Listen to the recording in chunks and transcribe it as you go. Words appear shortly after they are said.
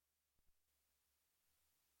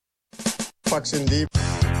Pucks in deep.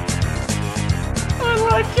 I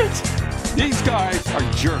like it. These guys are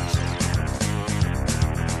jerks.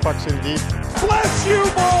 Pucks in deep. Bless you,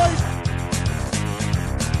 boys.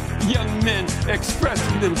 Young men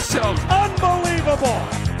expressing themselves. Unbelievable.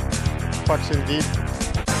 Pucks in deep.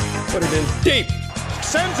 Put it in deep.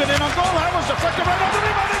 Sends it in on goal. That was deflected right over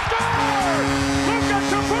the money. Score! Luka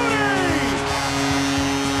Caputi!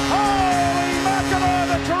 Holy mackerel!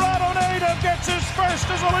 The Toronto native gets his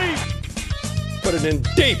first as a Leaf. Put it in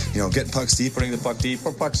deep. You know, getting pucks deep, putting the puck deep.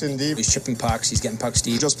 Put pucks in deep. He's chipping pucks, he's getting pucks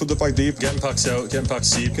deep. Just put the puck deep. Getting pucks out, getting pucks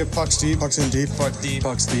deep. Get pucks deep. Pucks in deep. Puck deep,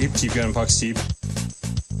 pucks deep. Keep getting pucks deep.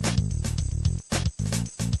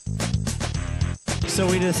 So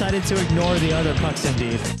we decided to ignore the other Pucks in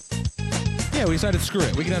Deep. Yeah, we decided screw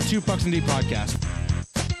it. We can have two Pucks in Deep podcasts.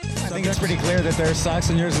 I think it's pretty clear that theirs sucks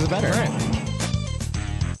and yours is better. Right.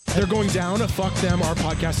 They're going down. Fuck them. Our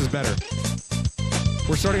podcast is better.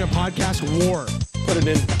 We're starting a podcast war. Put it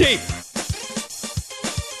in deep.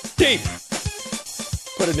 Deep.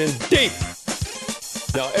 Put it in deep.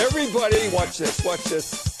 Now everybody watch this. Watch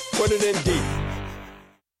this. Put it in deep.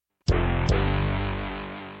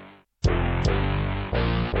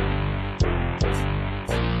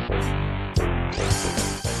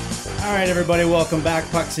 All right, everybody, welcome back.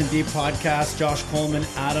 Pucks in Deep podcast. Josh Coleman,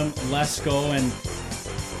 Adam Lesko, and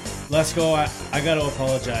Lesko, I got to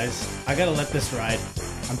apologize. I got to let this ride.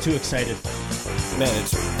 I'm too excited. Man,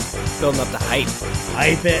 it's building up the hype.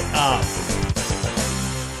 Hype it up.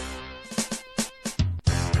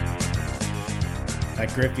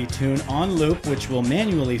 That Griffey tune on loop, which will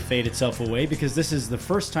manually fade itself away because this is the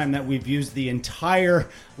first time that we've used the entire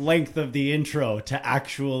length of the intro to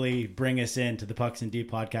actually bring us into the Pucks in Deep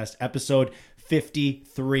podcast, episode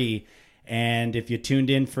 53. And if you tuned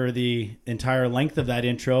in for the entire length of that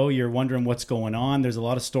intro, you're wondering what's going on. There's a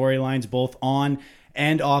lot of storylines both on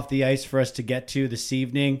and off the ice for us to get to this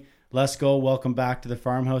evening. Let's go. Welcome back to the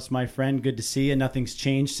farmhouse, my friend. Good to see you. Nothing's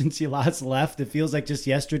changed since you last left. It feels like just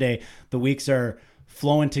yesterday. The weeks are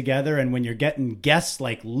flowing together, and when you're getting guests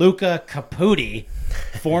like Luka Caputi,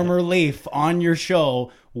 former Leaf, on your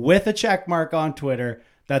show with a check mark on Twitter,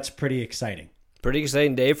 that's pretty exciting. Pretty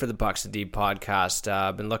exciting day for the Pucks in Deep podcast.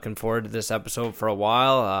 I've been looking forward to this episode for a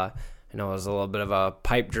while. I know it was a little bit of a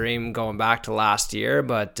pipe dream going back to last year,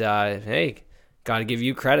 but hey, got to give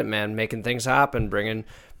you credit, man, making things happen, bringing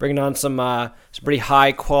on some pretty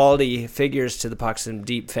high quality figures to the Pucks in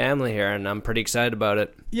Deep family here, and I'm pretty excited about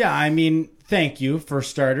it. Yeah, I mean, thank you for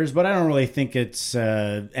starters, but I don't really think it's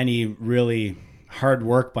any really hard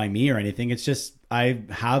work by me or anything. It's just I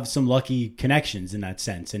have some lucky connections in that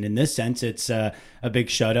sense. And in this sense, it's a big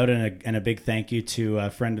shout out and a big thank you to a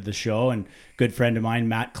friend of the show and good friend of mine,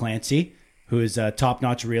 Matt Clancy, who is a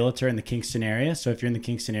top-notch realtor in the Kingston area. So if you're in the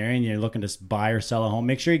Kingston area and you're looking to buy or sell a home,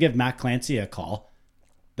 make sure you give Matt Clancy a call.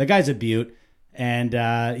 The guy's a beaut, and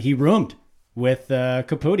he roomed with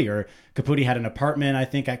Caputi, or Caputi had an apartment, I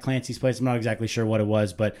think, at Clancy's place. I'm not exactly sure what it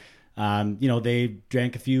was, but they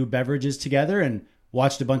drank a few beverages together and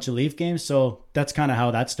watched a bunch of Leaf games. So that's kind of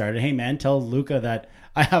how that started. Hey, man, tell Luka that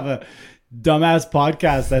I have a dumbass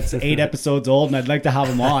podcast that's 8 episodes old, and I'd like to have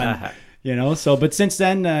him on. So but since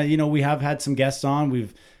then, we have had some guests on.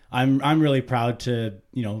 I'm really proud to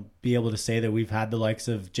be able to say that we've had the likes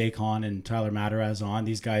of Jake Hahn and Tyler Mataraz on.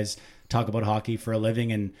 These guys talk about hockey for a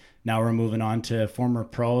living, and now we're moving on to former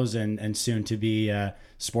pros and soon to be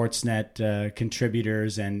Sportsnet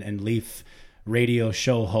contributors and Leaf radio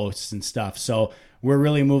show hosts and stuff. So we're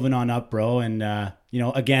really moving on up, bro. And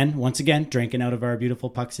once again, drinking out of our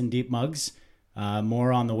beautiful Pucks in Deep mugs.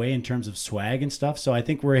 More on the way in terms of swag and stuff. So I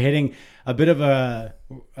think we're hitting a bit of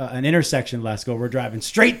an intersection. Let's go. We're driving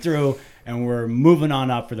straight through, and we're moving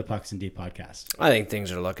on up for the Pucks in Deep podcast. I think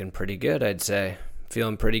things are looking pretty good, I'd say.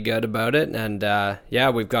 Feeling pretty good about it. And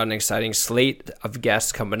we've got an exciting slate of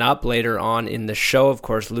guests coming up later on in the show. Of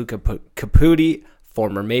course, Luka Caputi,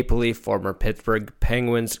 former Maple Leaf, former Pittsburgh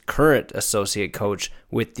Penguins, current associate coach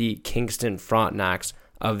with the Kingston Frontenacs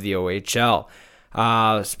of the OHL.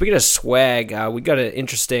 Speaking of swag, we got an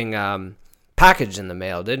interesting package in the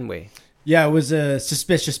mail, didn't we? Yeah, it was a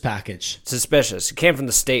suspicious package. Suspicious. It came from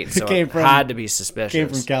the States, so it had to be suspicious. Came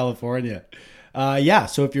from California.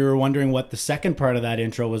 So if you were wondering what the second part of that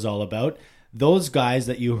intro was all about, those guys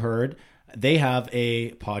that you heard, they have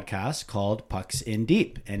a podcast called Pucks in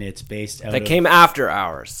Deep, and it's based out That came after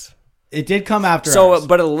ours. It did come after ours.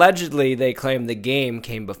 But allegedly they claim the game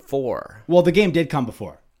came before. Well, the game did come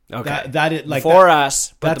before. Okay. Before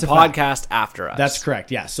us, but the podcast after us. That's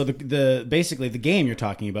correct. Yeah. So the basically the game you're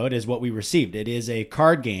talking about is what we received. It is a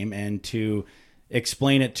card game, and to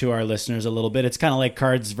explain it to our listeners a little bit. It's kind of like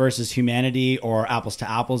Cards versus Humanity or Apples to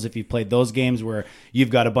Apples, if you've played those games, where you've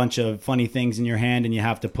got a bunch of funny things in your hand and you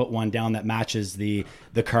have to put one down that matches the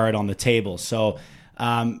card on the table. So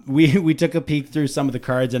we took a peek through some of the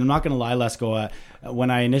cards, and I'm not going to lie, Lesko,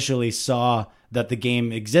 when I initially saw that the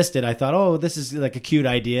game existed, I thought, oh, this is like a cute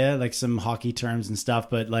idea, like some hockey terms and stuff,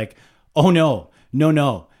 but like, oh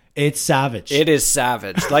no, it's savage. It is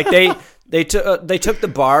savage. Like they took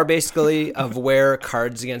the bar basically of where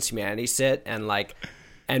Cards Against Humanity sit and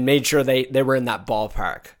made sure they were in that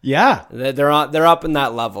ballpark. Yeah, they're up in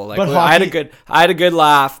that level. Like, but I had a good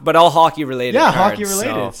laugh, but all hockey related. Yeah, cards, hockey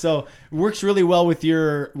related. So it works really well with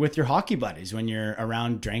your hockey buddies when you're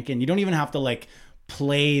around drinking. You don't even have to like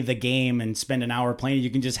play the game and spend an hour playing. You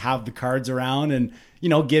can just have the cards around and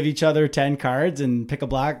give each other 10 cards and pick a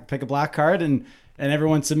black card and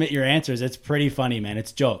everyone submit your answers. It's pretty funny, man.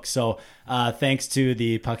 It's jokes. So thanks to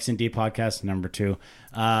the Pucks and D podcast number 2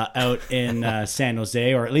 out in San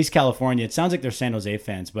Jose, or at least California. It sounds like they're San Jose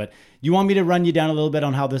fans, but you want me to run you down a little bit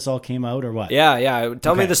on how this all came out or what? Yeah.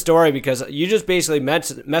 Tell me the story, because you just basically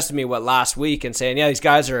messaged me last week and saying, yeah, these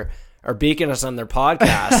guys are beaking us on their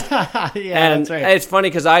podcast. Yeah, and that's right. It's funny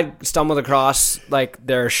because I stumbled across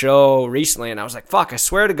their show recently, and I was like, fuck, I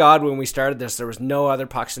swear to God, when we started this, there was no other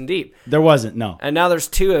Pucks and Deep. There wasn't, no. And now there's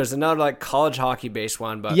 2. There's another college hockey based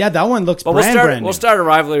one, but yeah, that one looks but brand new. We'll start a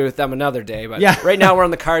rivalry with them another day, but yeah. Right now we're on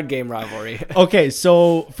the card game rivalry. Okay,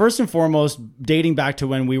 so first and foremost, dating back to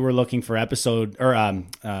when we were looking for episode or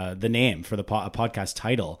the name for the podcast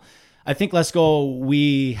title, I think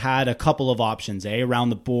we had a couple of options, around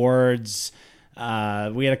the boards. We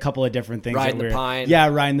had a couple of different things. Riding the Pine. Yeah,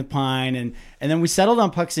 Riding the Pine. And then we settled on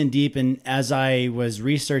Pucks in Deep. And as I was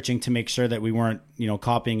researching to make sure that we weren't,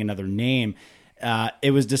 copying another name,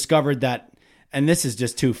 it was discovered that, and this is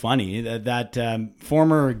just too funny, that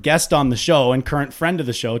former guest on the show and current friend of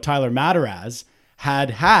the show, Tyler Mataraz,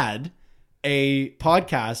 had a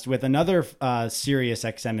podcast with another Sirius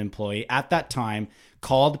XM employee at that time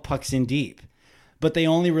called Pucks in Deep, but they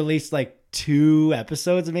only released 2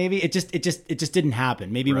 episodes. Maybe it just didn't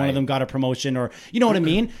happen. Maybe one of them got a promotion, or you know what I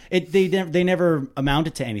mean. They never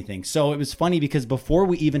amounted to anything. So it was funny because before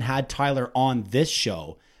we even had Tyler on this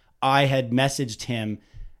show, I had messaged him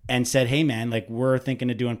and said, "Hey man, we're thinking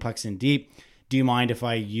of doing Pucks in Deep. Do you mind if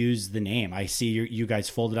I use the name? I see you guys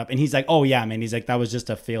folded up." And he's like, "Oh yeah, man." He's like, "That was just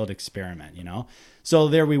a failed experiment, So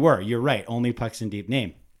there we were. You're right. Only Pucks in Deep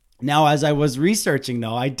name. Now, as I was researching,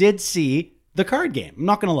 though, I did see the card game. I'm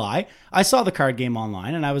not going to lie. I saw the card game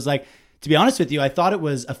online, and I was like, to be honest with you, I thought it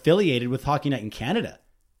was affiliated with Hockey Night in Canada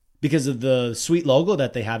because of the sweet logo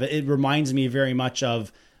that they have. It reminds me very much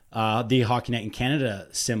of the Hockey Night in Canada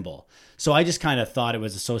symbol. So I just kind of thought it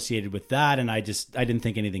was associated with that, and I didn't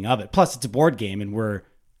think anything of it. Plus, it's a board game, and we're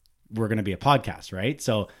going to be a podcast, right?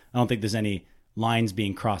 So I don't think there's any lines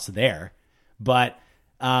being crossed there. But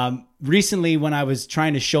recently, when I was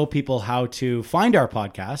trying to show people how to find our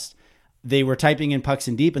podcast, they were typing in Pucks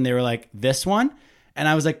in Deep and they were like, "This one?" And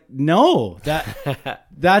I was like, "No,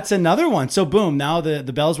 that's another one." So boom, now the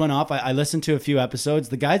bells went off. I listened to a few episodes.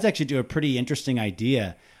 The guys actually do a pretty interesting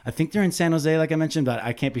idea. I think they're in San Jose, like I mentioned, but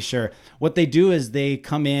I can't be sure. What they do is they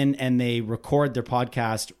come in and they record their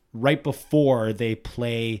podcast right before they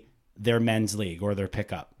play their men's league or their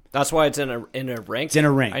pickup. That's why it's in a rink. It's in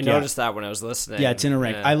a rink. I noticed that when I was listening. Yeah, it's in a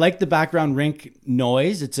rink. Yeah. I like the background rink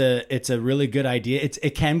noise. It's a really good idea.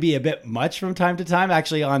 It can be a bit much from time to time.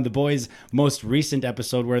 Actually, on the boys' most recent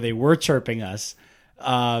episode where they were chirping us,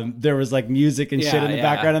 there was music and shit in the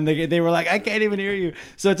background, and they were like, "I can't even hear you."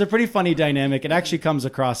 So it's a pretty funny dynamic. It actually comes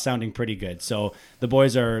across sounding pretty good. So the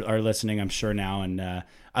boys are listening, I'm sure now, and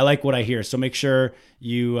I like what I hear. So make sure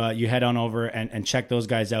you head on over and check those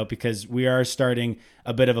guys out, because we are starting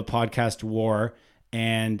a bit of a podcast war.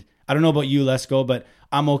 And I don't know about you, Lesko, but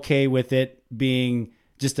I'm okay with it being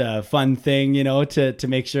just a fun thing, to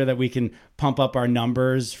make sure that we can pump up our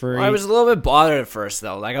numbers for. I was a little bit bothered at first,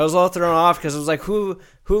 though. I was a little thrown off because it was like, who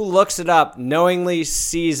looks it up, knowingly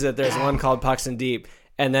sees that there's one called Pucks in Deep,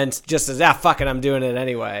 and then just says, fuck it, I'm doing it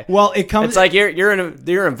anyway. Well, it comes. It's like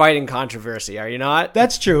you're inviting controversy, are you not?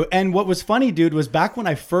 That's true. And what was funny, dude, was back when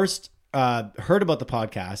I first heard about the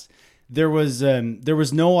podcast, there was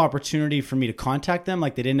no opportunity for me to contact them. They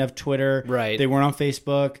didn't have Twitter. Right. They weren't on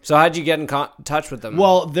Facebook. So how'd you get in touch with them?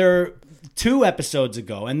 Well, they're 2 episodes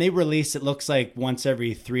ago, and they release, it looks like once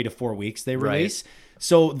every 3 to 4 weeks they release. Right.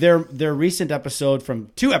 So their recent episode from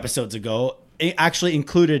 2 episodes ago, actually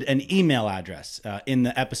included an email address in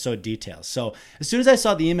the episode details. So as soon as I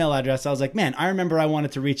saw the email address, I was like, man, I remember I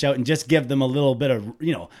wanted to reach out and just give them a little bit of,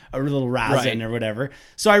 a little razzing or whatever.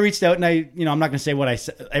 So I reached out and I'm not going to say what I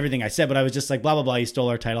said, everything I said, but I was just like, blah, blah, blah. You stole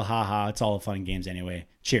our title. Ha ha. It's all fun and games anyway.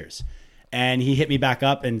 Cheers. And he hit me back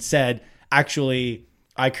up and said, actually,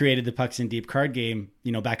 I created the Pucks in Deep card game,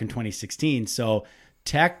 back in 2016. So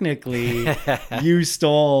technically you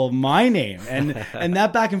stole my name, and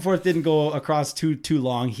that back and forth didn't go across too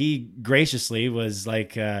long. He graciously was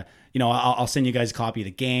like, I'll send you guys a copy of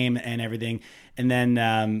the game and everything. And then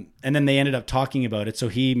they ended up talking about it. So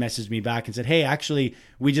he messaged me back and said, hey, actually,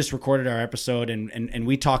 we just recorded our episode and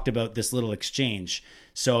we talked about this little exchange.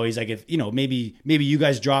 So he's like, if maybe you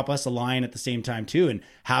guys drop us a line at the same time too, and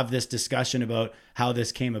have this discussion about how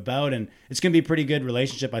this came about. And it's going to be a pretty good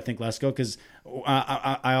relationship, I think, Lesko, because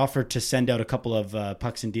I offered to send out a couple of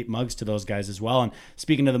Pucks in Deep mugs to those guys as well. And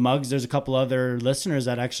speaking of the mugs, there's a couple other listeners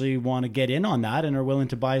that actually want to get in on that and are willing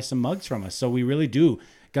to buy some mugs from us. So we really do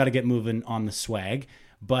got to get moving on the swag.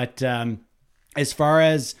 But as far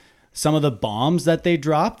as some of the bombs that they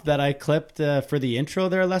dropped that I clipped for the intro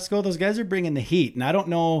there, Lesko, those guys are bringing the heat. And I don't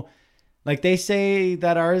know, like they say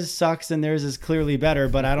that ours sucks and theirs is clearly better,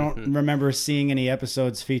 but I don't remember seeing any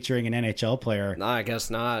episodes featuring an NHL player. No, I guess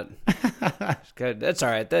not. Good. That's all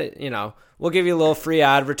right. We'll give you a little free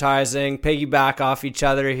advertising, piggyback off each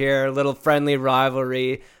other here, a little friendly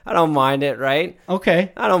rivalry. I don't mind it, right?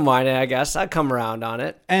 Okay. I don't mind it, I guess. I'd come around on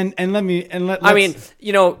it. Knowing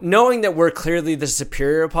that we're clearly the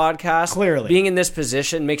superior podcast, clearly being in this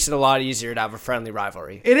position makes it a lot easier to have a friendly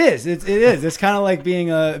rivalry. It is. It is. It's kind of like being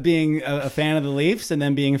a fan of the Leafs and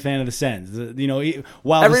then being a fan of the Sens.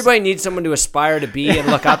 While everybody needs someone to aspire to be and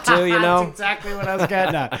look up to, That's exactly what I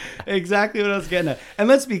was getting at. And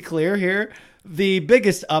let's be clear here. The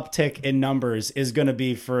biggest uptick in numbers is going to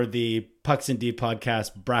be for the Pucks in Deep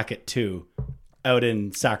podcast bracket 2 out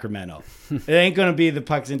in Sacramento. It ain't going to be the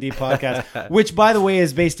Pucks in Deep podcast, which, by the way,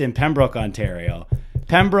 is based in Pembroke, Ontario.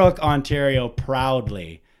 Pembroke, Ontario,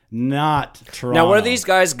 proudly, not Toronto. Now, where these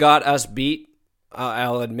guys got us beat,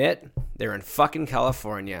 I'll admit, they're in fucking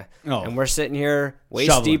California. Oh. And we're sitting here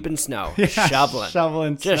waist Shoveling. deep in snow. Yeah,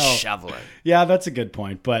 shoveling snow. shoveling. Yeah, that's a good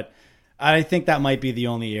point. But I think that might be the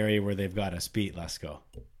only area where they've got us beat, Lesko.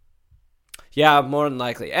 Yeah, more than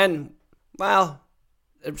likely. And, well,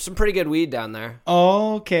 there's some pretty good weed down there.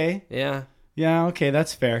 Oh, okay. Yeah. Yeah, okay,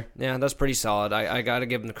 that's fair. Yeah, that's pretty solid. I got to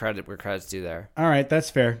give them the credit where credit's due there. All right,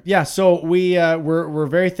 that's fair. Yeah, so we're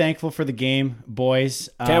very thankful for the game, boys.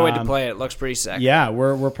 Can't wait to play it. It looks pretty sick. Yeah,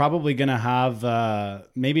 we're probably gonna have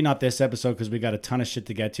maybe not this episode because we got a ton of shit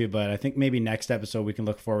to get to, but I think maybe next episode we can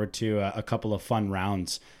look forward to a couple of fun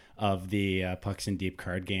rounds of the Pucks in Deep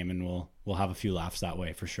card game, and we'll have a few laughs that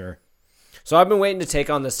way for sure. So I've been waiting to take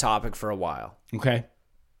on this topic for a while. Okay.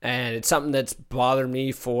 And it's something that's bothered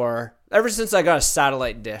me ever since I got a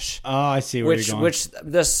satellite dish. Oh, I see where you're going. Which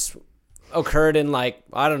this occurred in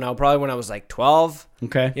probably when I was 12.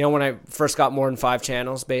 Okay. When I first got more than 5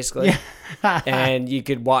 channels, basically. Yeah. And you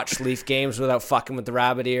could watch Leaf games without fucking with the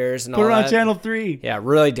rabbit ears and all that. Put it on channel 3. Yeah,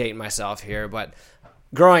 really dating myself here, but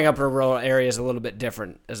growing up in a rural area is a little bit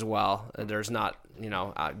different as well. There's not,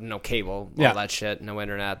 no cable, all that shit, no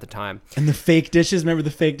internet at the time. And the fake dishes, remember the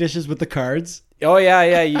fake dishes with the cards? Oh,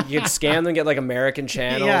 yeah. You could scan them, get American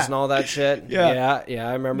channels and all that shit. Yeah,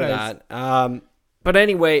 I remember that. But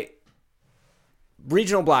anyway,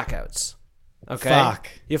 regional blackouts. Okay. Fuck.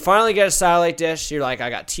 You finally get a satellite dish. You're like, I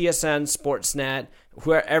got TSN, Sportsnet,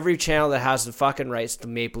 every channel that has the fucking rights to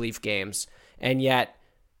Maple Leaf games. And yet,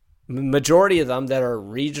 majority of them that are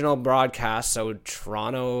regional broadcasts, so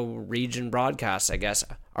Toronto region broadcasts, I guess,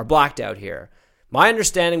 are blacked out here. My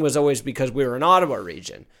understanding was always because we were in Ottawa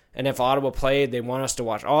region. And if Ottawa played, they want us to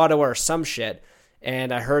watch Ottawa or some shit.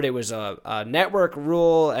 And I heard it was a network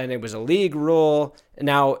rule and it was a league rule.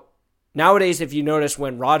 Now, nowadays, if you notice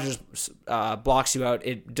when Rogers blocks you out,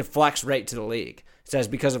 it deflects right to the league. It says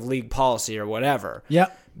because of league policy or whatever. Yeah.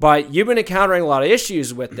 But you've been encountering a lot of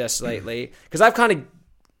issues with this lately because I've kind of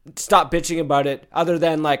stopped bitching about it other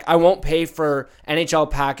than I won't pay for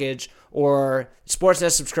NHL package or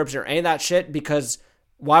Sportsnet subscription or any of that shit because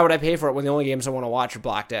why would I pay for it when the only games I want to watch are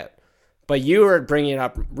blacked out? But you were bringing it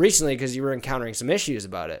up recently because you were encountering some issues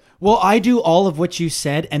about it. Well, I do all of what you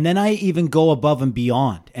said, and then I even go above and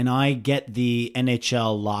beyond, and I get the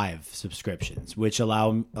NHL Live subscriptions, which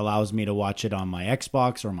allows me to watch it on my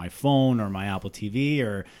Xbox or my phone or my Apple TV,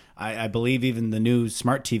 or I believe even the new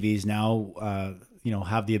smart TVs now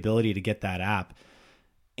have the ability to get that app.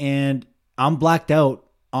 And I'm blacked out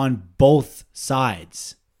on both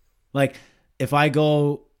sides. If I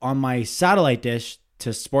go on my satellite dish to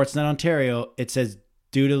Sportsnet Ontario, it says,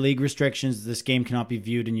 due to league restrictions, this game cannot be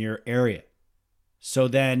viewed in your area. So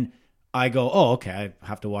then I go, oh, okay, I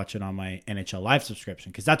have to watch it on my NHL Live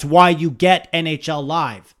subscription, because that's why you get NHL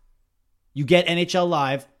Live. You get NHL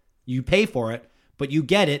Live, you pay for it, but you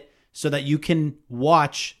get it so that you can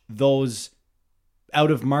watch those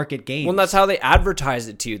out-of-market games. Well, that's how they advertise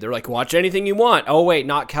it to you. They're like, watch anything you want. Oh, wait,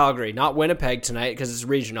 not Calgary, not Winnipeg tonight because it's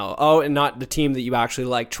regional. Oh, and not the team that you actually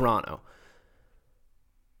like, Toronto.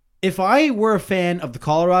 If I were a fan of the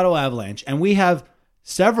Colorado Avalanche, and we have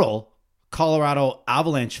several Colorado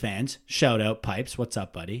Avalanche fans, shout out Pipes, what's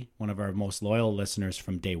up, buddy? One of our most loyal listeners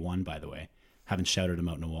from day one, by the way. Haven't shouted him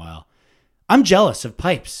out in a while. I'm jealous of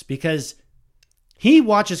Pipes because he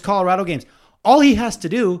watches Colorado games. All he has to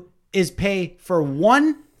do is pay for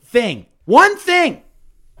one thing,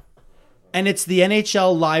 and it's the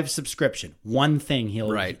NHL Live subscription. One thing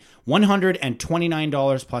Right.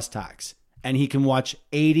 $129 plus tax, and he can watch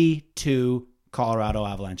 82 Colorado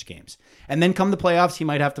Avalanche games. And then come the playoffs, he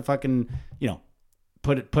might have to fucking,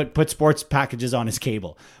 put sports packages on his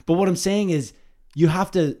cable. But what I'm saying is, you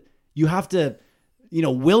have to,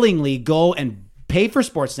 willingly go and pay for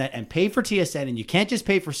Sportsnet and pay for TSN, and you can't just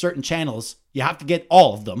pay for certain channels. You have to get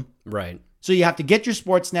all of them. Right. So you have to get your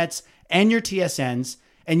Sportsnets and your TSNs.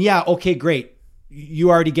 And yeah, okay, great. You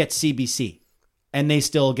already get CBC, and they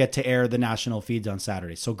still get to air the national feeds on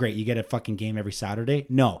Saturday. So great. You get a fucking game every Saturday?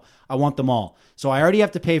 No, I want them all. So I already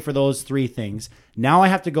have to pay for those three things. Now I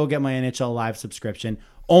have to go get my NHL Live subscription,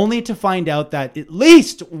 only to find out that at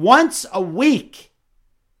least once a week,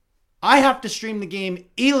 I have to stream the game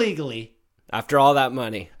illegally. After all that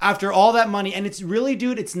money. And it's really,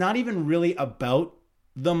 dude, it's not even really about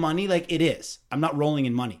the money. Like, it is. I'm not rolling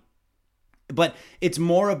in money. But it's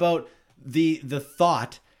more about the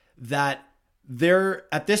thought that there,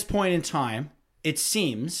 at this point in time, it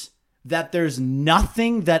seems that there's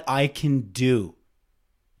nothing that I can do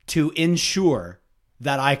to ensure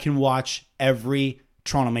that I can watch every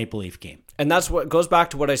Toronto Maple Leaf game. And that's what goes back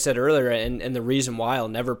to what I said earlier, and the reason why I'll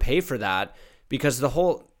never pay for that, because the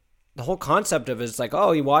whole concept of it is like,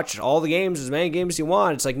 oh, you watch all the games, as many games as you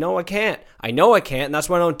want. It's like, no, I can't. I know I can't, and that's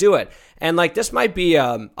why I don't do it. And like, this might be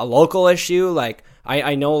a local issue. Like,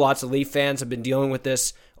 I know lots of Leaf fans have been dealing with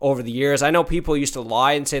this over the years. I know people used to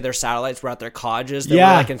lie and say their satellites were at their cottages. They were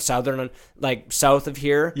like in south of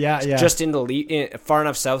here. Yeah. Just in the Leaf, far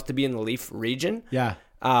enough south to be in the Leaf region. Yeah.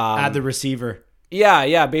 Add the receiver.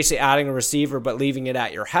 Yeah, basically adding a receiver but leaving it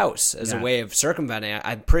at your house as a way of circumventing it.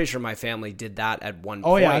 I'm pretty sure my family did that at one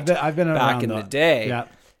point. Oh yeah, I've been back in the day. Yeah.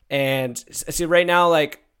 And see, right now,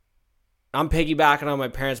 like, I'm piggybacking on my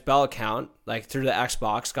parents' Bell account, like through the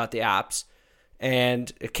Xbox, got the apps,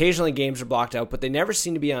 and occasionally games are blocked out, but they never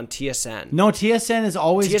seem to be on TSN. No, TSN is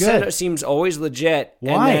always good. TSN seems always legit.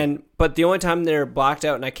 Why? But the only time they're blocked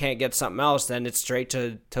out and I can't get something else, then it's straight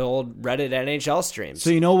to old Reddit NHL streams. So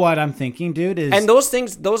you know what I'm thinking, dude? And those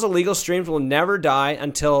illegal streams will never die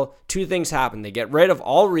until two things happen. They get rid of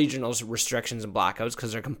all regional restrictions and blackouts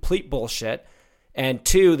because they're complete bullshit. And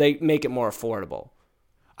two, they make it more affordable.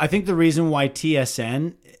 I think the reason why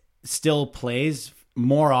TSN still plays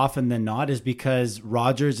more often than not is because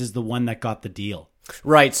Rogers is the one that got the deal.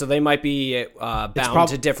 Right, so they might be bound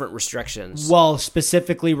to different restrictions. Well,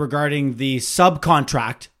 specifically regarding the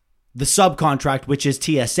subcontract, which is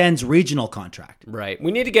TSN's regional contract. Right.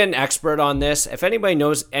 We need to get an expert on this. If anybody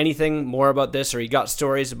knows anything more about this, or you got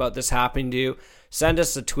stories about this happening to you, send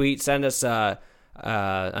us a tweet, send us a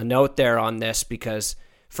note there on this, because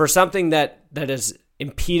for something that has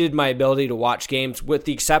impeded my ability to watch games, with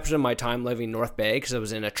the exception of my time living in North Bay, because I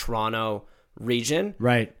was in a Toronto region.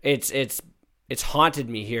 Right. It's haunted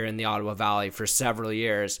me here in the Ottawa Valley for several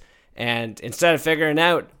years. And instead of figuring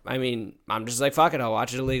out, I mean, I'm just like, fuck it, I'll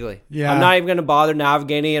watch it illegally. Yeah. I'm not even going to bother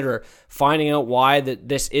navigating it or finding out why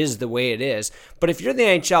this is the way it is. But if you're the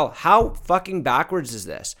NHL, how fucking backwards is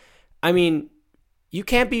this? I mean, you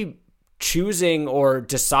can't be choosing or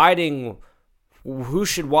deciding who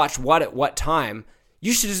should watch what at what time.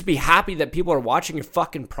 You should just be happy that people are watching your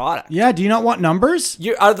fucking product. Yeah, do you not want numbers?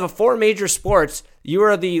 Out of the four major sports, you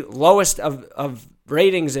are the lowest of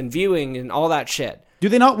ratings and viewing and all that shit. Do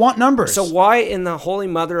they not want numbers? So why in the holy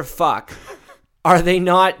mother of fuck are they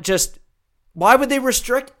not just... Why would they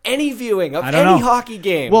restrict any viewing of any hockey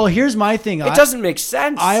game? Well, here's my thing. It doesn't make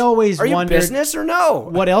sense. I always wondered... Are you wondered, business or no?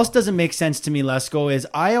 What else doesn't make sense to me, Lesko, is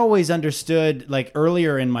I always understood, like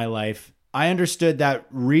earlier in my life, I understood that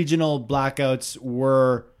regional blackouts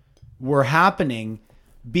were happening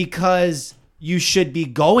because you should be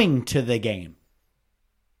going to the game.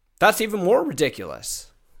 That's even more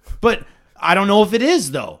ridiculous. But I don't know if it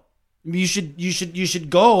is, though. You should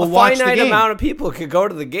go A watch the finite game. amount of people could go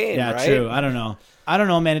to the game, Yeah, right? true. I don't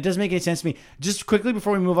know, man. It doesn't make any sense to me. Just quickly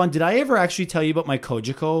before we move on, did I ever actually tell you about my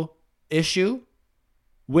Kojiko issue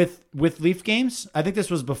with Leaf games? I think this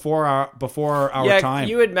was before our time.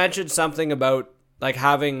 You had mentioned something about like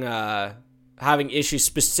having issues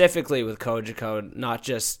specifically with Kojiko, not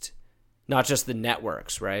just the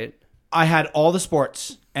networks, right? I had all the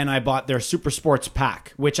sports, and I bought their Super Sports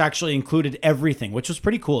pack, which actually included everything, which was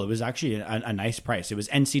pretty cool. It was actually a nice price. It was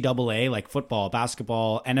NCAA, like football,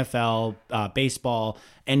 basketball, NFL, baseball,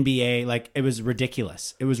 NBA. Like, it was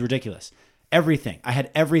ridiculous. Everything. I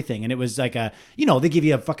had everything, and it was like they give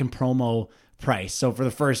you a fucking promo price. So for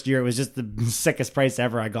the first year, it was just the sickest price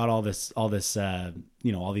ever. I got all these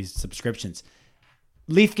subscriptions.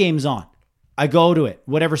 Leaf games on. I go to it,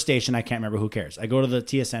 whatever station, I can't remember, who cares. I go to the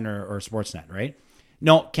TSN or Sportsnet, right?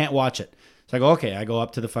 No, can't watch it. So I go, okay, I go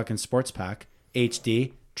up to the fucking sports pack,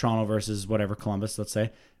 HD, Toronto versus whatever, Columbus, let's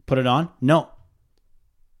say. Put it on. No.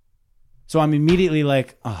 So I'm immediately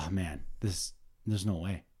like, oh man, there's no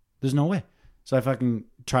way. There's no way. So I fucking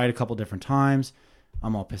tried a couple different times.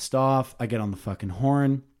 I'm all pissed off. I get on the fucking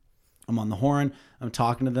horn. I'm on the horn. I'm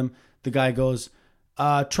talking to them. The guy goes,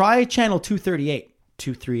 try channel 238.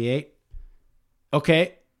 238.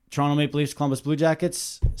 Okay, Toronto Maple Leafs, Columbus Blue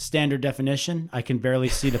Jackets, standard definition. I can barely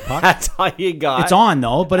see the puck. That's all you got. It's on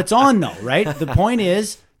though, right? The point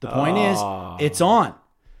is, it's on.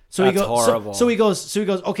 So That's he goes, horrible. So he goes,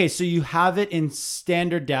 okay, so you have it in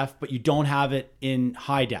standard def, but you don't have it in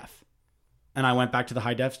high def. And I went back to the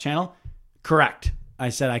high def channel. Correct. I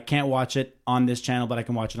said, I can't watch it on this channel, but I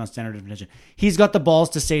can watch it on standard definition. He's got the balls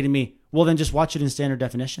to say to me, well, then just watch it in standard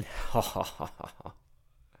definition.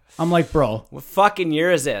 I'm like, bro. What fucking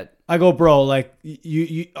year is it? I go, bro, like,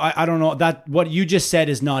 I don't know. That what you just said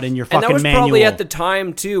is not in your fucking manual. And that was probably at the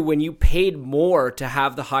time, too, when you paid more to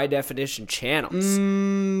have the high-definition channels.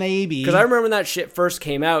 Maybe. Because I remember when that shit first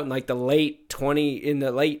came out in, like, the late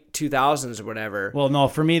 2000s or whatever. Well, no,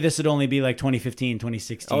 for me, this would only be, like, 2015,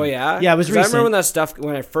 2016. Oh, yeah? Yeah, it was recent. I remember when that stuff,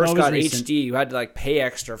 when I first got recent. HD, you had to, like, pay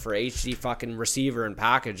extra for HD fucking receiver and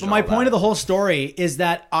package. But my point of the whole story is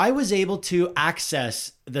that I was able to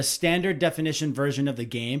access the standard definition version of the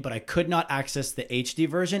game, but I could not access the HD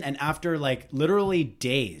version. And after like literally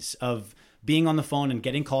days of being on the phone and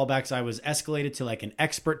getting callbacks, I was escalated to like an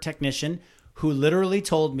expert technician who literally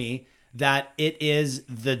told me that it is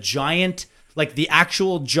the giant, like the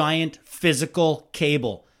actual giant physical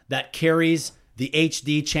cable that carries the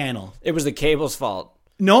HD channel. It was the cable's fault.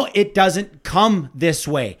 No, it doesn't come this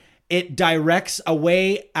way. It directs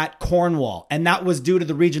away at Cornwall, and that was due to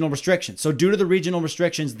the regional restrictions. So due to the regional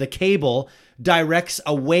restrictions, the cable directs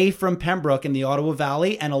away from Pembroke in the Ottawa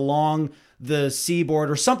Valley and along the seaboard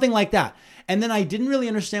or something like that. And then I didn't really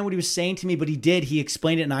understand what he was saying to me, but he did. He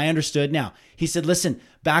explained it, and I understood now. He said, listen,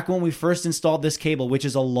 back when we first installed this cable, which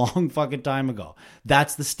is a long fucking time ago,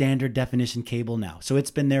 that's the standard definition cable now. So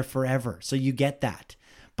it's been there forever. So you get that.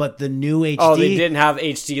 But the new HD... Oh, they didn't have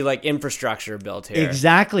HD like infrastructure built here.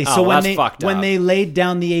 Exactly. Oh, so that's when they laid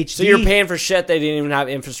down the HD... So you're paying for shit they didn't even have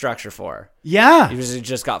infrastructure for. Yeah. You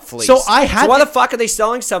just got fleeced. So I had... So why the fuck are they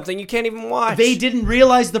selling something you can't even watch? They didn't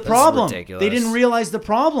realize the problem. Ridiculous. They didn't realize the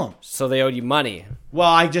problem. So they owed you money. Well,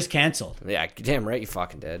 I just canceled. Yeah, damn right you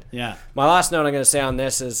fucking did. Yeah. My last note I'm going to say on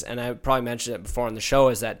this is, and I probably mentioned it before on the show,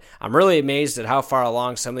 is that I'm really amazed at how far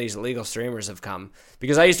along some of these illegal streamers have come.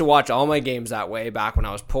 Because I used to watch all my games that way back when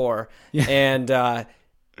I was poor. Yeah. And,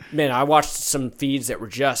 man, I watched some feeds that were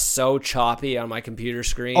just so choppy on my computer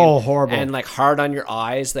screen. Oh, horrible. And, like, hard on your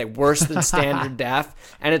eyes, like, worse than standard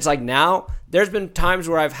def. And it's like now, there's been times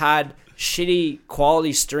where I've had shitty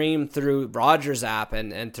quality stream through Rogers app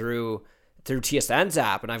and through TSN's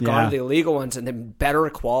app, and I've gone to the illegal ones and then better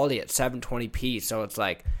quality at 720p. So it's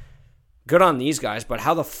like, good on these guys, but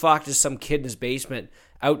how the fuck does some kid in his basement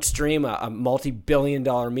outstream a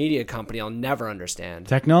multi-billion-dollar media company? I'll never understand.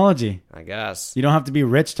 Technology. I guess. You don't have to be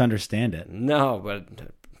rich to understand it. No, but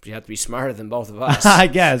you have to be smarter than both of us. I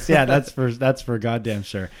guess. Yeah, that's for goddamn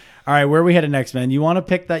sure. All right, where are we headed next, man? You want to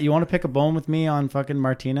pick that? You want to pick a bone with me on fucking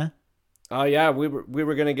Martina? Oh yeah, we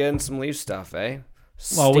were gonna get in some Leaf stuff, eh?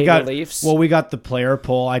 Well, Leafs. we got the player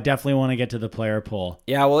poll. I definitely want to get to the player poll.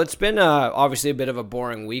 Yeah, well, it's been obviously a bit of a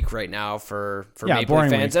boring week right now for Maple Leaf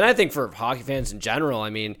fans, and I think for hockey fans in general. I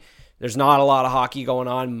mean, there's not a lot of hockey going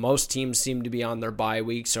on. Most teams seem to be on their bye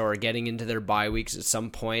weeks or getting into their bye weeks at some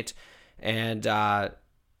point. And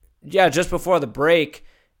just before the break,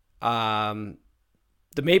 the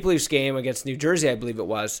Maple Leafs game against New Jersey, I believe it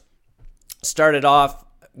was, started off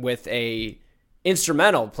with a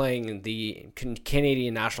instrumental playing the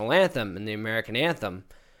Canadian national anthem and the American anthem.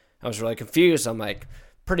 I was really confused. I'm like,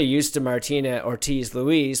 pretty used to Martina Ortiz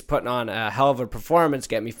Luis putting on a hell of a performance,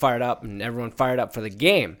 get me fired up, and everyone fired up for the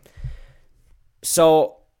game.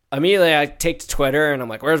 So immediately I take to Twitter and I'm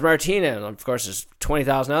like, where's Martina? And of course there's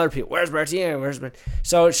 20,000 other people. Where's Martina?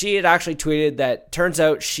 So she had actually tweeted that turns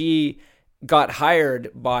out she got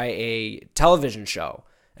hired by a television show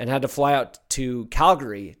and had to fly out to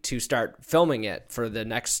Calgary to start filming it for the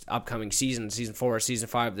next upcoming season 4 or season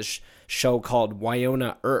 5 of this show called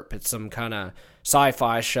Wynonna Earp. It's some kind of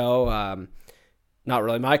sci-fi show. Not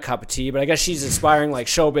really my cup of tea, but I guess she's inspiring like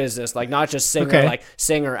show business, like not just singer, like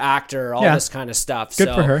singer, actor, all this kind of stuff. Good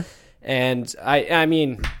for her. And I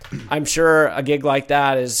mean, I'm sure a gig like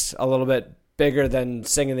that is a little bit bigger than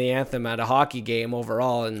singing the anthem at a hockey game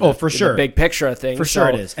overall. And for sure, the big picture of things. For sure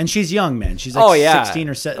it is. And she's young, man. She's like 16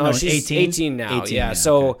 or 17. She's 18 now. 18 yeah. now.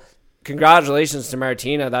 So okay. Congratulations to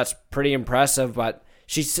Martina. That's pretty impressive, but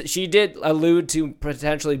she did allude to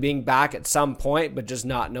potentially being back at some point, but just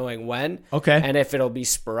not knowing when. Okay. And if it'll be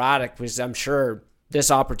sporadic, because I'm sure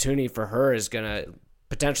this opportunity for her is going to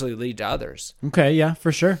potentially lead to others. Okay, yeah,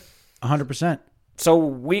 for sure. 100%. So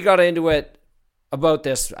we got into it about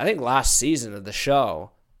this, I think, last season of the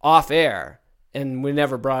show, off air, and we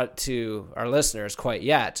never brought it to our listeners quite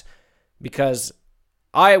yet, because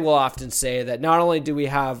I will often say that not only do we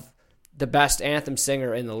have the best anthem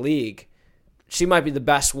singer in the league, she might be the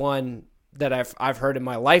best one that I've heard in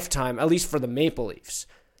my lifetime, at least for the Maple Leafs.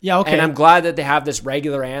 Yeah, okay. And I'm glad that they have this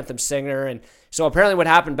regular anthem singer. And so apparently what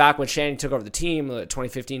happened back when Shanny took over the team,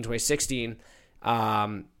 2015, 2016,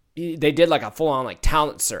 they did like a full-on like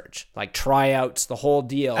talent search, like tryouts, the whole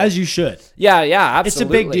deal. As you should. Yeah, absolutely. It's a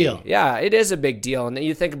big deal. Yeah, it is a big deal. And then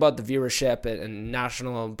you think about the viewership and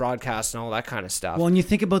national broadcast and all that kind of stuff. Well, and you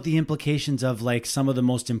think about the implications of like some of the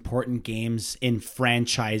most important games in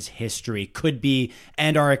franchise history could be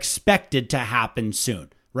and are expected to happen soon.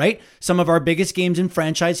 Right? Some of our biggest games in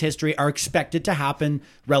franchise history are expected to happen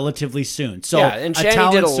relatively soon. So yeah, and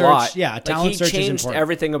Shanny did a lot. Yeah, a talent search is important. He changed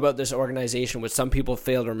everything about this organization, which some people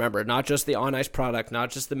fail to remember. Not just the on-ice product,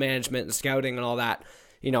 not just the management and scouting and all that.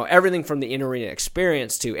 You know, everything from the in-arena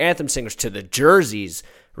experience to anthem singers to the jerseys,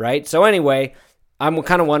 right? So anyway, I'm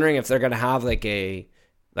kind of wondering if they're going to have like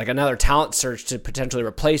another talent search to potentially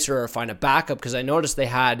replace her or find a backup, because I noticed they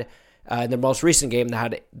had in their most recent game they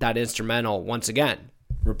had that instrumental once again.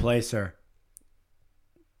 Replace her.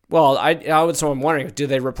 Well, so I'm wondering, do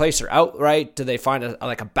they replace her outright? Do they find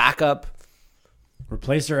a backup?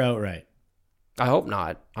 Replace her outright. I hope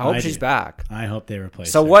not. I hope she's back. I hope they replace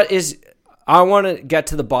her. So I want to get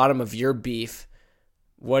to the bottom of your beef.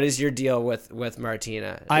 What is your deal with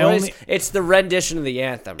Martina? It's the rendition of the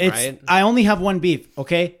anthem, right? I only have one beef,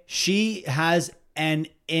 okay? She has an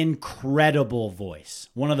incredible voice.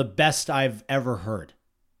 One of the best I've ever heard.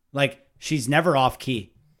 Like, she's never off key.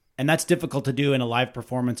 And that's difficult to do in a live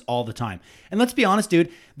performance all the time. And let's be honest,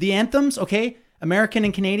 dude, the anthems, okay, American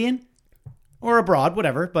and Canadian, or abroad,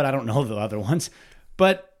 whatever, but I don't know the other ones.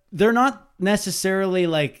 But they're not necessarily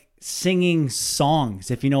like singing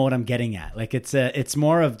songs, if you know what I'm getting at. Like it's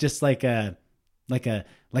more of just like a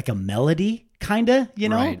melody, kinda, you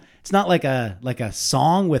know? Right. It's not like a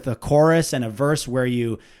song with a chorus and a verse where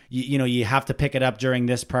you have to pick it up during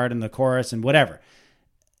this part in the chorus and whatever.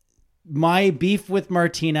 My beef with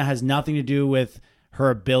Martina has nothing to do with her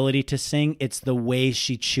ability to sing. It's the way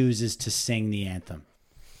she chooses to sing the anthem.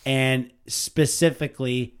 And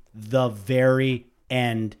specifically, the very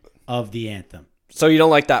end of the anthem. So you don't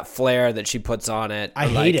like that flair that she puts on it? I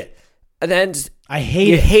hate it. And then I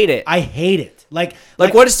hate it. I hate it. Like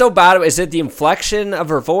what is so bad about it? Is it the inflection of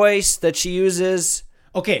her voice that she uses?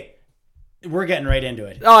 Okay. We're getting right into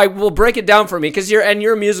it. Oh, I will break it down for me, because you're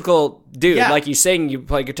a musical dude. Yeah. Like you sing, you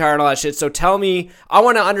play guitar and all that shit. So tell me, I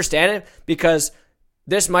want to understand it, because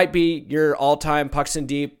this might be your all-time Pucks in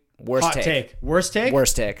Deep worst take. Worst take?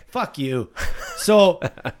 Worst take. Fuck you. So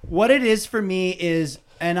what it is for me is,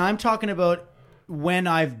 and I'm talking about when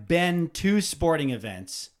I've been to sporting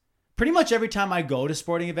events, pretty much every time I go to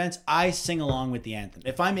sporting events, I sing along with the anthem.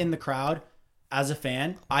 If I'm in the crowd, as a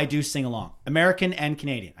fan, I do sing along. American and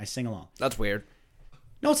Canadian, I sing along. That's weird.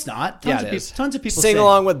 No, it's not. Tons of people sing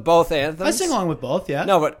along with both anthems. I sing along with both, yeah.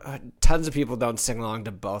 No, but tons of people don't sing along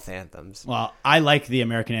to both anthems. Well, I like the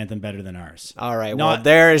American anthem better than ours. All right,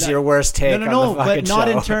 there's your worst take. No, but not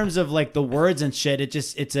show. In terms of like the words and shit.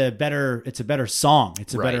 It's a better song.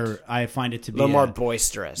 It's a better. I find it to be a little more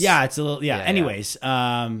boisterous. Yeah, it's a little. Yeah. Anyways,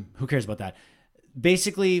 who cares about that?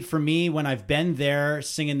 Basically, for me, when I've been there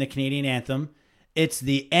singing the Canadian anthem, it's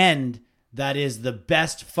the end that is the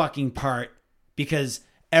best fucking part, because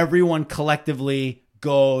everyone collectively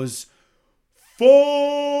goes,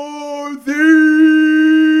 "For thee,"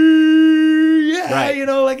 Right. you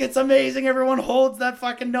know, like it's amazing. Everyone holds that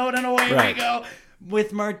fucking note and away Right. we go.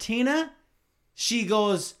 With Martina, she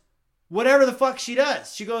goes, whatever the fuck she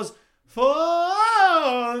does. She goes,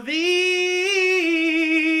 for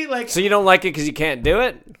thee. Like, So you don't like it because you can't do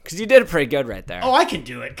it? Because you did it pretty good right there. oh, I can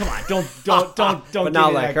do it. Come on. Don't but give not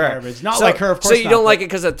me like that her. garbage. Not So- like her, of course So you not, don't but- like it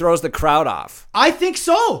because it throws the crowd off. I think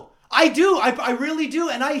so. I do. I really do.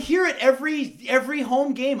 And I hear it every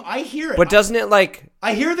home game. I hear it. But doesn't it like...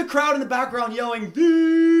 I hear the crowd in the background yelling,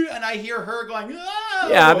 "Dee," and I hear her going, "Oh,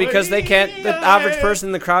 Yeah, because they can't... The yeah." average person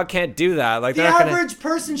in the crowd can't do that. Like The they're not gonna... average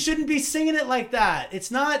person shouldn't be singing it like that. It's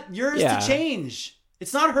not yours Yeah. to change.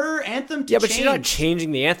 It's not her anthem to Yeah, but change. she's not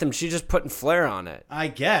changing the anthem. She's just putting flair on it. I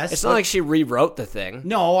guess. It's not like she rewrote the thing.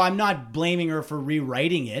 No, I'm not blaming her for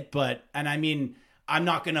rewriting it, and I mean, I'm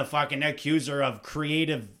not going to fucking accuse her of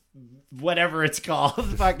creative, whatever it's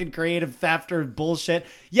called, fucking creative theft or bullshit.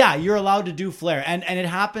 Yeah, you're allowed to do flair, and it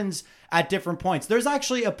happens at different points. There's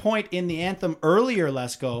actually a point in the anthem earlier,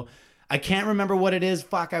 Lesko. I can't remember what it is.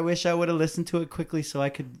 Fuck, I wish I would have listened to it quickly so I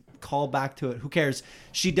could call back to it. Who cares?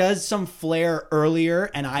 She does some flair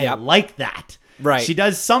earlier, and I like that. Right. She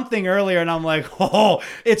does something earlier, and I'm like, oh,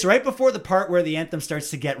 it's right before the part where the anthem starts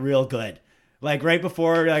to get real good. Like right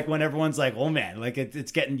before, like when everyone's like, oh man, like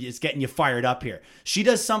it's getting you fired up here. She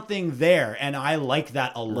does something there, and I like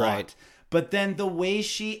that a lot. Right. But then the way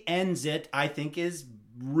she ends it, I think is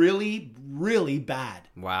really, really bad.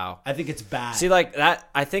 Wow. I think it's bad. See, like that,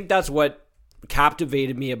 I think that's what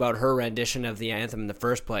captivated me about her rendition of the anthem in the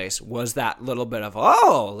first place was that little bit of,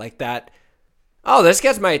 like that, this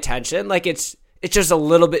gets my attention. Like it's just a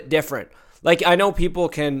little bit different. Like I know people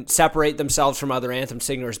can separate themselves from other anthem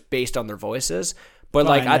singers based on their voices, but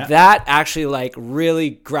Fine, like that actually like really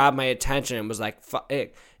grabbed my attention and was like,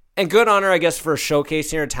 and good on her, I guess, for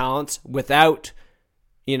showcasing her talents without,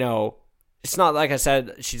 it's not like I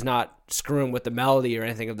said, she's not screwing with the melody or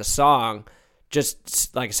anything of the song.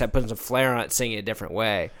 Just like I said, putting some flair on it, singing a different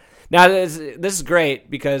way. Now this is great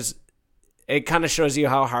because it kind of shows you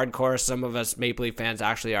how hardcore some of us Maple Leaf fans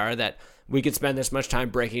actually are, that we could spend this much time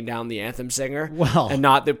breaking down the anthem singer and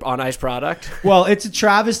not the on-ice product. Well, it's a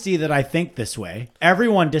travesty that I think this way.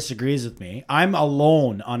 Everyone disagrees with me. I'm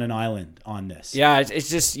alone on an island on this. Yeah, it's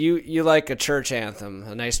just you like a church anthem,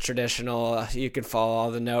 a nice traditional, you can follow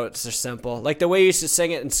all the notes, they're simple. Like the way you used to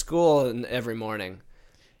sing it in school every morning.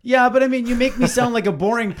 Yeah, but I mean, you make me sound like a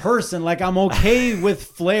boring person. Like I'm okay with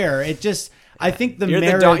flair. It just... I think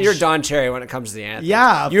you're Don Cherry when it comes to the anthem.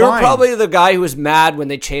 Yeah, you're fine. probably the guy who was mad when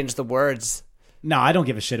they changed the words. No, I don't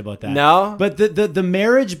give a shit about that. No? But the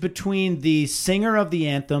marriage between the singer of the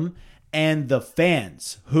anthem and the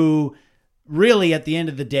fans, who really at the end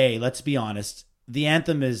of the day, let's be honest, the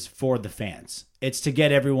anthem is for the fans. It's to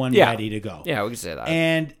get everyone ready to go. Yeah, we can say that.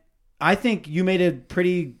 And I think you made a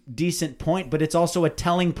pretty decent point, but it's also a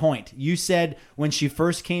telling point. You said when she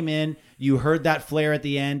first came in, you heard that flair at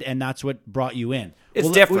the end, and that's what brought you in.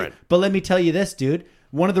 It's different. But let me tell you this, dude.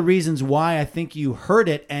 One of the reasons why I think you heard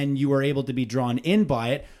it and you were able to be drawn in by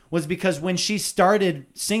it was because when she started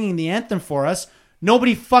singing the anthem for us,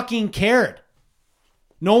 nobody fucking cared.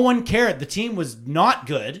 No one cared. The team was not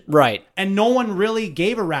good. Right. And no one really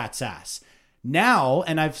gave a rat's ass. Now,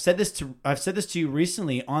 and I've said this to you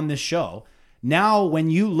recently on this show. Now,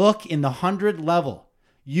 when you look in the 100 level,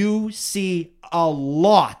 you see a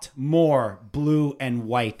lot more blue and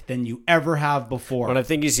white than you ever have before. But I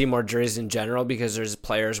think you see more jerseys in general because there's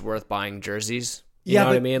players worth buying jerseys. You Yeah, know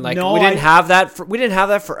what I but mean? Like no, we didn't have that. We didn't have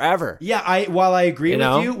that forever. Yeah, while I agree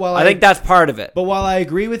with you, I think that's part of it. But while I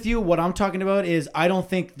agree with you, what I'm talking about is I don't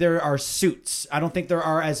think there are suits. I don't think there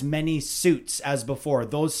are as many suits as before.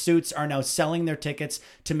 Those suits are now selling their tickets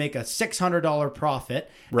to make a $600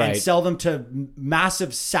 profit and sell them to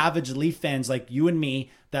massive savage Leaf fans like you and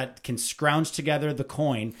me that can scrounge together the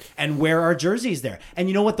coin and wear our jerseys there. And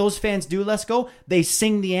you know what those fans do, Let's Go? They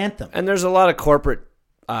sing the anthem. And there's a lot of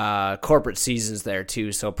corporate seasons there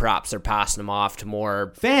too, so perhaps they're passing them off to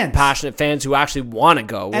more passionate fans who actually want to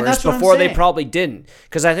go, whereas before they probably didn't.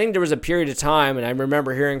 Because I think there was a period of time, and I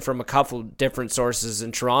remember hearing from a couple different sources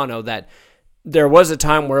in Toronto that there was a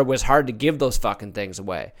time where it was hard to give those fucking things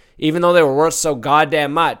away, even though they were worth so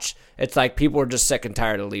goddamn much. It's like people were just sick and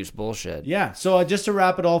tired of Leafs bullshit. Yeah. So just to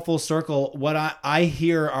wrap it all full circle, what I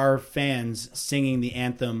hear are fans singing the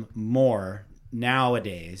anthem more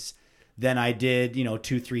nowadays than I did,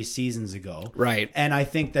 2-3 seasons ago. Right. And I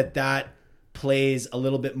think that plays a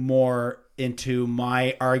little bit more into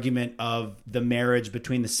my argument of the marriage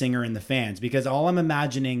between the singer and the fans, because all I'm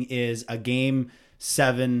imagining is a Game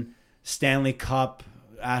 7 Stanley Cup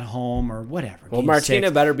at home or whatever. Well, Game Martina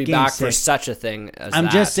 6, better be Game back for 6. such a thing as I'm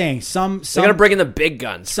that. just saying, some They're going to bring in the big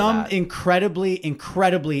guns. for some that.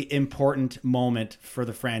 incredibly important moment for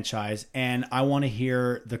the franchise, and I want to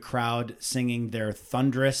hear the crowd singing their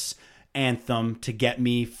thunderous anthem to get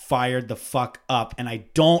me fired the fuck up, and I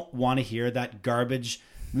don't want to hear that garbage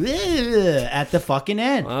at the fucking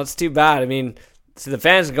end. Well, it's too bad. I mean, so the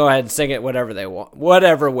fans can go ahead and sing it whatever they want,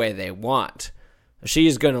 whatever way they want.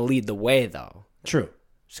 She's going to lead the way, though. True.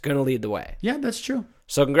 She's going to lead the way. Yeah, that's true.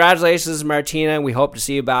 So congratulations, Martina. We hope to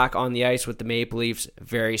see you back on the ice with the Maple Leafs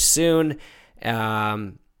very soon.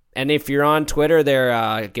 And if you're on Twitter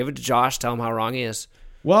there, give it to Josh. Tell him how wrong he is.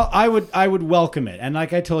 Well, I would welcome it. And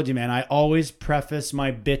like I told you, man, I always preface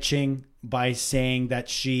my bitching by saying that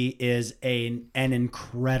she is an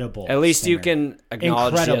incredible At least singer. you can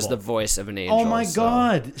acknowledge she has Incredible. the voice of an angel. Oh my so.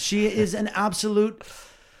 God. She is an absolute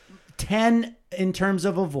 10 in terms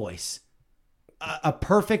of a voice. A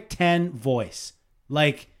perfect 10 voice.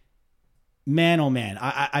 Like, man, oh man.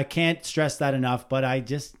 I can't stress that enough, but I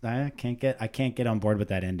can't get on board with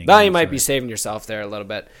that ending. Well, I'm you might sorry. be saving yourself there a little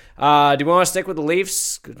bit. Do you want to stick with the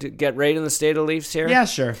Leafs? Get right in the state of the Leafs here? Yeah,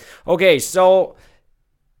 sure. Okay, so,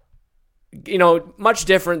 much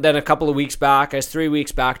different than a couple of weeks back. It's 3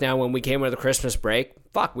 weeks back now when we came with the Christmas break.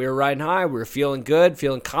 Fuck, we were riding high. We were feeling good,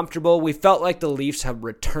 feeling comfortable. We felt like the Leafs have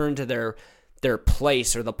returned to their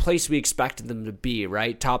place, or the place we expected them to be,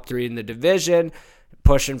 right? Top 3 in the division,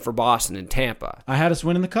 pushing for Boston and Tampa. I had us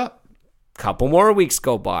winning the cup. Couple more weeks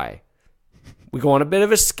go by. We go on a bit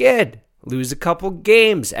of a skid, lose a couple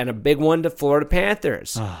games, and a big one to Florida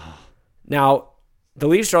Panthers. Now, the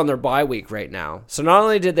Leafs are on their bye week right now. So not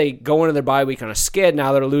only did they go into their bye week on a skid,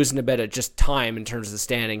 now they're losing a bit of just time in terms of the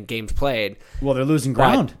standing, games played. Well, they're losing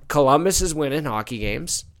ground. But Columbus is winning hockey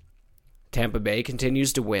games. Tampa Bay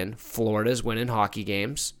continues to win. Florida's winning hockey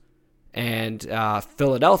games. And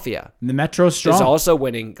Philadelphia The Metro's strong. is also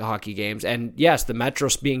winning hockey games. And yes, the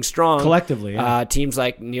Metro's being strong. Collectively, yeah. Teams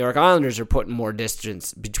like New York Islanders are putting more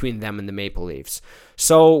distance between them and the Maple Leafs.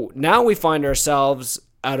 So now we find ourselves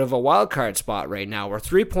out of a wild card spot right now. We're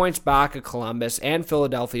 3 points back of Columbus and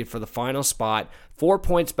Philadelphia for the final spot, 4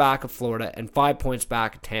 points back of Florida, and 5 points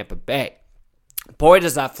back of Tampa Bay. Boy,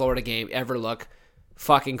 does that Florida game ever look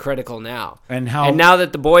fucking critical now. And now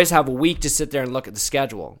that the boys have a week to sit there and look at the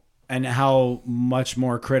schedule. And how much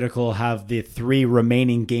more critical have the 3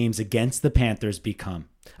 remaining games against the Panthers become?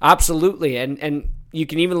 Absolutely. And you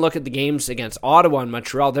can even look at the games against Ottawa and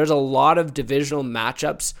Montreal. There's a lot of divisional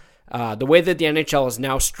matchups. The way that the NHL has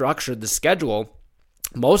now structured the schedule,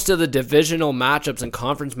 most of the divisional matchups and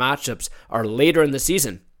conference matchups are later in the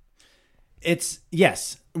season. It's,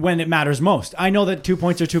 yes, when it matters most. I know that 2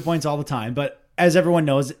 points are 2 points all the time, but as everyone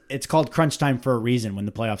knows, it's called crunch time for a reason when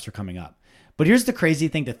the playoffs are coming up. But here's the crazy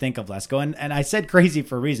thing to think of, Lesko, and I said crazy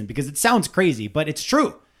for a reason because it sounds crazy, but it's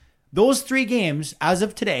true. Those 3 games, as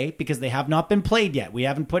of today, because they have not been played yet, we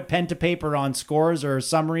haven't put pen to paper on scores or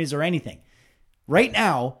summaries or anything. Right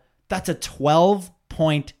now, that's a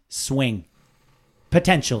 12-point swing,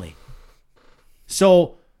 potentially.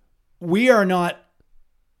 So we are not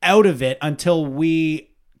out of it until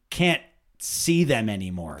we can't see them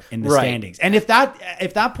anymore in the standings. And if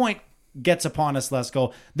that point gets upon us,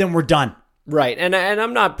 Lesko, then we're done. Right. And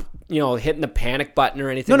I'm not, hitting the panic button or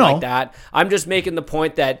anything No. like that. I'm just making the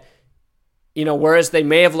point that, whereas they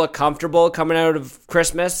may have looked comfortable coming out of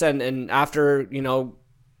Christmas and after,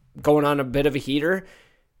 going on a bit of a heater,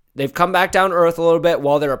 they've come back down to earth a little bit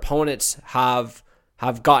while their opponents have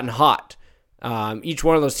gotten hot. Each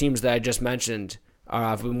one of those teams that I just mentioned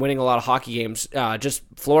have been winning a lot of hockey games. Just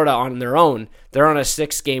Florida on their own, they're on a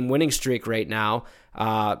 6-game winning streak right now.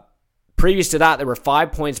 Previous to that, they were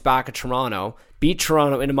 5 points back of Toronto, beat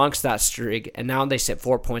Toronto in amongst that streak, and now they sit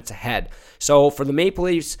 4 points ahead. So for the Maple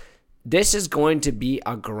Leafs, this is going to be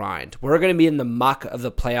a grind. We're going to be in the muck of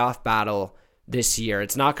the playoff battle this year.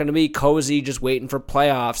 It's not going to be cozy, just waiting for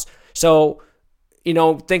playoffs. So,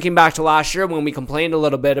 thinking back to last year when we complained a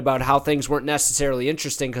little bit about how things weren't necessarily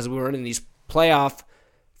interesting because we weren't in these playoff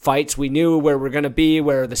fights, we knew where we're going to be,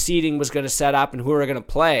 where the seeding was going to set up, and who we're going to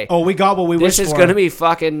play. Oh, we got what we wished for. This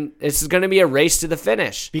is going to be a race to the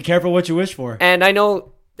finish. Be careful what you wish for. And I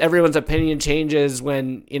know everyone's opinion changes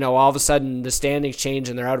when, all of a sudden the standings change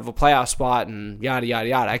and they're out of a playoff spot and yada, yada,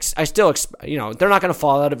 yada. I still, they're not going to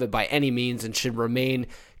fall out of it by any means and should remain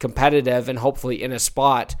competitive and hopefully in a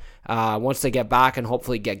spot once they get back and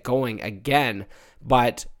hopefully get going again.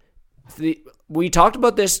 But we talked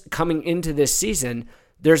about this coming into this season.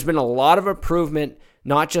 There's been a lot of improvement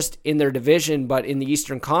not just in their division, but in the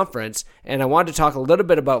Eastern Conference. And I wanted to talk a little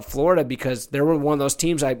bit about Florida because they were one of those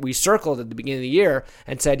teams we circled at the beginning of the year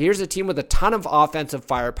and said, here's a team with a ton of offensive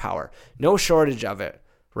firepower. No shortage of it,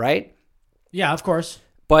 right? Yeah, of course.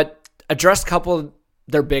 But address a couple of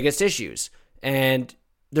their biggest issues. And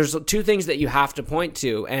there's two things that you have to point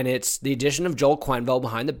to, and it's the addition of Joel Quenneville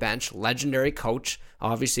behind the bench, legendary coach,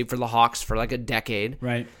 obviously for the Hawks for like a decade.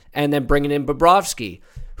 Right. And then bringing in Bobrovsky,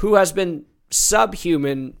 who has been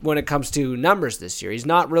subhuman when it comes to numbers this year. He's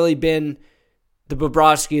not really been the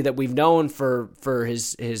Bobrovsky that we've known for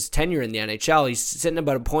his tenure in the NHL. He's sitting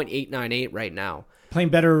about a .898 right now. Playing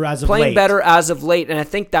better as of late. And I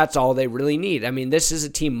think that's all they really need. I mean, this is a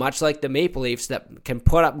team much like the Maple Leafs that can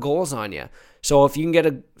put up goals on you. So if you can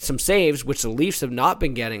get some saves, which the Leafs have not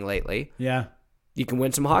been getting lately, you can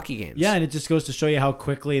win some hockey games. Yeah, and it just goes to show you how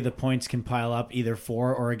quickly the points can pile up either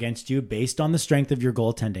for or against you based on the strength of your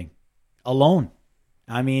goaltending alone.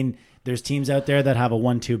 I mean, there's teams out there that have a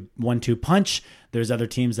 1-2 punch. There's other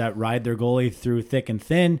teams that ride their goalie through thick and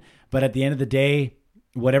thin. But at the end of the day,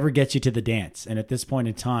 whatever gets you to the dance. And at this point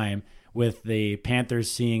in time, with the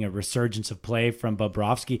Panthers seeing a resurgence of play from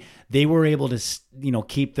Bobrovsky, they were able to,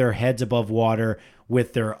 keep their heads above water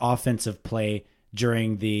with their offensive play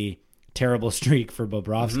during the terrible streak for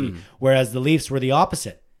Bobrovsky. Whereas the Leafs were the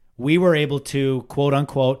opposite. We were able to, quote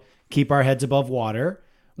unquote, keep our heads above water.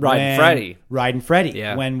 Riding Freddie.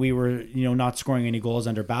 Yeah. When we were, not scoring any goals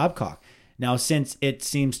under Babcock. Now, since it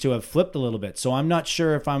seems to have flipped a little bit, so I'm not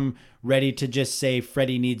sure if I'm ready to just say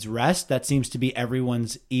Freddie needs rest. That seems to be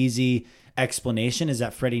everyone's easy explanation, is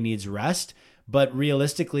that Freddie needs rest. But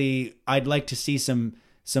realistically, I'd like to see some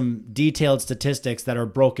detailed statistics that are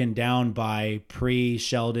broken down by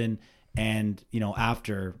pre-Sheldon and,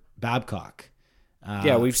 after Babcock.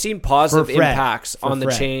 We've seen positive impacts on the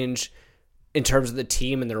change in terms of the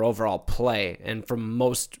team and their overall play and from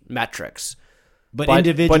most metrics. But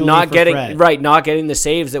individually, but not getting Fred. Not getting the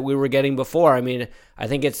saves that we were getting before. I mean, I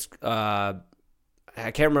think it's I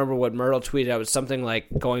can't remember what Myrtle tweeted. It was something like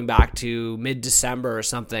going back to mid-December or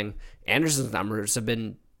something. Anderson's numbers have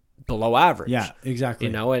been below average. Yeah, exactly.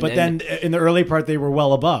 But then in the early part, they were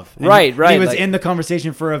well above. And right. He was in the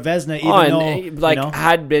conversation for a Vezina,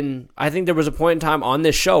 had been. I think there was a point in time on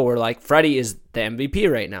this show where Freddie is the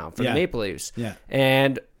MVP right now for the Maple Leafs. Yeah,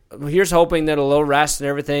 and here's hoping that a little rest and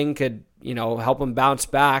everything could help him bounce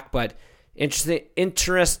back. But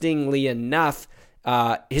interestingly enough,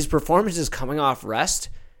 his performances coming off rest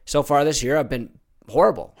so far this year have been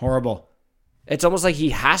horrible. It's almost like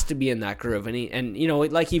he has to be in that groove, and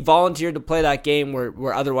he volunteered to play that game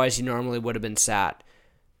where otherwise he normally would have been sat.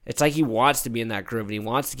 It's like he wants to be in that groove and he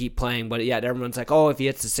wants to keep playing, but yet everyone's like, oh, if he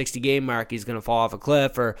hits the 60 game mark, he's going to fall off a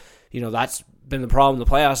cliff, or that's been the problem in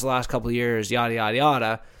the playoffs the last couple of years, yada yada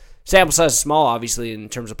yada. Sample size is small, obviously, in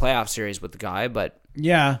terms of playoff series with the guy, but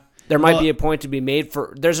there might be a point to be made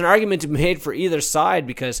for. There's an argument to be made for either side,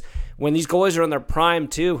 because when these goalies are in their prime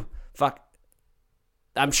too,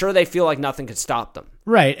 I'm sure they feel like nothing could stop them.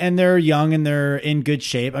 Right, and they're young and they're in good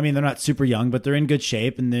shape. I mean, they're not super young, but they're in good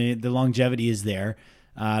shape, and the longevity is there.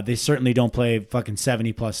 They certainly don't play fucking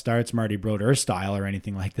 70-plus starts, Marty Brodeur style or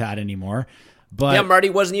anything like that anymore. But Marty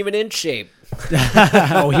wasn't even in shape. He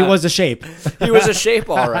was a shape. He was a shape,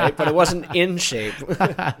 all right, but it wasn't in shape.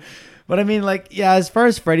 But I mean, as far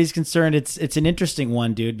as Freddie's concerned, it's an interesting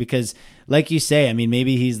one, dude, because like you say, I mean,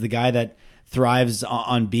 maybe he's the guy that thrives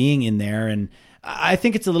on being in there, and I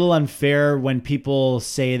think it's a little unfair when people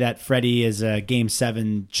say that Freddie is a Game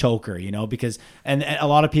 7 choker, because and a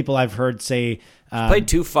lot of people I've heard say played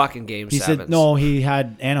 2 fucking Game 7s. He said no, he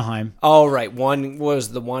had Anaheim. Oh right, one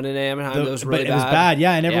was the one in Anaheim that was really bad. It was bad,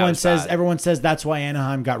 yeah, and everyone says that's why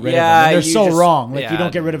Anaheim got rid of him. And they're so wrong. You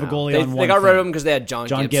don't get rid of a goalie on one. They got rid of him because they had John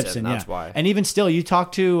Gibson. That's why. And even still, you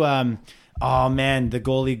talk to the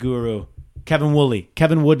goalie guru, Kevin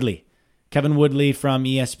Woodley from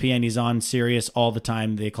ESPN. He's on Sirius all the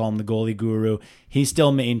time. They call him the goalie guru. He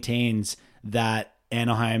still maintains that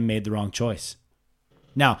Anaheim made the wrong choice.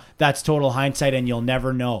 Now, that's total hindsight, and you'll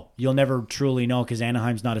never know. You'll never truly know, because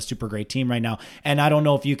Anaheim's not a super great team right now. And I don't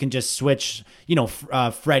know if you can just switch,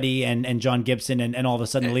 Freddie and John Gibson, and all of a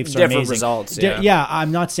sudden the Leafs are amazing. Different results, yeah,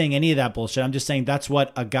 I'm not saying any of that bullshit. I'm just saying that's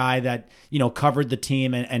what a guy that, covered the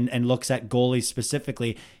team and looks at goalies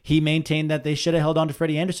specifically, he maintained that they should have held on to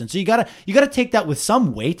Freddie Anderson. So you gotta take that with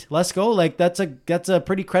some weight. Let's go. That's a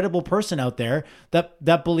pretty credible person out there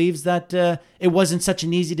that believes that it wasn't such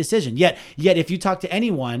an easy decision. Yet if you talk to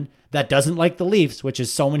anyone that doesn't like the Leafs, which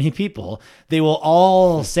is so many people, they will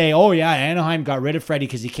all say, "Oh yeah, Anaheim got rid of Freddie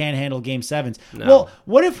because he can't handle Game 7s." No. Well,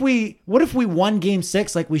 what if we won Game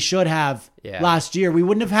 6 like we should have last year? We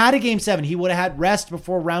wouldn't have had a Game 7. He would have had rest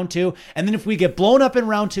before round 2, and then if we get blown up in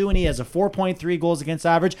round 2 and he has a 4.3 goals against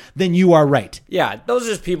average, then you are right. Yeah, those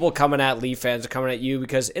are just people coming at Leaf fans, coming at you,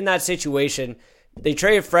 because in that situation, they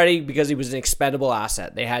traded Freddie because he was an expendable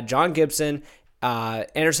asset. They had John Gibson.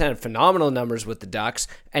 Anderson had phenomenal numbers with the Ducks,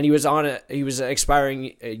 and he was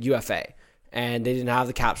expiring UFA, and they didn't have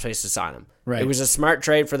the cap space to sign him. Right. It was a smart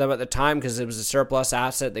trade for them at the time because it was a surplus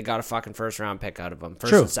asset. They got a fucking first round pick out of him,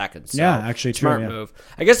 first and second. So, yeah, actually, smart move.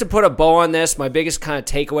 I guess to put a bow on this, my biggest kind of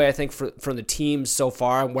takeaway, I think, from the team so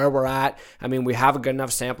far and where we're at. I mean, we have a good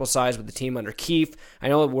enough sample size with the team under Keefe. I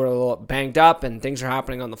know we're a little banged up and things are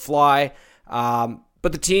happening on the fly,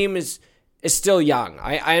 but the team is still young.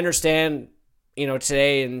 I understand.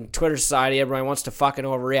 Today in Twitter society, everybody wants to fucking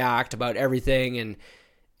overreact about everything,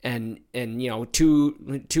 and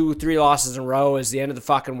 2-3 losses in a row is the end of the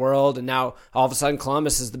fucking world, and now all of a sudden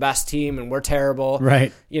Columbus is the best team and we're terrible.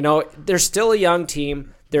 Right. They're still a young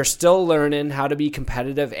team. They're still learning how to be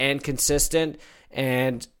competitive and consistent,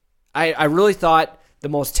 and I really thought the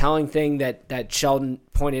most telling thing that Sheldon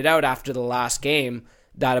pointed out after the last game,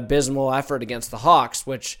 that abysmal effort against the Hawks,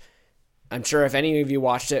 which I'm sure if any of you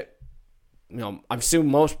watched it, I'm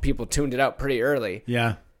assuming most people tuned it out pretty early.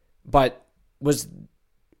 Yeah. But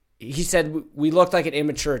he said we looked like an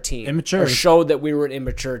immature team. Immature. Or showed that we were an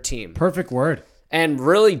immature team. Perfect word. And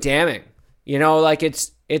really damning.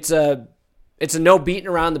 It's a no beating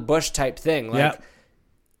around the bush type thing.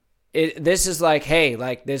 This is like, hey,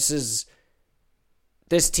 this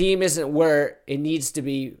team isn't where it needs to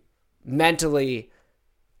be mentally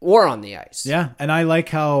or on the ice. Yeah, and I like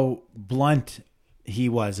how blunt he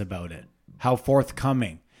was about it. How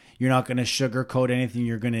forthcoming. You're not going to sugarcoat anything.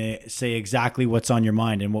 You're going to say exactly what's on your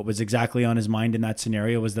mind. And what was exactly on his mind in that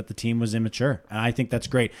scenario was that the team was immature. And I think that's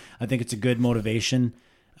great. I think it's a good motivation,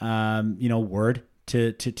 word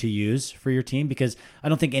to use for your team, because I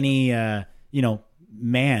don't think any, man.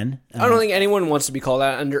 I don't think anyone wants to be called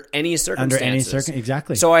out under any circumstances.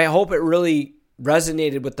 Exactly. So I hope it really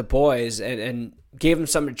resonated with the boys and gave them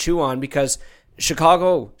something to chew on, because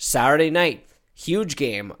Chicago, Saturday night, huge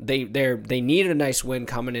game. They needed a nice win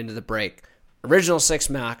coming into the break. Original 6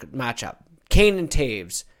 matchup. Kane and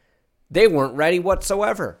Taves. They weren't ready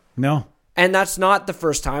whatsoever. No. And that's not the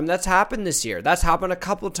first time that's happened this year. That's happened a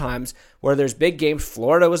couple of times where there's big games.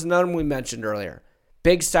 Florida was another one we mentioned earlier.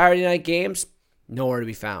 Big Saturday night games, nowhere to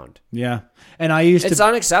be found. Yeah. And it's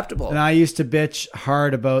unacceptable. And I used to bitch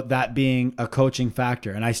hard about that being a coaching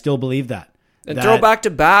factor, and I still believe that. And throw back to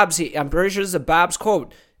Babs. I'm pretty sure this is a Babs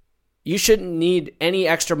quote. You shouldn't need any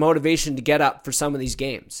extra motivation to get up for some of these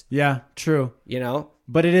games. Yeah, true.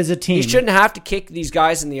 But it is a team. You shouldn't have to kick these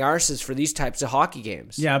guys in the arses for these types of hockey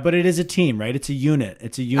games. Yeah, but it is a team, right? It's a unit.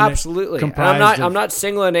 It's a unit. Absolutely. I'm not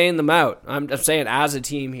singling any of them out. I'm just saying as a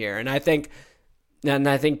team here. And I think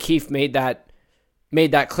Keefe made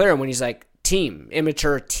that clear when he's like, team,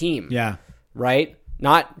 immature team. Yeah. Right?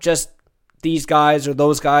 Not just these guys or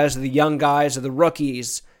those guys or the young guys or the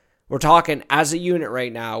rookies. We're talking as a unit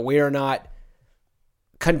right now. We are not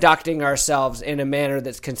conducting ourselves in a manner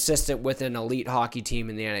that's consistent with an elite hockey team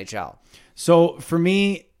in the NHL. So for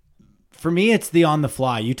me, it's the on the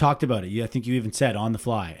fly. You talked about it. I think you even said on the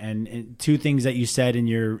fly. And two things that you said in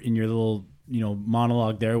your little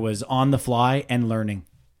monologue there was on the fly and learning.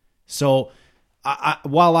 So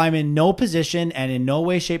while I'm in no position and in no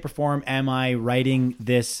way, shape, or form am I writing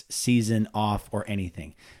this season off or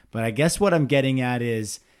anything, but I guess what I'm getting at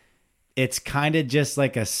is, it's kind of just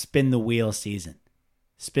like a spin the wheel season.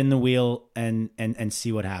 Spin the wheel and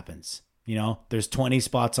see what happens. There's 20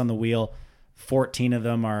 spots on the wheel. 14 of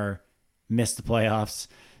them are missed the playoffs.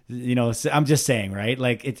 So I'm just saying, right?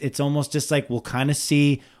 Like it's almost just like we'll kind of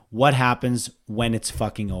see what happens when it's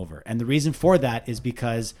fucking over. And the reason for that is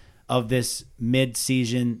because of this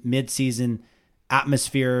mid-season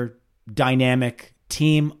atmosphere, dynamic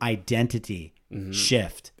team identity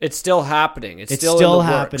shift. It's still happening. It's still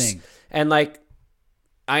happening. Works. And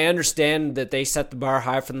I understand that they set the bar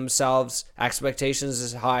high for themselves. Expectations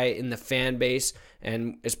is high in the fan base,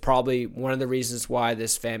 and is probably one of the reasons why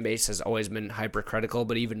this fan base has always been hypercritical,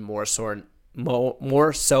 but even more so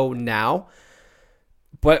now.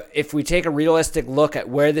 But if we take a realistic look at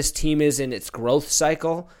where this team is in its growth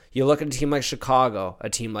cycle, you look at a team like Chicago, a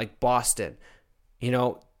team like Boston,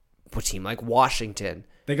 a team like Washington.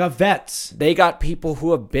 They got vets. They got people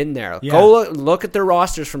who have been there. Yeah. Go look at their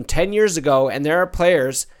rosters from 10 years ago, and there are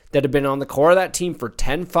players that have been on the core of that team for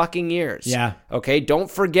 10 fucking years. Yeah. Okay?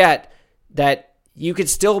 Don't forget that you could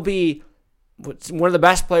still be one of the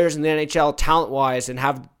best players in the NHL talent-wise and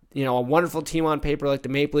have, you know, a wonderful team on paper like the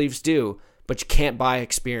Maple Leafs do, but you can't buy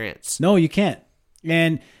experience. No, you can't.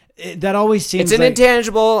 And that always seems it's an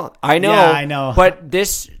intangible. I know. Yeah, I know. But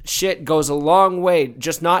this shit goes a long way,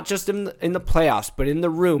 not just in the playoffs, but in the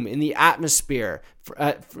room, in the atmosphere,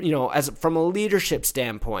 you know, from a leadership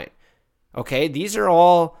standpoint. Okay? These are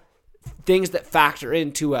all things that factor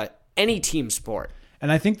into any team sport.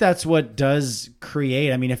 And I think that's what does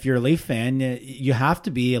create. I mean, if you're a Leaf fan, you have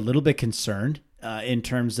to be a little bit concerned in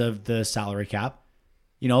terms of the salary cap.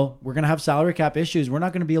 You know, we're going to have salary cap issues. We're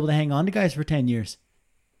not going to be able to hang on to guys for 10 years.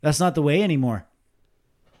 That's not the way anymore.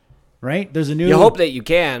 Right? There's a new... You hope that you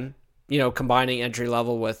can, you know, combining entry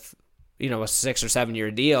level with, you know, a 6 or 7 year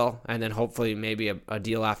deal, and then hopefully maybe a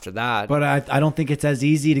deal after that. But I don't think it's as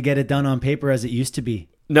easy to get it done on paper as it used to be.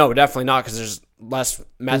 No, definitely not, because there's less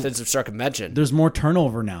methods of circumvention. There's more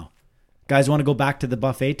turnover now. Guys want to go back to the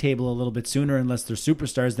buffet table a little bit sooner unless they're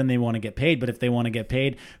superstars, then they want to get paid. But if they want to get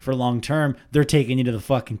paid for long term, they're taking you to the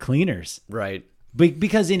fucking cleaners. Right.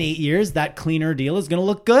 Because in 8 years, that cleaner deal is going to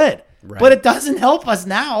look good. Right. But it doesn't help us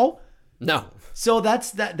now. No. So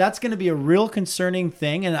that's going to be a real concerning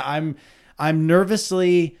thing. And I'm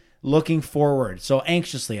nervously looking forward. I'm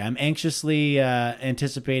anxiously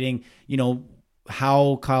anticipating, you know,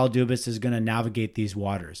 how Kyle Dubas is going to navigate these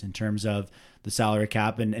waters in terms of the salary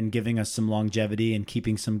cap and giving us some longevity and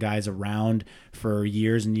keeping some guys around for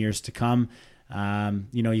years and years to come.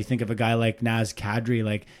 You know, you think of a guy like Naz Kadri,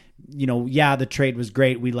 like, you know, yeah, the trade was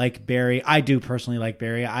great. We like Barry. I do personally like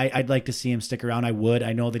Barry. I'd like to see him stick around. I would.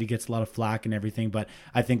 I know that he gets a lot of flack and everything, but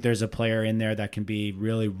I think there's a player in there that can be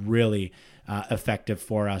really, really effective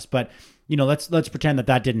for us. But, you know, let's pretend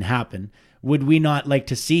that didn't happen. Would we not like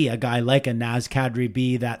to see a guy like a Naz Kadri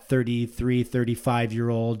be that 33,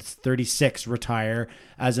 35-year-old, 36 retire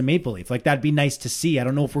as a Maple Leaf? Like, that'd be nice to see. I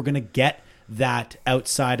don't know if we're going to get that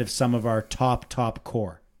outside of some of our top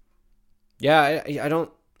core. Yeah, I don't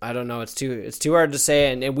know. It's too hard to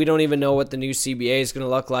say, and we don't even know what the new CBA is going to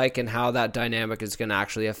look like and how that dynamic is going to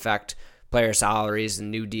actually affect player salaries and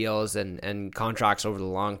new deals and contracts over the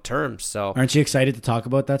long term. So, aren't you excited to talk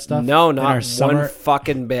about that stuff? No, not one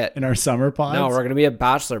fucking bit. In our summer pods? No, we're going to be a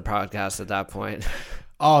Bachelor podcast at that point.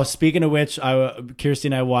 Oh, speaking of which, Kirsty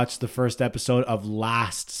and I watched the first episode of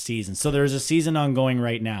last season. So there's a season ongoing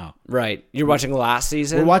right now. Right. You're watching last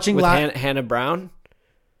season? We're watching with Hannah Brown?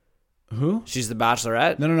 Who? She's the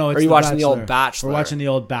Bachelorette? No. Or are you watching the old Bachelor? We're watching the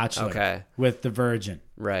old Bachelor. Okay. With the Virgin.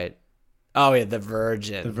 Right. Oh, yeah, the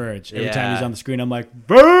Virgin. The Verge. Every time he's on the screen, I'm like,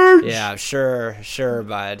 Verge! Yeah, sure,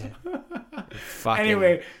 bud.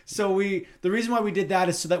 Anyway, so the reason why we did that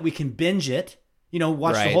is so that we can binge it, you know,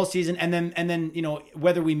 watch the whole season, and then, you know,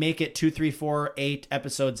 whether we make it 2, 3, 4, 8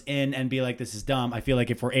 episodes in and be like, this is dumb. I feel like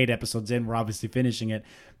if we're 8 episodes in, we're obviously finishing it.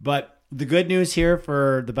 But the good news here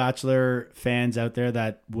for the Bachelor fans out there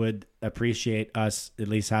that would appreciate us at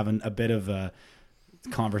least having a bit of a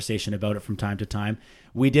conversation about it from time to time.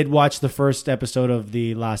 We did watch the first episode of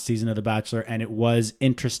the last season of The Bachelor, and it was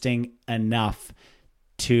interesting enough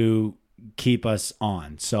to keep us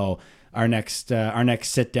on. So our next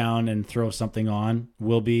sit down and throw something on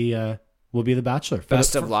will be The Bachelor.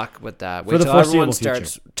 Best of luck with that. Wait till everyone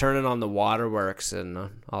starts turning on the waterworks and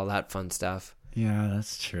all that fun stuff. Yeah,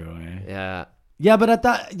 that's true. Yeah. Yeah, but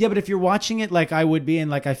but if you're watching it like I would be, and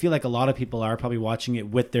like I feel like a lot of people are probably watching it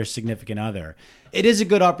with their significant other, it is a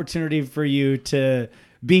good opportunity for you to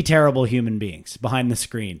be terrible human beings behind the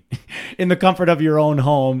screen. In the comfort of your own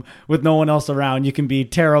home with no one else around, you can be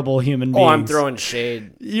terrible human beings. Oh, I'm throwing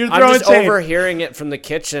shade. I'm just overhearing it from the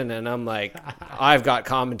kitchen, and I'm like, I've got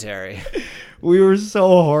commentary. We were so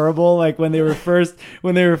horrible, like when they were first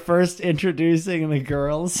introducing the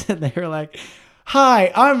girls, and they were like,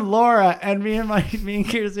 "Hi, I'm Laura," and me and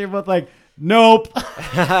Kirsty are both like, "Nope."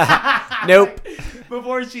 Nope.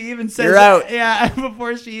 Before she even says, "You're out." Yeah,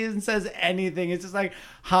 before she even says anything, it's just like,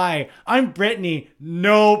 "Hi, I'm Brittany."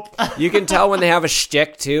 Nope. You can tell when they have a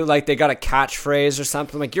shtick too, like they got a catchphrase or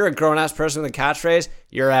something. Like, you're a grown ass person with a catchphrase,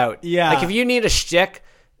 you're out. Yeah. Like, if you need a shtick,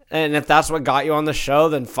 and if that's what got you on the show,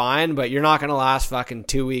 then fine. But you're not gonna last fucking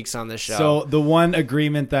 2 weeks on this show. So the one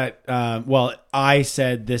agreement that, I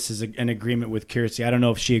said this is an agreement with Kirsty. I don't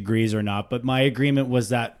know if she agrees or not, but my agreement was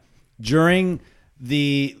that during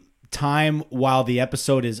the time while the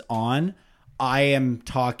episode is on, I am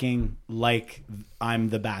talking like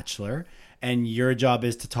I'm the Bachelor, and your job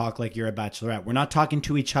is to talk like you're a bachelorette. We're not talking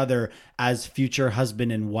to each other as future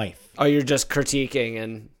husband and wife. Oh, you're just critiquing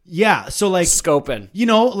and Yeah, so like scoping. You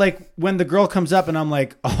know, like when the girl comes up and I'm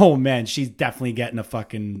like, oh man, she's definitely getting a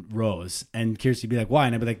fucking rose. And Kirsty be like, why?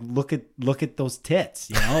 And I'd be like, look at those tits,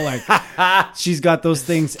 you know, like she's got those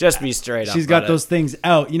things. Just be straight up. She's got those things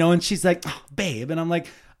out, you know, and she's like, oh, babe. And I'm like,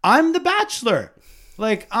 I'm the bachelor.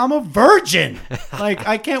 Like, I'm a virgin. Like,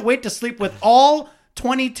 I can't wait to sleep with all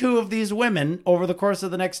 22 of these women over the course of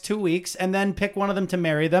the next 2 weeks and then pick one of them to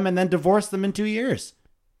marry them and then divorce them in 2 years.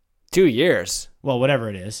 2 years? Well, whatever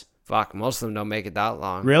it is. Fuck, most of them don't make it that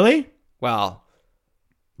long. Really? Well,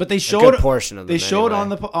 but they showed a good portion of them. They showed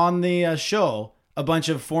anyway. on the show a bunch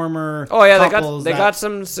of former. Oh yeah, couples they got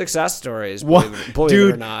some success stories. What, believe dude?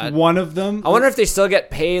 it or not. One of them. I wonder if they still get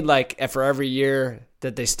paid like for every year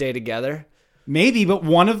that they stay together. Maybe, but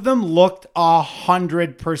one of them looked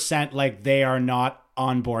 100% like they are not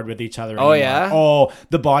on board with each other anymore. Oh yeah. Oh,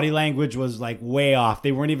 the body language was like way off.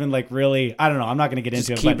 They weren't even like really. I don't know. I'm not going to get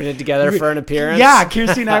into it. Keeping it together for an appearance. Yeah,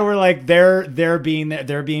 Kirsty and I were like, they're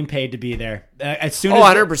being paid to be there. As soon as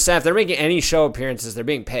 100%. If they're making any show appearances, they're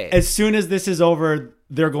being paid. As soon as this is over,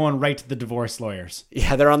 they're going right to the divorce lawyers.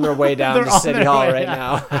 Yeah, they're on their way down to City Hall right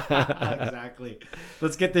now. Exactly.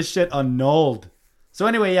 Let's get this shit annulled. So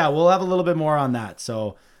anyway, yeah, we'll have a little bit more on that.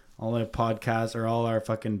 So all our podcasts or all our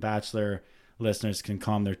fucking Bachelor listeners can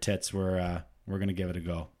calm their tits. We're gonna give it a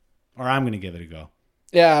go, or I'm gonna give it a go.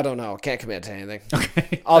 Yeah, I don't know. Can't commit to anything.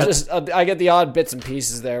 Okay. I get the odd bits and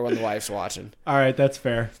pieces there when the wife's watching. All right, that's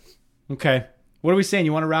fair. Okay. What are we saying?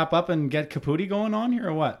 You want to wrap up and get Caputi going on here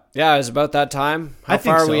or what? Yeah, it's about that time. How I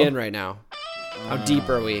think far are so. we in right now? How deep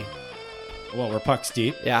are we? Well, we're pucks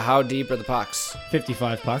deep. Yeah, how deep are the pucks?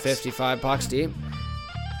 55 pucks. 55 pucks deep.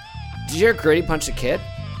 Did you hear Grady punch a kid?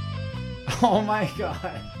 Oh my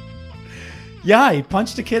god. Yeah, he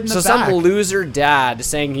punched a kid in the back. So some loser dad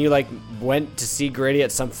saying he like went to see Grady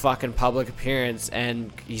at some fucking public appearance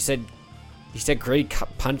and he said Grady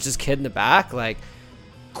punched his kid in the back, like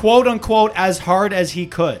quote unquote as hard as he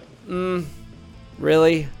could.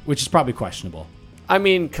 Really? Which is probably questionable. I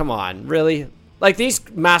mean, come on, really? Like these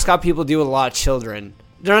mascot people do with a lot of children.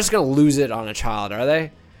 They're not just gonna lose it on a child, are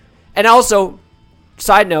they? And also,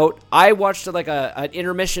 side note, I watched like an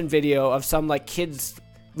intermission video of some like kids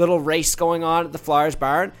little race going on at the Flyers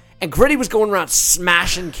barn, and Gritty was going around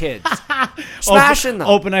smashing kids. Smashing them.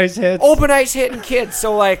 Open ice hits. Open ice hitting kids.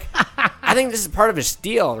 So like, I think this is part of his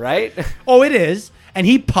deal, right? Oh, it is. And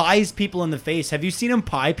he pies people in the face. Have you seen him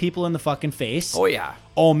pie people in the fucking face? Oh yeah.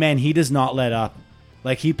 Oh man, he does not let up.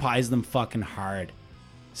 Like he pies them fucking hard.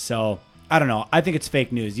 So I don't know. I think it's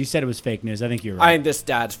fake news. You said it was fake news. I think you're right. I think this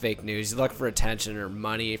dad's fake news. He's looking for attention or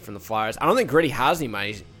money from the Flyers. I don't think Gritty has any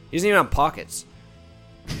money. He doesn't even have pockets.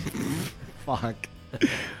 Fuck.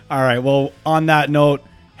 All right. Well, on that note,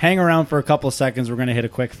 hang around for a couple of seconds. We're going to hit a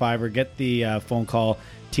quick fiver. Get the phone call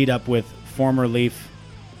teed up with former Leaf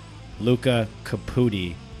Luca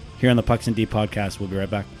Caputi here on the Pucks and D podcast. We'll be right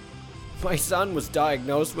back. My son was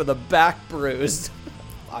diagnosed with a back bruise.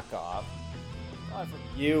 Fuck off. Not from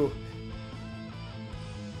you.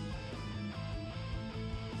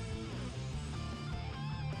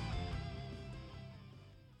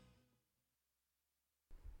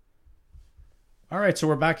 All right, so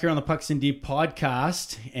we're back here on the Pucks and Deep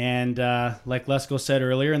podcast, and like Lesko said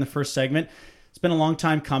earlier in the first segment, it's been a long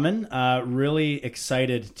time coming. Really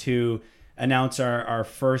excited to announce our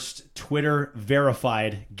first Twitter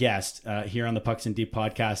verified guest here on the Pucks and Deep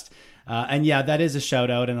podcast. And yeah, that is a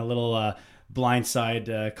shout out and a little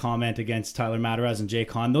blindside comment against Tyler Mataraz and Jay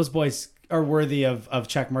Kahn. Those boys are worthy of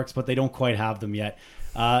check marks, but they don't quite have them yet.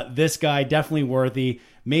 This guy definitely worthy.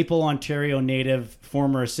 Maple, Ontario native,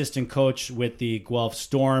 former assistant coach with the Guelph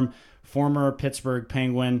Storm, former Pittsburgh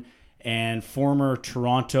Penguin, and former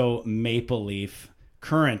Toronto Maple Leaf,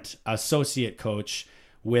 current associate coach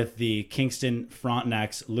with the Kingston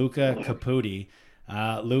Frontenacs, Luca Caputi.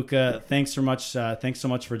 Luca, thanks so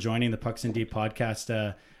much for joining the Pucks and D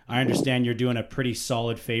podcast. I understand you're doing a pretty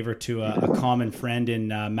solid favor to a common friend in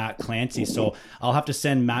Matt Clancy, so I'll have to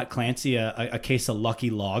send Matt Clancy a case of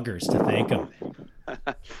Lucky Loggers to thank him.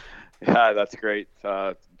 Yeah, that's great.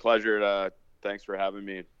 Pleasure. Thanks for having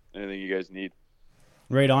me. Anything you guys need.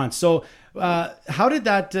 Right on. So, how did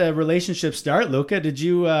that relationship start, Luca? Did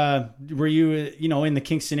you were you in the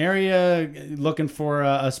Kingston area looking for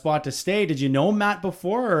a spot to stay? Did you know Matt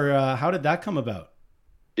before, or how did that come about?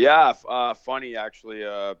 Yeah, funny actually.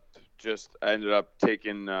 Just ended up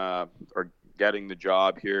taking or getting the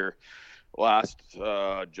job here last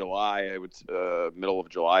July. I would middle of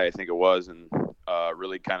July, I think it was, and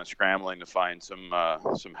really kind of scrambling to find some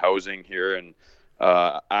housing here, and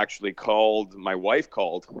actually called, my wife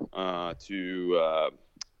called to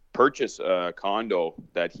purchase a condo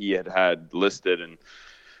that he had listed. And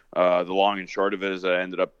the long and short of it is I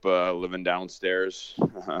ended up living downstairs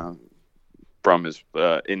from his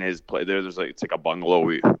in his place. There's like, it's like a bungalow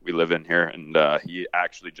we live in here, and he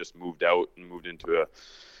actually just moved out and moved into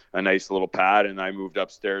a nice little pad, and I moved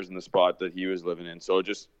upstairs in the spot that he was living in. So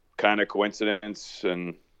just kind of coincidence,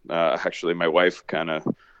 and actually my wife kind of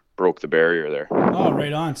broke the barrier there. Oh,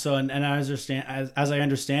 right on. So and as I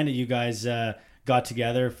understand it, you guys got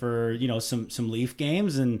together for some Leaf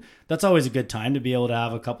games, and that's always a good time to be able to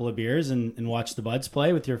have a couple of beers and watch the Buds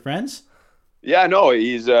play with your friends. Yeah, no,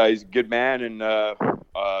 he's a good man, and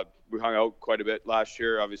we hung out quite a bit last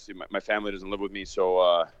year. Obviously, my family doesn't live with me,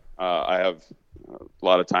 so I have a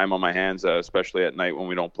lot of time on my hands, especially at night when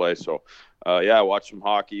we don't play. So, yeah, I watched some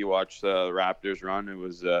hockey, watched the Raptors run.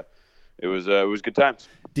 It was good times.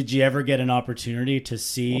 Did you ever get an opportunity to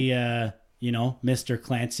see, Mr.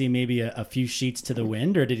 Clancy maybe a few sheets to the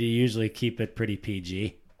wind, or did he usually keep it pretty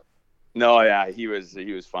PG? No, yeah, he was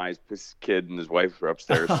fine. His kid and his wife were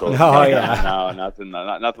upstairs. So Oh, yeah. No,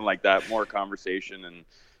 nothing like that. More conversation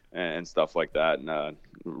and stuff like that. And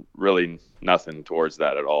really nothing towards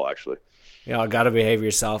that at all, actually. Got to behave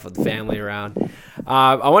yourself with the family around.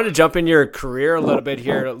 I want to jump in your career a little bit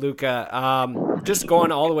here, Luca. Just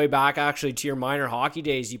going all the way back, actually, to your minor hockey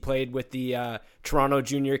days. You played with the Toronto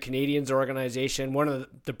Junior Canadiens organization, one of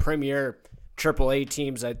the premier AAA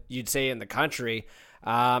teams that you'd say in the country.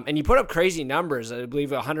 And you put up crazy numbers. I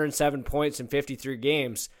believe 107 points in 53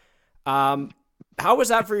 games. How was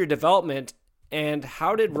that for your development? And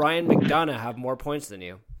how did Ryan McDonough have more points than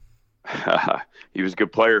you? He was a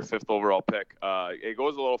good player, 5th overall pick. It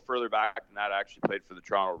goes a little further back than that. I actually played for the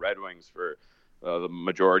Toronto Red Wings for the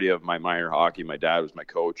majority of my minor hockey. My dad was my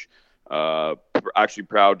coach. Actually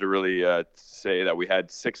proud to really say that we had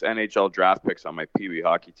 6 NHL draft picks on my Pee Wee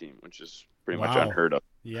hockey team, which is pretty much unheard of.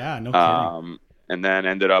 Yeah, no kidding. And then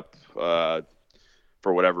ended up,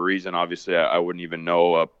 for whatever reason, obviously I wouldn't even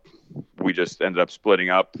know. We just ended up splitting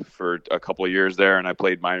up for a couple of years there, and I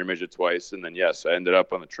played minor midget twice. And then, yes, I ended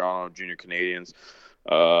up on the Toronto Junior Canadiens.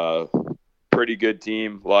 Pretty good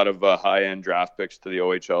team, a lot of high-end draft picks to the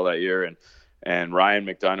OHL that year. And Ryan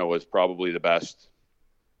McDonough was probably the best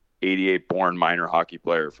 88-born minor hockey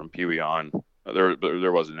player from Pee Wee on.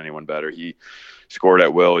 There wasn't anyone better. He scored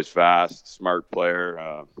at will. He's fast, smart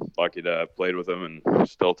player. Lucky to have played with him and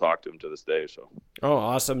still talk to him to this day. So. Oh,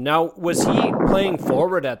 awesome. Now, was he playing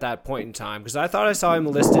forward at that point in time? Because I thought I saw him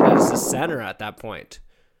listed as a center at that point.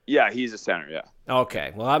 Yeah, he's a center, yeah.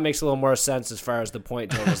 Okay. Well, that makes a little more sense as far as the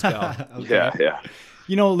point totals go. Okay. Yeah.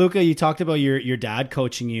 Luca, you talked about your dad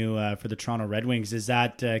coaching you for the Toronto Red Wings. Is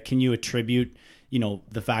that, can you attribute,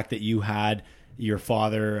 the fact that you had your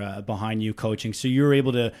father behind you coaching, so you were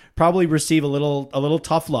able to probably receive a little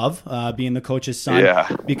tough love being the coach's son? Yeah,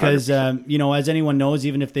 because as anyone knows,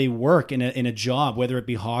 even if they work in a job, whether it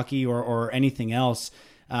be hockey or anything else,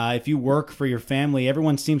 if you work for your family,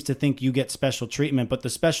 everyone seems to think you get special treatment, but the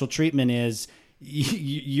special treatment is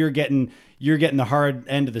you're getting the hard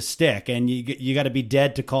end of the stick, and you got to be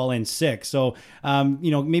dead to call in sick. So,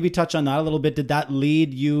 maybe touch on that a little bit. Did that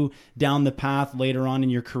lead you down the path later on in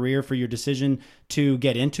your career for your decision to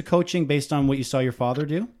get into coaching based on what you saw your father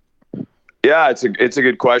do? Yeah, it's a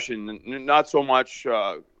good question. Not so much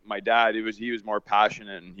my dad. He was more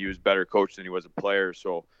passionate, and he was a better coach than he was a player.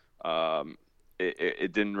 So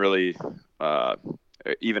it didn't really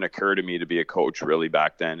even occur to me to be a coach really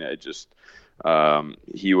back then. It just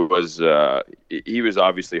he was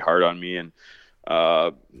obviously hard on me, and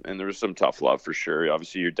there was some tough love for sure.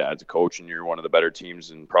 Obviously, your dad's a coach, and you're one of the better teams,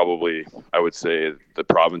 and probably I would say the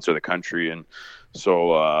province or the country. And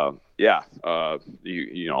so,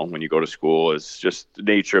 when you go to school, it's just the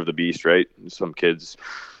nature of the beast, right? Some kids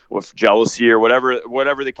with jealousy or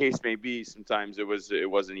whatever the case may be. Sometimes it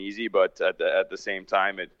wasn't easy, but at the same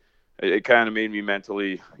time, it kind of made me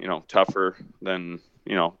mentally, tougher than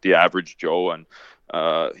the average Joe, and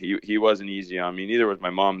he wasn't easy on me. Neither was my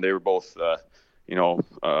mom. They were both,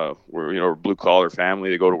 we're blue collar family.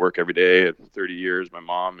 They go to work every day. At 30 years, my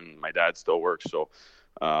mom and my dad still work. So,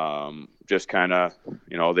 just kind of,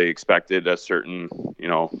 they expected a certain,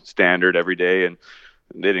 standard every day, and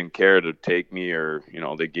they didn't care to take me, or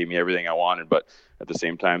they gave me everything I wanted. But at the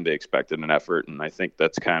same time, they expected an effort, and I think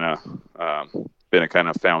that's kind of been a kind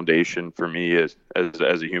of foundation for me as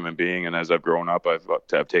a human being. And as I've grown up,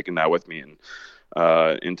 I've taken that with me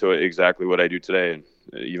and into exactly what I do today. And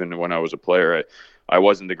even when I was a player, I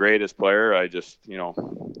wasn't the greatest player. I just,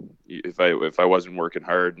 if I wasn't working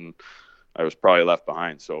hard, and I was probably left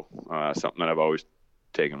behind. So something that I've always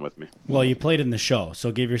taken with me. Well, you played in the show,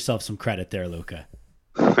 so give yourself some credit there, Luka.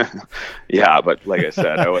 Yeah, but like I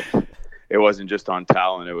said, it wasn't just on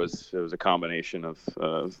talent. It was a combination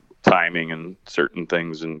of timing and certain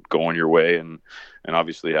things and going your way, and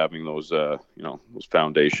obviously having those those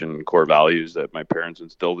foundation core values that my parents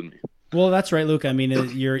instilled in me. Well, that's right, Luke. I mean,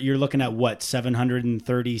 you're looking at what,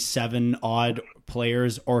 737 odd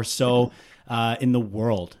players or so in the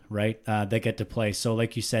world, right? That get to play. So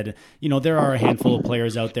like you said, there are a handful of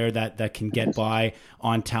players out there that can get by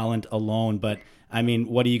on talent alone. But I mean,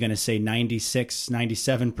 what are you going to say? 96,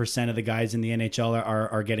 97% of the guys in the NHL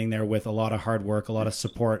are getting there with a lot of hard work, a lot of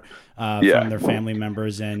support from their family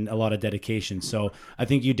members, and a lot of dedication. So I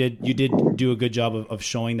think you did do a good job of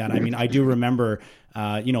showing that. I mean, I do remember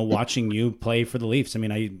watching you play for the Leafs. I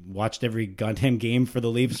mean, I watched every goddamn game for the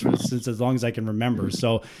Leafs since as long as I can remember.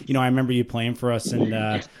 So, I remember you playing for us, and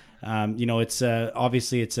it's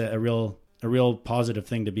obviously it's a real positive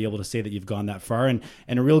thing to be able to say that you've gone that far, and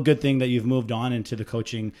a real good thing that you've moved on into the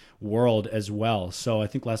coaching world as well. So I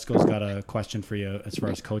think Lesko's got a question for you as far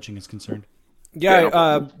as coaching is concerned.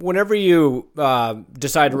 Yeah, whenever you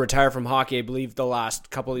decided to retire from hockey, I believe the last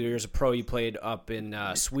couple of years of pro you played up in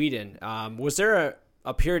Sweden. Was there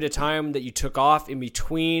a period of time that you took off in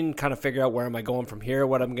between, kind of figure out where am I going from here,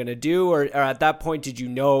 what I'm going to do, or at that point did you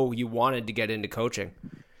know you wanted to get into coaching?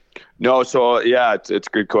 No, so yeah, it's a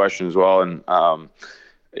good question as well, and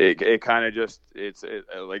it kind of just it's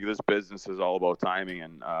like this business is all about timing,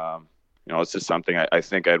 and it's just something I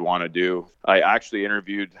think I'd want to do. I actually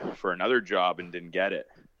interviewed for another job and didn't get it,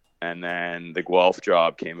 and then the Guelph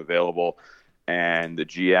job came available, and the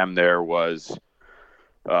GM there was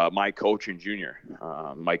my coach in junior,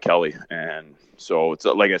 Mike Kelly, and so it's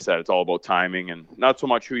like I said, it's all about timing, and not so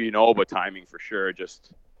much who you know, but timing for sure.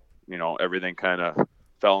 Just everything kind of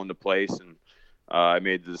fell into place, and I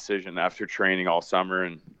made the decision after training all summer,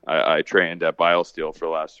 and I trained at BioSteel for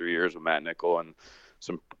the last 3 years with Matt Nickel and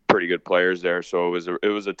some pretty good players there. So it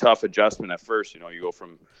was a tough adjustment at first. You go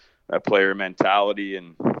from that player mentality,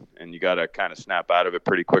 and you got to kind of snap out of it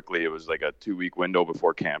pretty quickly. It was like a 2-week window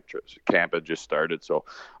before camp had just started. So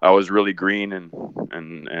I was really green,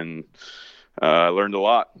 and I learned a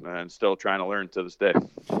lot, and still trying to learn to this day.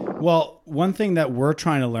 Well, one thing that we're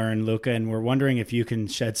trying to learn, Luka, and we're wondering if you can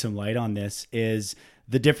shed some light on this, is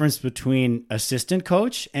the difference between assistant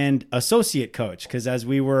coach and associate coach. Because as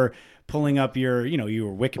we were pulling up your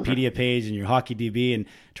Wikipedia page and your HockeyDB and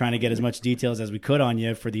trying to get as much details as we could on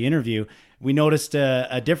you for the interview, we noticed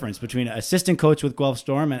a difference between assistant coach with Guelph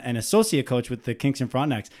Storm and associate coach with the Kingston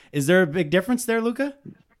Frontenacs. Is there a big difference there, Luka?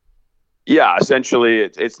 Yeah, essentially,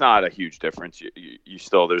 it's not a huge difference.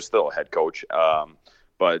 There's still a head coach,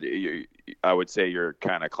 but I would say you're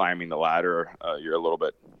kind of climbing the ladder. You're a little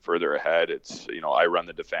bit further ahead. It's I run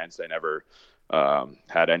the defense. I never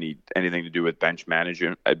had anything to do with bench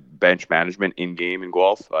management in game in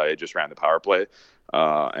Guelph. I just ran the power play,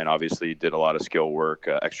 and obviously did a lot of skill work,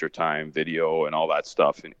 extra time, video, and all that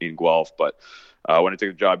stuff in Guelph. But when I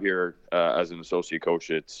took the job here as an associate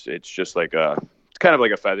coach, it's just like kind of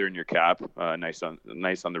like a feather in your cap, nice on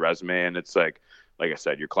the resume, and it's like I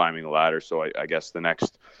said, you're climbing the ladder. So I guess the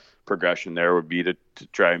next progression there would be to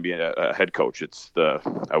try and be a head coach.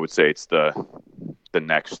 I would say it's the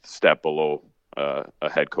next step below a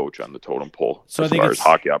head coach on the totem pole as far as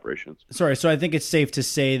hockey operations. Sorry, so I think it's safe to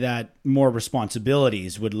say that more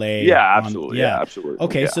responsibilities would lay. Yeah, absolutely. Yeah, absolutely.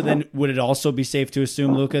 Okay, so then would it also be safe to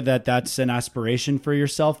assume, Luka, that that's an aspiration for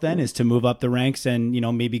yourself then, is to move up the ranks and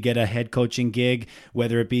maybe get a head coaching gig,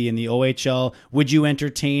 whether it be in the OHL? Would you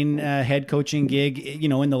entertain a head coaching gig,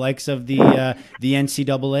 in the likes of the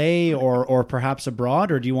NCAA or perhaps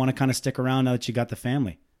abroad, or do you want to kind of stick around now that you got the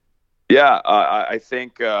family? Yeah, I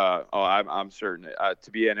think I'm certain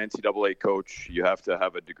to be an NCAA coach, you have to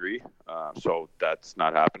have a degree. So that's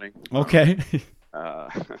not happening. Okay. I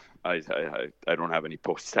don't have any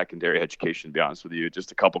post-secondary education, to be honest with you.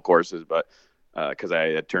 Just a couple courses, but because I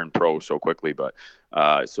had turned pro so quickly. But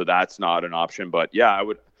so that's not an option. But yeah, I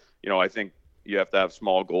would. I think you have to have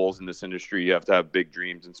small goals in this industry. You have to have big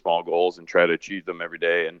dreams and small goals, and try to achieve them every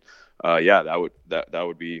day. And that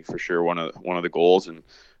would be for sure one of the goals. And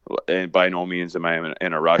by no means am I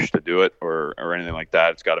in a rush to do it or anything like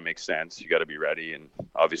that. It's got to make sense. You got to be ready. And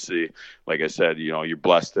obviously, like I said, you're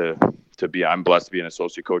blessed I'm blessed to be an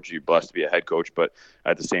associate coach. You're blessed to be a head coach, but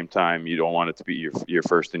at the same time, you don't want it to be your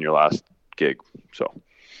first and your last gig. So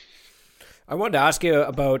I wanted to ask you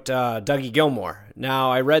about Dougie Gilmour.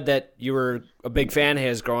 Now, I read that you were a big fan of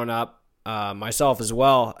his growing up. myself as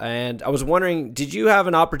well. And I was wondering, did you have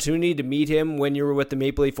an opportunity to meet him when you were with the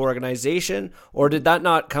Maple Leaf organization, or did that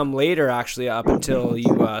not come later, actually, up until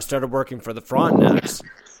you started working for the Frontenacs?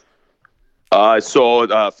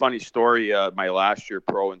 Funny story. My last year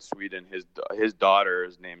pro in Sweden, his daughter,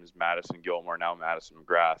 his name is Madison Gilmore, now Madison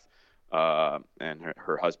McGrath, and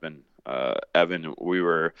her husband Evan. We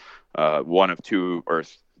were one of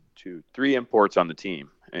three imports on the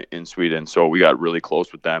team in Sweden, so we got really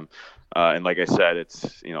close with them. And like I said,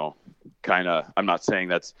 it's kind of. I'm not saying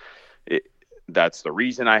that's the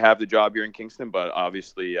reason I have the job here in Kingston, but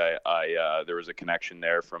obviously I there was a connection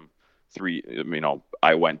there from three.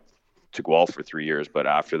 I went to Guelph for 3 years, but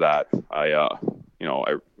after that, I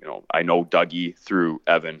know Dougie through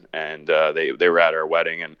Evan, and they were at our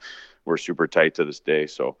wedding, and we're super tight to this day.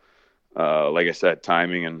 So, like I said,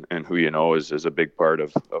 timing and who you know is a big part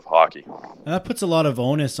of hockey. And that puts a lot of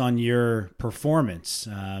onus on your performance.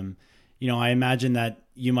 I imagine that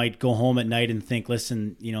you might go home at night and think,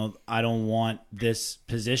 listen, I don't want this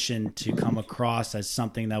position to come across as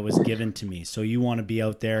something that was given to me. So you want to be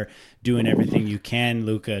out there doing everything you can,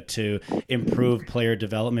 Luca, to improve player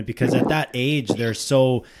development, because at that age, they're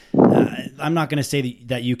so, I'm not going to say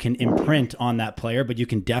that you can imprint on that player, but you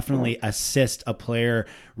can definitely assist a player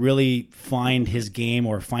really find his game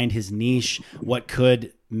or find his niche, what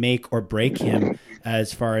could make or break him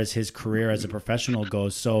as far as his career as a professional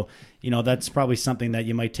goes. So, that's probably something that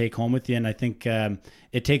you might take home with you. And I think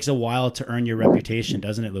it takes a while to earn your reputation,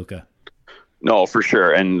 doesn't it, Luca? No, for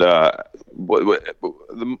sure. And the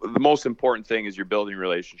most important thing is you're building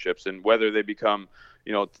relationships, and whether they become,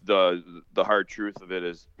 the hard truth of it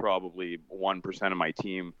is probably 1% of my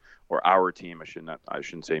team or our team. I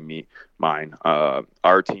shouldn't say mine.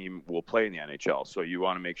 Our team will play in the NHL. So you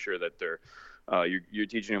want to make sure that they're, you're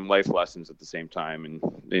teaching them life lessons at the same time. And,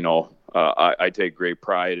 I take great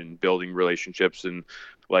pride in building relationships and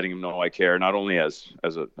letting them know I care, not only as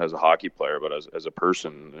a hockey player, but as a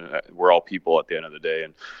person. We're all people at the end of the day.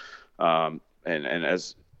 And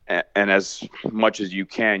as much as you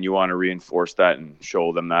can, you want to reinforce that and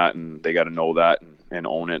show them that, and they got to know that and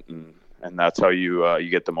own it. And that's how you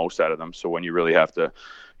get the most out of them. So when you really have to,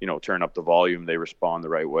 turn up the volume, they respond the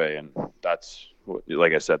right way. And that's,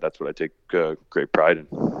 like I said, that's what I take great pride in.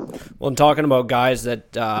 Well, I'm talking about guys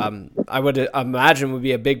that I would imagine would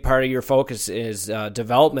be a big part of your focus is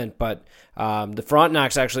development, but the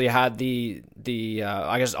Frontenacs actually had the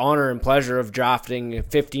honor and pleasure of drafting a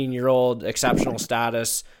 15-year-old exceptional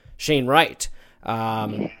status Shane Wright.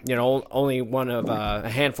 Only one of a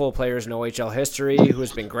handful of players in OHL history who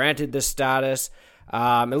has been granted this status.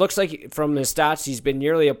 It looks like from his stats, he's been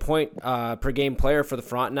nearly a point per game player for the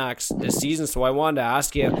Frontenacs this season. So I wanted to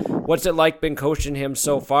ask you, what's it like been coaching him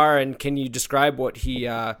so far, and can you describe what he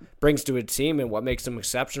brings to his team and what makes him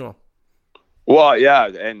exceptional? Well, yeah,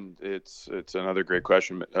 and it's another great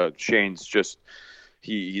question. Shane's just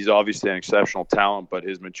he's obviously an exceptional talent, but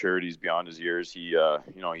his maturity is beyond his years. He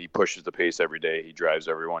pushes the pace every day. He drives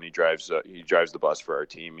everyone. He drives the bus for our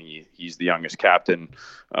team. He's the youngest captain.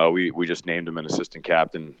 We just named him an assistant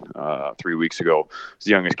captain 3 weeks ago. He's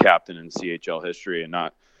the youngest captain in CHL history, and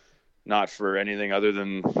not for anything other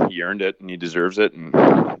than he earned it and he deserves it.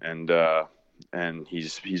 And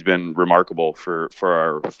he's been remarkable for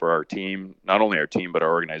our team, not only our team but our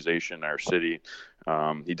organization, our city.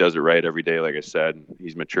 He does it right every day. Like I said,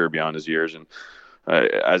 he's mature beyond his years. And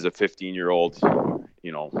as a 15-year-old,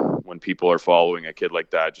 when people are following a kid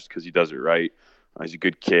like that, just because he does it right, he's a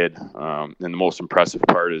good kid. And the most impressive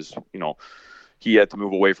part is, he had to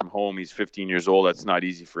move away from home. He's 15 years old. That's not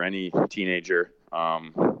easy for any teenager.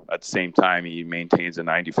 At the same time, he maintains a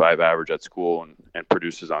 95 average at school and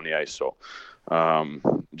produces on the ice. So,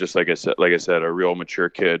 just like I said, a real mature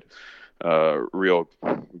kid. Real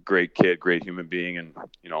great kid, great human being, and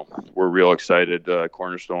we're real excited.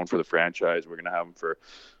 Cornerstone for the franchise. We're gonna have him for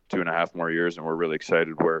 2.5 more years, and we're really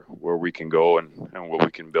excited where we can go and what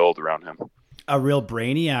we can build around him. A real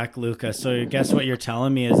brainiac, Luca. So I guess what you're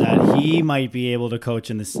telling me is that he might be able to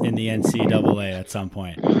coach in the NCAA at some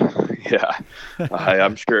point. Yeah,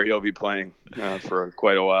 I'm sure he'll be playing for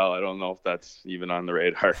quite a while. I don't know if that's even on the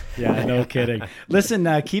radar. Yeah, no kidding.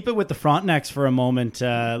 Listen, keep it with the Frontenacs for a moment,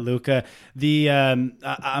 Luca.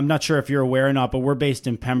 I'm not sure if you're aware or not, but we're based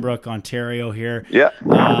in Pembroke, Ontario here. Yeah.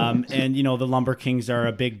 And, the Lumber Kings are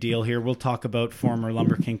a big deal here. We'll talk about former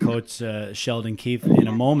Lumber King coach Sheldon Keefe in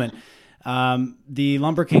a moment. The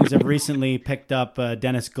Lumber Kings have recently picked up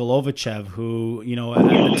Denis Golovachev, who,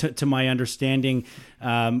 to my understanding,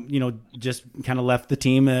 just kind of left the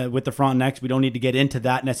team with the Frontenacs. We don't need to get into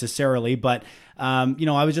that necessarily, but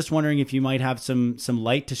I was just wondering if you might have some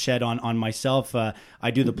light to shed on myself.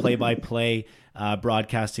 I do the play-by-play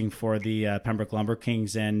broadcasting for the Pembroke Lumber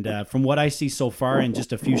Kings, and from what I see so far in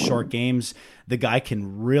just a few short games, the guy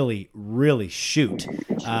can really, really shoot.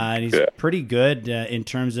 And he's pretty good in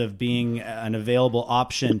terms of being an available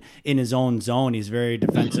option in his own zone. He's very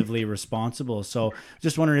defensively responsible. So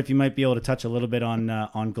just wondering if you might be able to touch a little bit on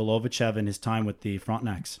Golovichev and his time with the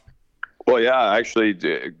Frontenacs. Well, yeah, actually,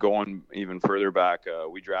 going even further back,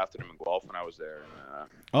 we drafted him in Guelph when I was there.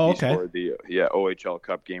 Okay. He scored the OHL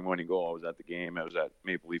Cup game-winning goal. I was at the game. I was at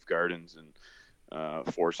Maple Leaf Gardens, and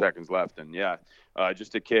 4 seconds left. And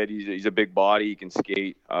just a kid. He's a big body. He can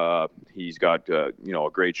skate. He's got a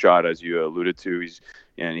great shot, as you alluded to.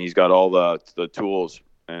 He's got all the tools,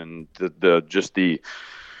 and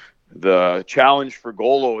the challenge for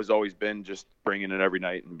Golo has always been just bringing it every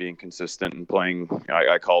night and being consistent and playing.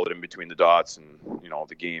 I call it in between the dots, and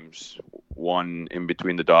the game's won in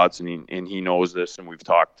between the dots, and he knows this, and we've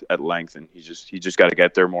talked at length. And he just got to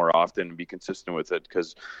get there more often and be consistent with it,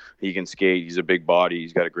 because he can skate. He's a big body.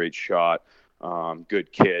 He's got a great shot.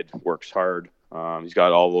 Good kid, works hard. He's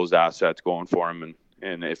got all those assets going for him,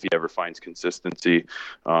 and if he ever finds consistency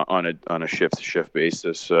on a shift-to-shift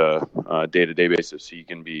basis, day-to-day basis, he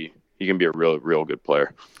can be a real good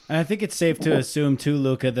player. And I think it's safe to assume too,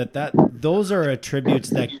 Luca, that those are attributes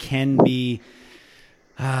that can be,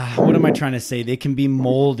 what am I trying to say? They can be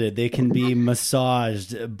molded, they can be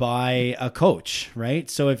massaged by a coach, right?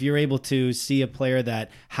 So if you're able to see a player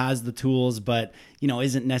that has the tools, but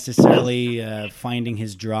isn't necessarily finding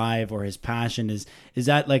his drive or his passion, is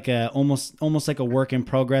that like almost like a work in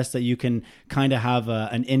progress that you can kind of have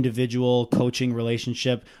an individual coaching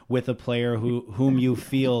relationship with a player whom you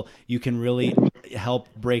feel you can really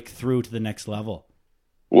help break through to the next level?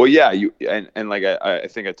 Well, yeah, and like I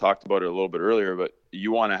think I talked about it a little bit earlier, but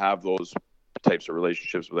you want to have those types of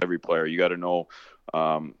relationships with every player. You got to know,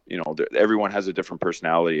 everyone has a different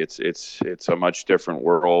personality. It's a much different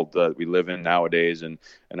world that we live in nowadays, and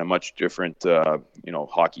a much different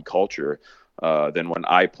hockey culture than when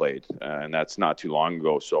I played, and that's not too long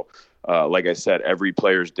ago. So, like I said, every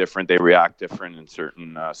player is different. They react different in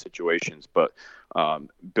certain situations, but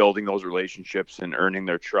building those relationships and earning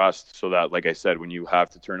their trust, so that, like I said, when you have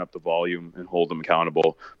to turn up the volume and hold them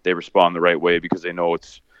accountable, they respond the right way, because they know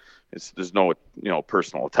there's no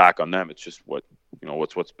personal attack on them. It's just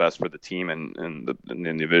what's best for the team and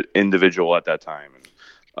the individual at that time.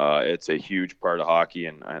 And it's a huge part of hockey,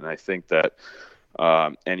 and I think that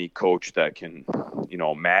any coach that can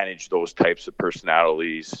manage those types of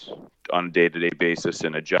personalities on a day-to-day basis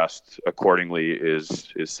and adjust accordingly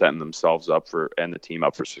is setting themselves up and the team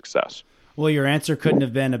up for success. Well, your answer couldn't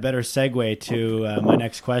have been a better segue to my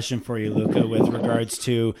next question for you, Luca, with regards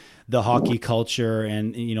to the hockey culture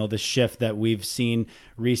and, the shift that we've seen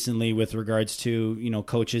recently with regards to,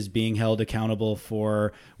 coaches being held accountable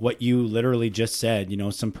for what you literally just said,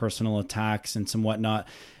 some personal attacks and some whatnot.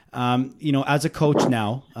 As a coach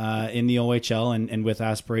now in the OHL and with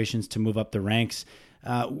aspirations to move up the ranks,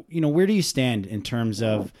 where do you stand in terms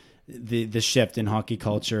of the shift in hockey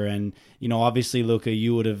culture? And obviously, Luca,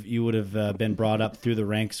 you would have been brought up through the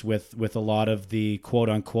ranks with a lot of the quote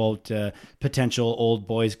unquote potential old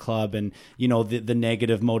boys club, and the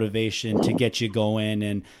negative motivation to get you going.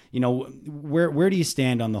 And where do you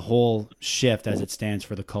stand on the whole shift as it stands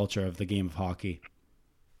for the culture of the game of hockey?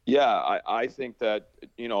 Yeah, I think that,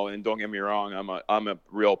 and don't get me wrong, I'm a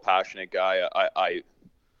real passionate guy. I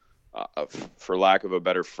for lack of a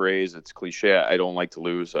better phrase, it's cliche, I don't like to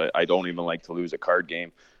lose. I don't even like to lose a card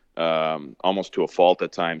game, almost to a fault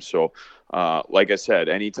at times. So, like I said,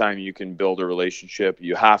 anytime you can build a relationship,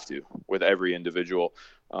 you have to, with every individual.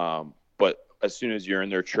 But as soon as you're in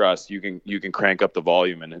their trust, you can crank up the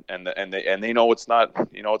volume, and they know it's not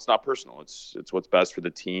personal. It's what's best for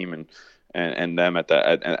the team and them at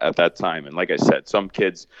that time. And like I said, some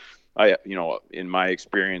kids, in my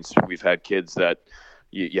experience, we've had kids that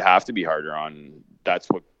you have to be harder on. That's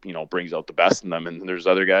what brings out the best in them. And there's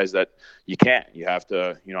other guys that you can't. You have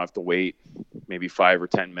to wait maybe 5 or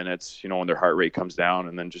 10 minutes, when their heart rate comes down,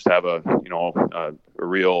 and then just have a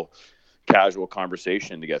real casual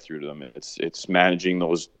conversation to get through to them. It's managing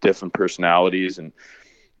those different personalities, and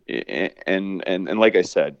like I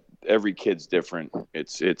said, every kid's different.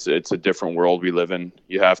 It's a different world we live in.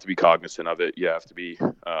 You have to be cognizant of it. You have to be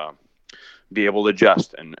able to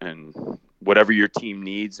adjust, and whatever your team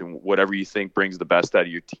needs and whatever you think brings the best out of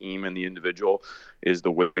your team and the individual is the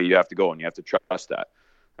way you have to go, and you have to trust that.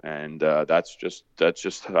 And that's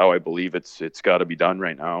just how I believe it's got to be done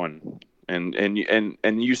right now. And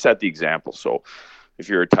you set the example. So if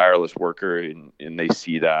you're a tireless worker and they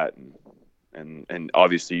see that, and and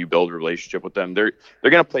obviously you build a relationship with them. They're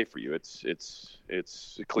going to play for you. It's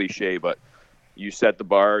a cliche, but you set the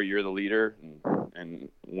bar, you're the leader. And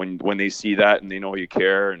when they see that and they know you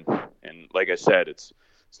care, and like I said, it's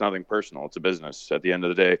nothing personal. It's a business. At the end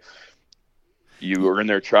of the day, you earn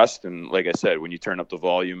their trust. And like I said, when you turn up the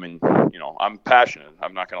volume, and I'm passionate,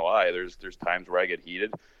 I'm not going to lie. There's times where I get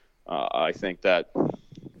heated. I think that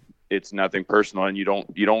it's nothing personal, and you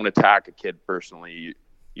don't attack a kid personally.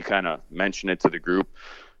 You kind of mention it to the group,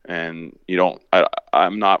 and you don't.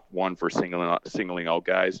 I'm not one for singling out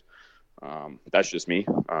guys. That's just me.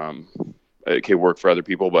 It can work for other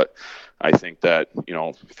people, but I think that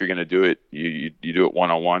if you're going to do it, you do it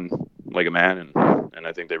one-on-one like a man, and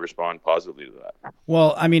I think they respond positively to that.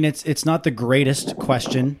 Well, I mean, it's not the greatest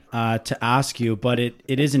question to ask you, but it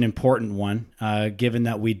is an important one, given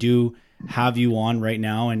that we do have you on right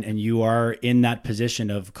now, and you are in that position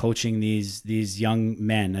of coaching these young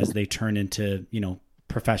men as they turn into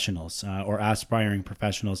professionals or aspiring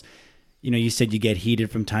professionals. You said you get heated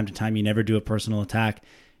from time to time. You never do a personal attack.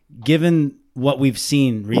 Given what we've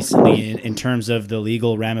seen recently in terms of the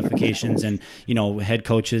legal ramifications and head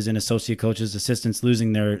coaches and associate coaches, assistants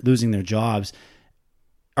losing their jobs,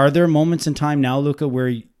 are there moments in time now, Luka,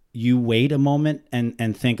 where you wait a moment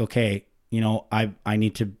and think, okay, I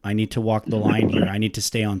need to walk the line here. I need to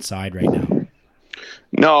stay on side right now.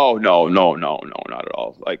 No, not at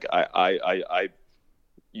all. Like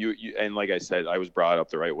you and like I said, I was brought up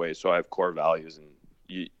the right way, so I have core values,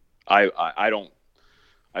 and I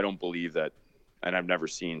don't believe that, and I've never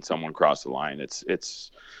seen someone cross the line.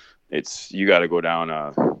 It's you got to go down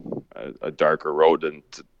a darker road than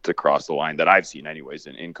to cross the line that I've seen anyways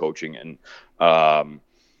in coaching. And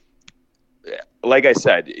like I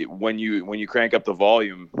said, when you crank up the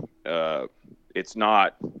volume, it's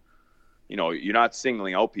not, you're not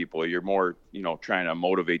singling out people. You're more, trying to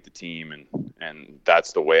motivate the team, and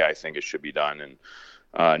that's the way I think it should be done.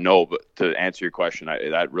 And no, but to answer your question,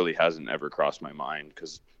 that really hasn't ever crossed my mind,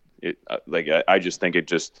 because I just think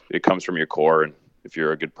it comes from your core, and if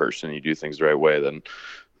you're a good person and you do things the right way, then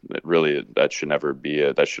that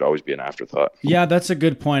should always be an afterthought. Yeah, that's a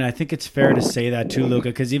good point. I think it's fair to say that too, Luka,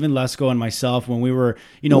 because even Lesko and myself, when we were,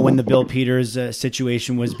 when the Bill Peters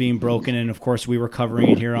situation was being broken, and of course we were covering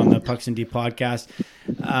it here on the Pucks and Deep podcast,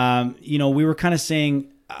 we were kind of saying,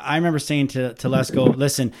 I remember saying to Lesko,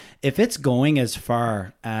 listen, if it's going as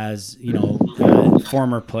far as,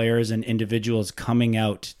 former players and individuals coming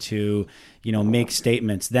out to, make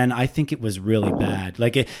statements, then I think it was really bad.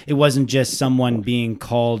 Like it wasn't just someone being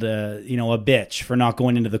called, a bitch for not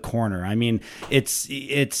going into the corner. I mean,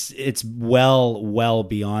 it's well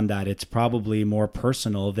beyond that. It's probably more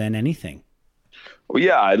personal than anything. Well,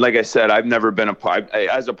 yeah, like I said, I've never been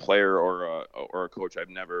as a player or a coach. I've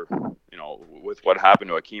never, with what happened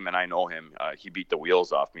to Akeem, and I know him. He beat the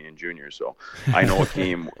wheels off me in junior, so I know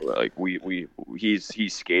Akeem. Like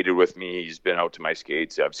he's skated with me. He's been out to my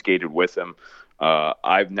skates. I've skated with him.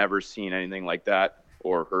 I've never seen anything like that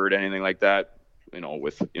or heard anything like that.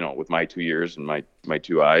 With my 2 years and my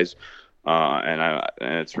two eyes, and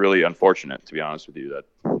it's really unfortunate, to be honest with you, that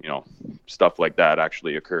stuff like that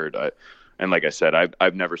actually occurred. And like I said,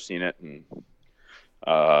 I've never seen it, and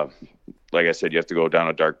like I said, you have to go down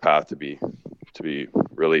a dark path to be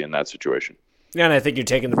really in that situation. Yeah, and I think you're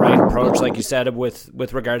taking the right approach, like you said,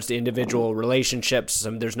 with regards to individual relationships.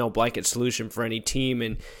 There's no blanket solution for any team,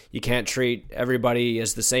 and you can't treat everybody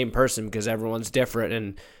as the same person because everyone's different,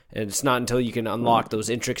 and it's not until you can unlock those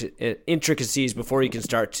intricacies before you can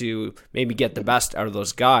start to maybe get the best out of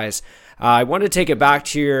those guys. I want to take it back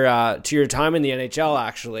to your time in the NHL,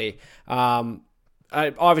 actually.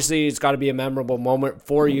 Obviously, it's got to be a memorable moment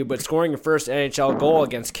for you, but scoring your first NHL goal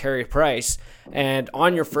against Carey Price, and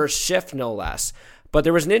on your first shift, no less. But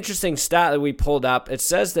there was an interesting stat that we pulled up. It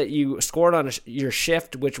says that you scored on your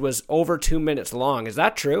shift, which was over 2 minutes long. Is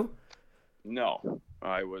that true? No,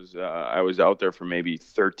 I was out there for maybe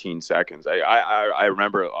 13 seconds. I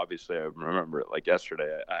remember, obviously, I remember it like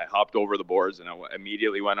yesterday. I hopped over the boards and I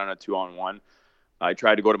immediately went on a 2-on-1. I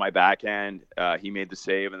tried to go to my backhand. He made the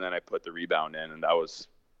save, and then I put the rebound in, and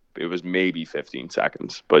it was maybe 15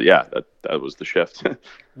 seconds. But yeah, that was the shift.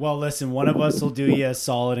 Well, listen, one of us will do you a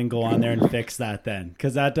solid and go on there and fix that then,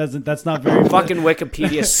 because that's not very fucking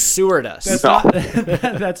Wikipedia sewered us.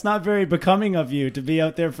 That's not very becoming of you to be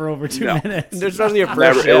out there for over 2 minutes. There's only a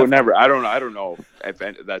first shift. Never. I don't know if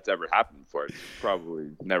that's ever happened before. It's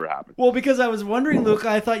probably never happened. Well, because I was wondering, Luka,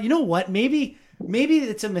 I thought, you know what, maybe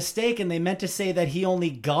it's a mistake and they meant to say that he only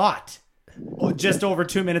got just over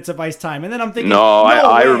 2 minutes of ice time. And then I'm thinking,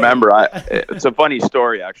 I remember. It's a funny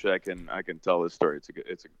story, actually. I can tell this story.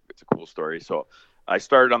 It's a cool story. So I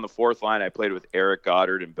started on the fourth line. I played with Eric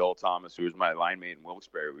Goddard and Bill Thomas, who was my line mate in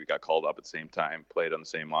Wilkes-Barre. We got called up at the same time, played on the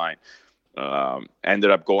same line.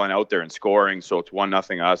 Ended up going out there and scoring. So it's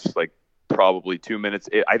 1-0 us, like probably 2 minutes.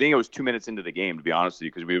 I think it was 2 minutes into the game, to be honest with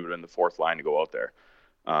you, because we would have been the fourth line to go out there.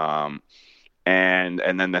 And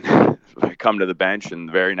then I come to the bench, and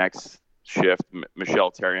the very next shift,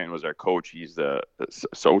 Michel Therrien was our coach. He's the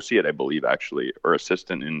associate, I believe, actually, or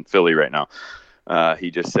assistant in Philly right now. He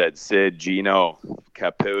just said, Sid, Gino,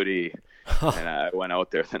 Caputi. And I went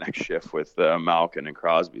out there the next shift with Malkin and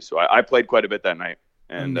Crosby. So I played quite a bit that night.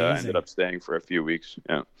 And ended up staying for a few weeks.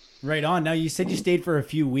 Yeah. Right on. Now, you said you stayed for a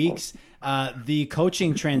few weeks. The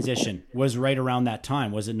coaching transition was right around that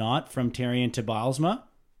time, was it not, from Therrien to Bylsma?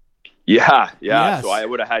 Yeah. Yes. So I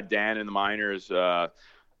would have had Dan in the minors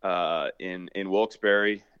in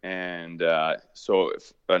Wilkes-Barre. And so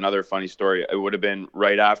another funny story, it would have been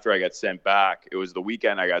right after I got sent back. It was the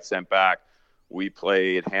weekend I got sent back. We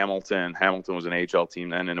played Hamilton. Hamilton was an AHL team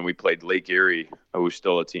then, and then we played Lake Erie, who's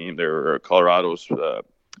still a team. They were Colorado's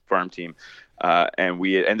farm team, and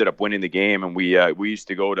we ended up winning the game. And we used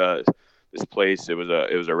to go to this place. It was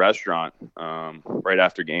a restaurant right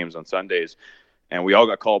after games on Sundays, and we all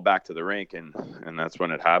got called back to the rink, and that's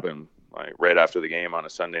when it happened. Like right after the game on a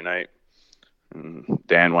Sunday night, and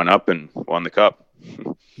Dan went up and won the cup.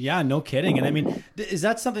 Yeah, no kidding. And I mean, is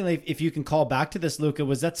that something like, if you can call back to this, Luca,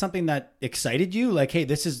 was that something that excited you? Like, hey,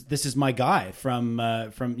 this is my guy from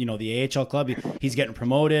the AHL club. He's getting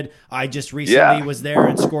promoted. I just recently was there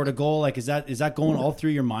and scored a goal. Like, is that going all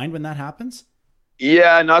through your mind when that happens?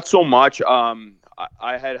 Yeah, not so much.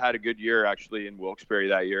 I had a good year actually in Wilkes-Barre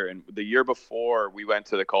that year, and the year before we went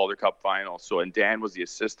to the Calder Cup final. So, and Dan was the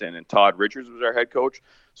assistant, and Todd Richards was our head coach.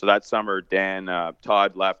 So that summer,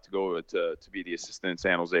 Todd left to go to be the assistant in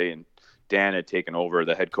San Jose, and Dan had taken over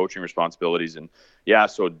the head coaching responsibilities. And yeah,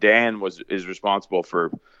 so Dan is responsible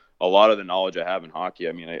for a lot of the knowledge I have in hockey.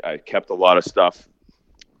 I mean, I kept a lot of stuff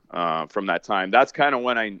from that time. That's kind of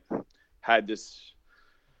when I had this,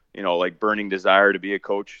 like burning desire to be a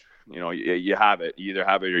coach. You have it. You either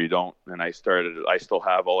have it or you don't. And I still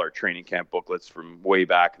have all our training camp booklets from way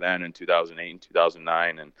back then in 2008 and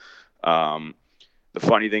 2009. And the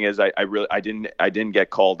funny thing is I didn't get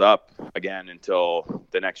called up again until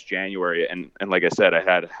the next January. And like I said, I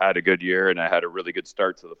had a good year, and I had a really good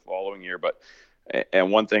start to the following year. And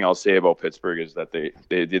one thing I'll say about Pittsburgh is that they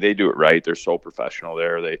do it right. They're so professional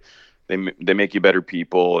there. They make you better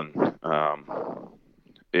people, and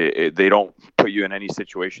they don't put you in any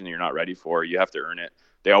situation that you're not ready for. You have to earn it.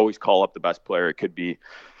 They always call up the best player. It could be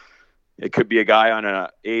a guy on an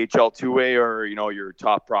AHL two-way, or your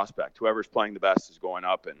top prospect. Whoever's playing the best is going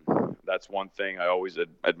up, and that's one thing I always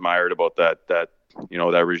admired about that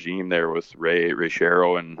regime there with Ray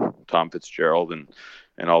Shero and Tom Fitzgerald and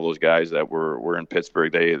all those guys that were in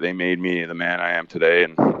Pittsburgh. They made me the man I am today,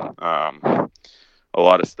 and a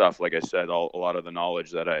lot of stuff, like I said, a lot of the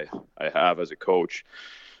knowledge that I have as a coach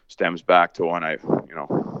stems back to when I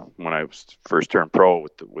was first turned pro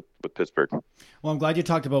with Pittsburgh. Well, I'm glad you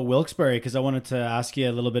talked about Wilkes-Barre, because I wanted to ask you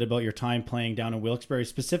a little bit about your time playing down in Wilkes-Barre,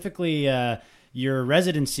 specifically your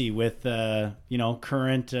residency with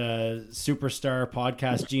current superstar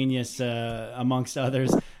podcast genius amongst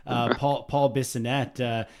others, Paul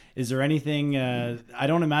Bissonnette. Is there anything? I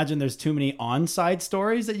don't imagine there's too many on-side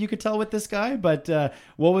stories that you could tell with this guy, but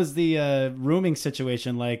what was the rooming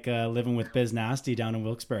situation like living with Biz Nasty down in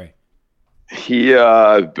Wilkes-Barre?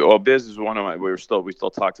 Biz is one of my. We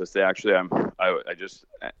still talk to this day. Actually,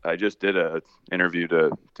 I just did a interview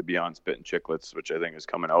to be on Spit and Chicklets, which I think is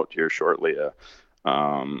coming out here shortly. We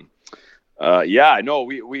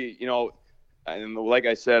and like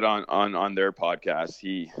I said on their podcast,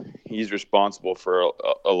 he's responsible for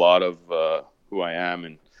a lot of who I am,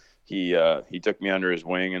 and he took me under his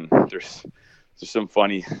wing, and there's some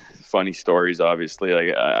funny stories. Obviously,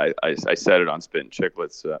 like I said it on Spit and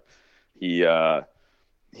Chicklets.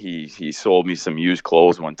 He sold me some used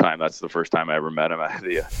clothes one time. That's the first time I ever met him at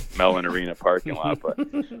the Mellon Arena parking lot. But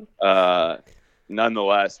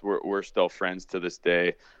nonetheless, we're still friends to this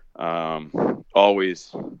day.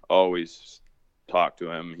 Always talk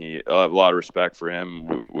to him. I have a lot of respect for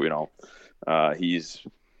him. He's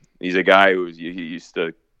a guy he used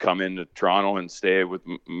to come into Toronto and stay with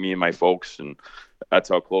me and my folks, and that's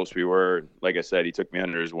how close we were. Like I said, he took me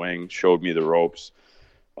under his wing, showed me the ropes.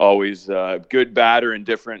 Always good, bad, or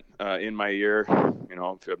indifferent in my ear,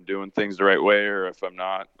 if I'm doing things the right way or if I'm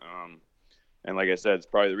not. And like I said, it's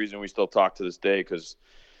probably the reason we still talk to this day, because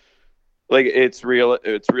like it's real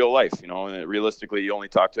life, and realistically you only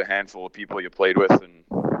talk to a handful of people you played with, and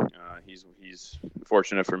He's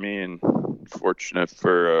fortunate for me and fortunate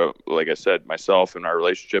for, like I said, myself and our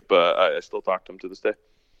relationship. I still talk to him to this day.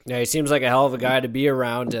 Yeah, he seems like a hell of a guy to be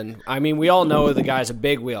around. And I mean, we all know the guy's a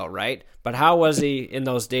big wheel, right? But how was he in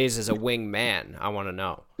those days as a wingman? I want to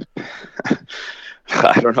know.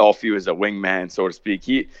 I don't know if he was a wingman, so to speak.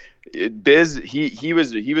 He was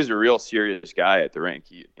a real serious guy at the rink.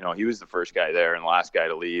 He was the first guy there and the last guy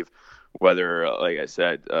to leave. Whether, like I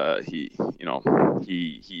said,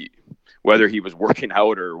 whether he was working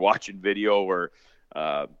out or watching video or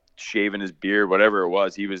shaving his beard, whatever it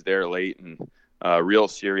was, he was there late and a real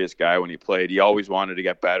serious guy when he played. He always wanted to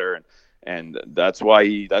get better, and that's why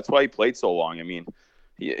he played so long. I mean,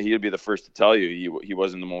 he'd be the first to tell you he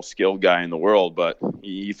wasn't the most skilled guy in the world, but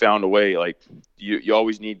he found a way. Like you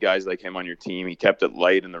always need guys like him on your team. He kept it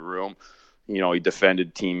light in the room. He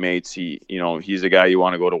defended teammates. He's a guy you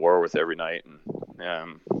want to go to war with every night. And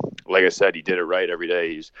like I said, he did it right every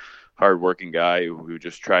day. He's a hardworking guy who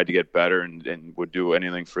just tried to get better and would do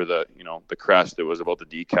anything for the crest. It was about the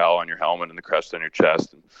decal on your helmet and the crest on your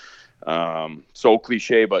chest. And, so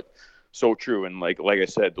cliche, but so true. And like I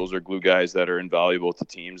said, those are glue guys that are invaluable to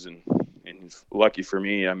teams. And lucky for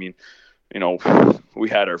me, I mean, we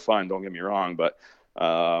had our fun. Don't get me wrong, but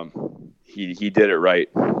he did it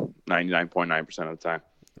right 99.9% of the time.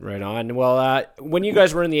 Right on. Well, when you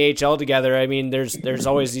guys were in the AHL together, I mean, there's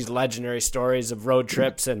always these legendary stories of road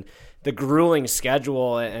trips and the grueling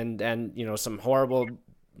schedule and some horrible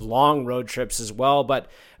long road trips as well. But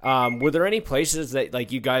were there any places that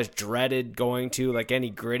like you guys dreaded going to, like any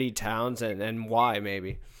gritty towns, and why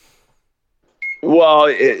maybe? Well,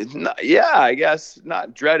 I guess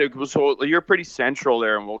not dreaded. So you're pretty central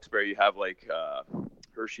there in Wilkes-Barre. You have like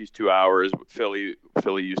Hershey's 2 hours. Philly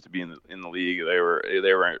used to be in the league. They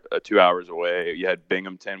were 2 hours away. You had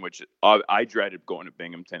Binghamton, which I dreaded going to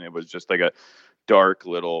Binghamton. It was just like a dark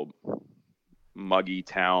little muggy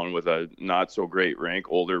town with a not so great rink,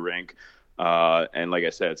 older rink. And like I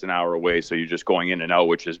said, it's an hour away, so you're just going in and out,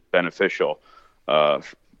 which is beneficial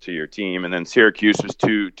to your team. And then Syracuse was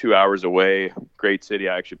two hours away. Great city.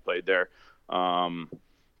 I actually played there.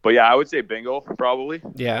 But yeah, I would say bingo probably.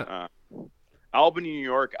 Yeah. Albany, New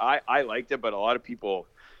York, I liked it, but a lot of people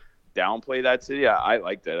downplay that city. I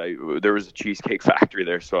liked it. There was a cheesecake factory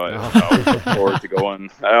there, so I always look forward to going.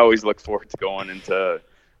 I always look forward to going into.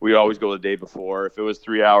 We always go the day before. If it was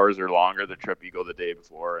 3 hours or longer, the trip, you go the day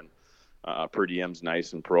before, and per diem's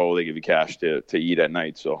nice and pro. They give you cash to eat at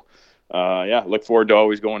night. So, look forward to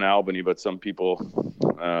always going to Albany, but some people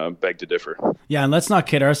beg to differ. Yeah, and let's not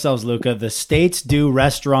kid ourselves, Luca. The States do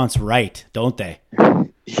restaurants right, don't they?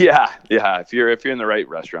 Yeah. If you're in the right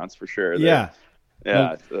restaurants, for sure.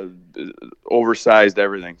 Oversized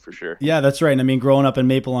everything for sure. Yeah, that's right. And I mean, growing up in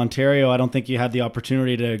Maple, Ontario, I don't think you had the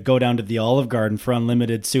opportunity to go down to the Olive Garden for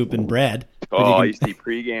unlimited soup and bread. I used to eat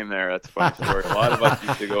pregame there. That's a funny story. A lot of us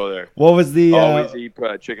used to go there. What was the always eat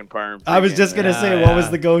chicken parm? I was just gonna say, what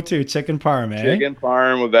was the go-to? Chicken parm, eh? Chicken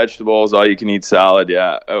parm with vegetables, all you can eat salad.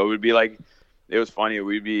 Yeah, it would be like. It was funny.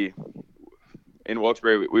 We'd be in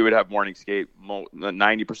Wilkes-Barre. We would have morning skate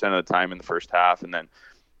 90% of the time in the first half, and then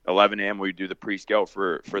 11 a.m. we'd do the pre-scout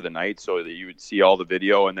for the night, so that you would see all the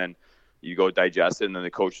video, and then you go digest it, and then the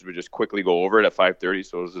coaches would just quickly go over it at 5:30,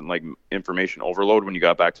 so it wasn't like information overload when you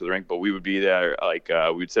got back to the rink. But we would be there, like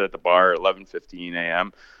we'd sit at the bar at 11:15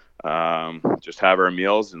 a.m., just have our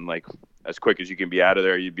meals, and like as quick as you can be out of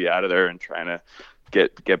there, you'd be out of there and trying to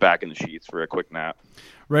get back in the sheets for a quick nap.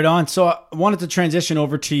 Right on. So I wanted to transition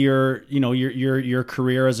over to your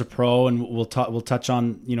career as a pro, and we'll touch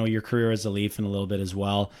on your career as a Leaf in a little bit as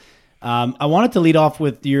well. I wanted to lead off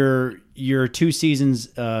with your 2 seasons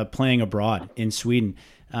playing abroad in Sweden.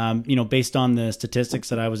 Based on the statistics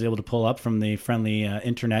that I was able to pull up from the friendly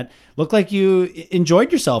internet, looked like you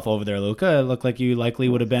enjoyed yourself over there, Luca. It looked like you likely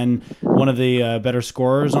would have been one of the better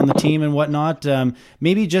scorers on the team and whatnot.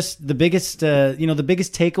 Maybe just the biggest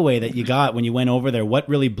takeaway that you got when you went over there. What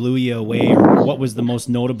really blew you away, or what was the most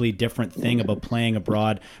notably different thing about playing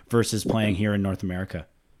abroad versus playing here in North America?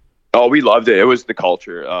 Oh, we loved it. It was the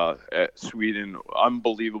culture. At Sweden,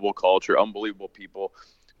 unbelievable culture, unbelievable people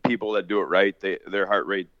that do it right. Their heart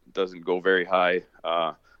rate doesn't go very high.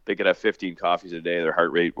 They could have 15 coffees a day. Their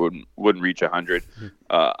heart rate wouldn't reach 100.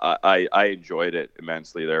 I enjoyed it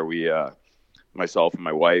immensely there. We, myself and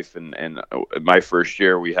my wife, and my first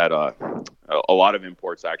year, we had a lot of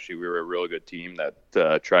imports. Actually, we were a really good team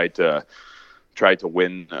that tried to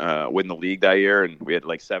win the league that year, and we had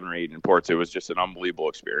like 7 or 8 imports. It was just an unbelievable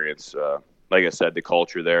experience. Like I said, the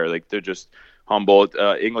culture there, like they're just humble.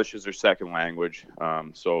 English is their second language,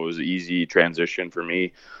 so it was an easy transition for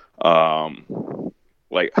me.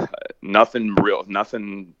 like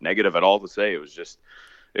nothing negative at all to say.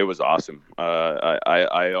 It was awesome.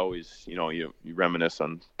 I always, you reminisce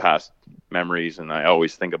on past memories, and I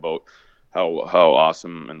always think about how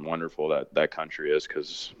awesome and wonderful that country is,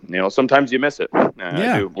 because sometimes you miss it.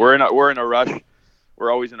 I do. We're in a rush.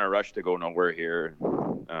 We're always in a rush to go nowhere here.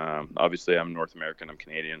 Obviously, I'm North American. I'm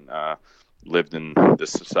Canadian. Lived in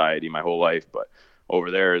this society my whole life, but over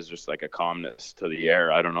there is just like a calmness to the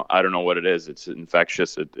air. I don't know what it is. It's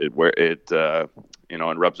infectious. It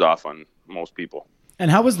rubs off on most people. And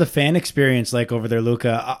how was the fan experience like over there,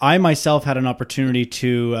 Luca? I myself had an opportunity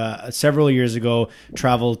to, several years ago,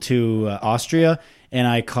 travel to Austria, and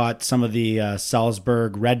I caught some of the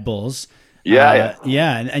Salzburg Red Bulls. Yeah.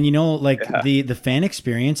 And the fan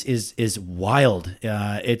experience is wild.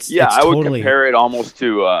 It's I would compare it almost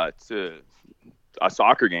to a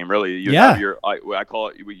soccer game, really. You have your, I call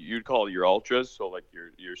it, you'd call it your ultras. So like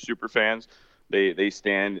your super fans, they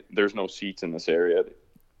stand. There's no seats in this area.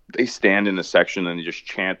 They stand in the section and they just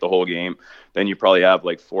chant the whole game. Then you probably have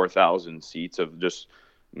like 4,000 seats of just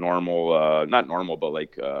normal, not normal, but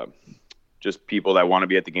like just people that want to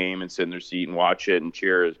be at the game and sit in their seat and watch it and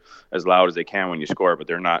cheer as loud as they can when you score. But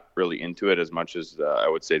they're not really into it as much as I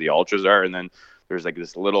would say the ultras are. And then there's like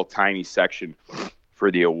this little tiny section for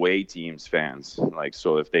the away team's fans. Like,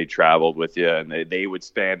 so if they traveled with you and they would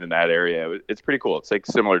stand in that area, it's pretty cool. It's like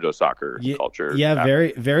similar to a soccer culture. Yeah,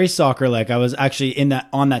 very, very soccer-like. I was actually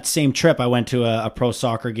on that same trip. I went to a pro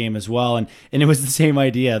soccer game as well. And it was the same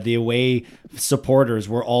idea. The away supporters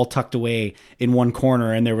were all tucked away in one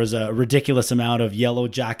corner, and there was a ridiculous amount of yellow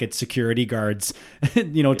jacket security guards,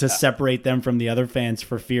 to separate them from the other fans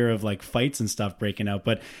for fear of like fights and stuff breaking out.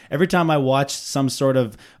 But every time I watch some sort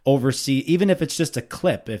of overseas, even if it's just a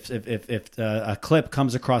clip, if a clip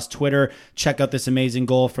comes across Twitter, check out this amazing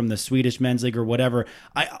goal from the Swedish men's league or whatever,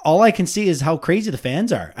 all I can see is how crazy the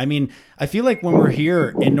fans are. I mean, I feel like when we're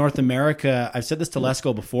here in North America, I've said this to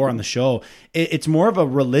Lesko before on the show, it's more of a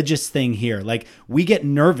religious thing here. Like, we get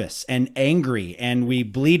nervous and angry and we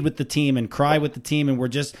bleed with the team and cry with the team, and we're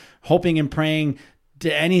just hoping and praying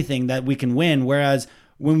to anything that we can win. Whereas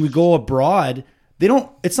when we go abroad,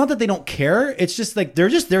 it's not that they don't care. It's just like they're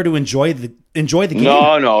just there to enjoy the game.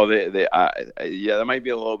 No, that might be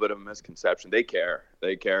a little bit of a misconception. They care.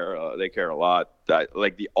 They care a lot.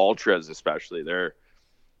 Like the ultras, especially,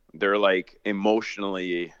 they're like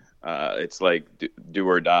emotionally. It's like do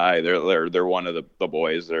or die. They're one of the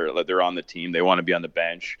boys. They're on the team. They want to be on the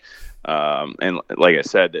bench. And like I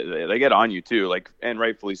said, they get on you too. Like, and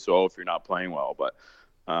rightfully so if you're not playing well, but.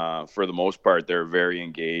 For the most part, they're very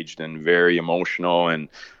engaged and very emotional. And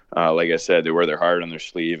like I said, they wear their heart on their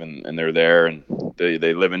sleeve and they're there and they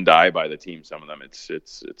live and die by the team. Some of them,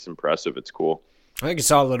 it's impressive. It's cool. I think you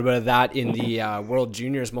saw a little bit of that in the World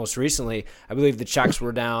Juniors most recently. I believe the Czechs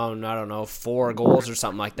were down, 4 goals or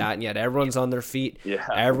something like that, and yet everyone's on their feet. Yeah.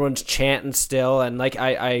 Everyone's chanting still, and like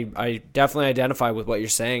I definitely identify with what you're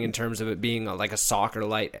saying in terms of it being like a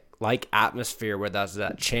soccer-like atmosphere where there's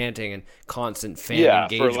that chanting and constant fan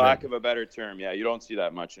engagement. Yeah, for lack of a better term. Yeah, you don't see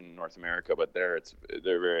that much in North America, but they're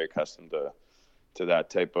very accustomed to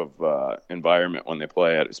that type of environment when they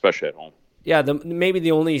play, especially at home. Yeah, maybe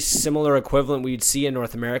the only similar equivalent we'd see in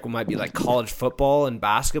North America might be like college football and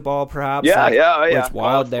basketball, perhaps. Yeah. It's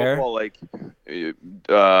wild there. Football, like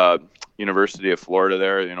University of Florida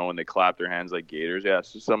there, when they clap their hands like Gators. Yeah,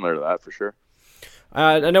 it's similar to that for sure.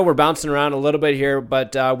 I know we're bouncing around a little bit here,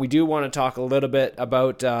 but we do want to talk a little bit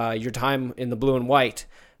about your time in the blue and white.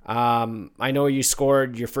 I know you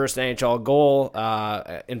scored your first NHL goal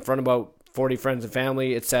in front of about 40 friends and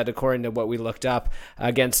family, it said, according to what we looked up,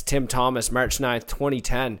 against Tim Thomas, March 9th,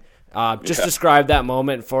 2010. Describe that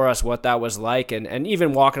moment for us, what that was like, and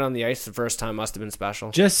even walking on the ice the first time must have been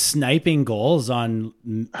special. Just sniping goals on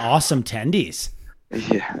awesome tendies.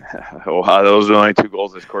 Yeah, wow, those are the only 2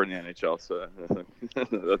 goals I scored in the NHL, so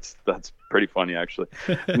that's pretty funny, actually.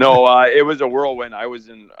 No, it was a whirlwind. I was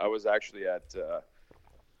actually at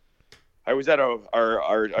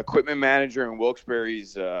our equipment manager in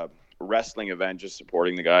Wilkes-Barre's wrestling event, just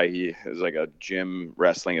supporting the guy. He is like a gym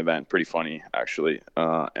wrestling event, pretty funny actually.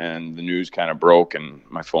 And the news kind of broke and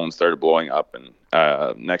my phone started blowing up, and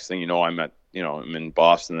next thing you know, I'm in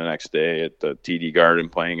Boston the next day at the TD Garden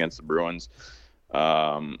playing against the Bruins.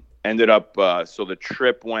 Ended up so the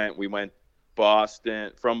trip we went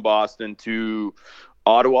from Boston to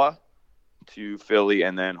Ottawa to Philly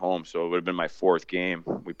and then home. So it would have been my 4th game.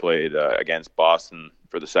 We played against Boston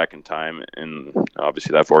for the second time in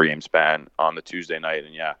obviously that 4-game span on the Tuesday night.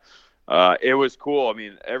 And it was cool. I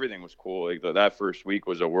mean, everything was cool. Like that first week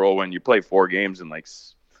was a whirlwind. You play 4 games in like,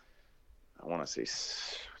 I want to say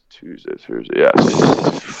Tuesday, Thursday, yeah,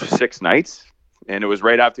 6 nights. And it was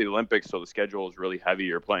right after the Olympics, so the schedule was really heavy.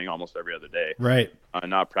 You're playing almost every other day. Right.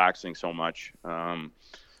 Not practicing so much.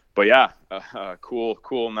 But yeah,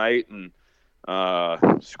 cool night, and I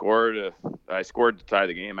scored to tie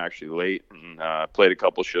the game actually late, and played a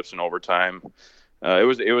couple shifts in overtime.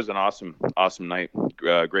 It was an awesome night.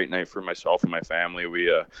 Great night for myself and my family.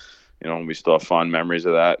 We we still have fond memories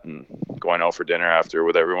of that, and going out for dinner after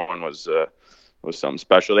with everyone was something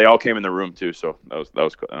special. They all came in the room too, so that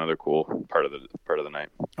was another cool part of the night.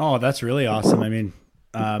 Oh, that's really awesome. I mean,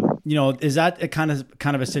 is that a kind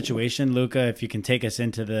of a situation, Luka, if you can take us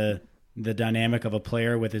into the dynamic of a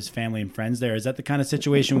player with his family and friends there, is that the kind of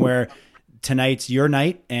situation where tonight's your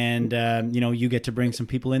night and you get to bring some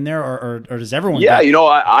people in there, or does everyone? Yeah,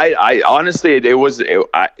 I honestly, it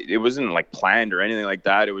wasn't like planned or anything like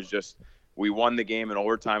that. It was just, we won the game in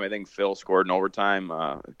overtime. I think Phil scored in overtime,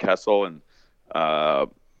 Kessel, and I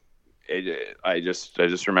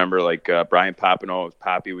just remember, like, Brian Papineau,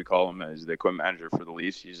 Pappy, we call him, as the equipment manager for the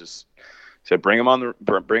Leafs. He just said, bring him on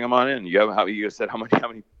in. You said, how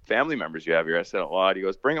many family members you have here? I said, a lot. He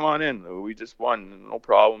goes, bring him on in. We just won, no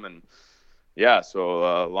problem. And yeah,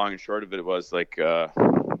 so long and short of it was like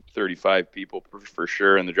 35 people for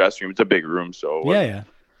sure in the dressing room. It's a big room, so yeah.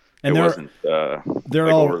 And it wasn't they're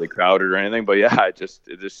all overly crowded or anything. But yeah, it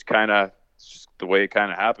just kind of the way it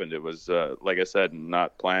kind of happened. It was like I said,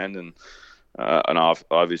 not planned, and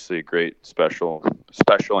obviously a great special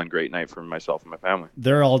and great night for myself and my family.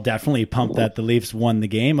 They're all definitely pumped that the Leafs won the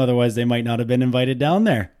game. Otherwise, they might not have been invited down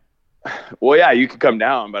there. Well, yeah, you could come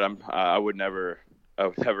down, but I would never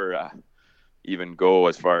even go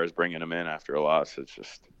as far as bringing them in after a loss. It's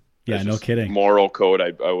just, no kidding. Moral code.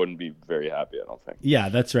 I wouldn't be very happy, I don't think. Yeah,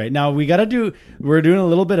 that's right. Now we're doing a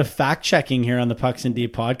little bit of fact checking here on the Pucks and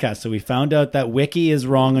Deep podcast. So we found out that Wiki is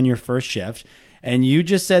wrong on your first shift, and you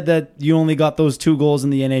just said that you only got those 2 goals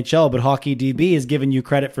in the NHL, but Hockey DB is giving you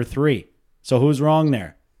credit for 3. So who's wrong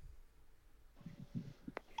there?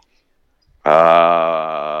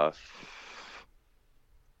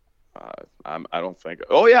 I don't think.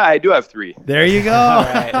 Oh yeah, I do have 3. There you go.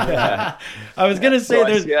 I was gonna say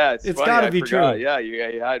it's got to be true. Yeah,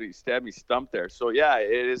 you stabbed me stumped there. So yeah,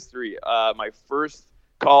 it is 3. My first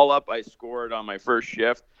call up, I scored on my first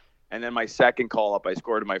shift, and then my second call up, I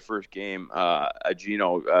scored in my first game.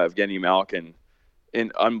 Evgeny Malkin,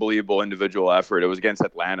 in unbelievable individual effort. It was against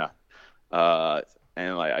Atlanta,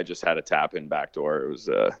 and I just had a tap in backdoor. It was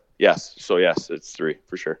yes. So yes, it's 3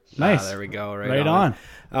 for sure. Nice. There we go. Right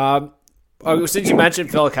on. Since you mentioned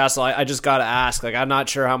Phil Kessel, I just got to ask. Like, I'm not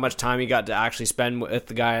sure how much time you got to actually spend with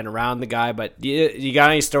the guy and around the guy, but you got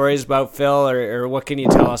any stories about Phil, or what can you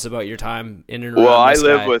tell us about your time in and around? Well, I this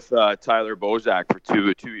lived guy? with Tyler Bozak for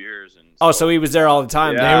two years, and so he was there all the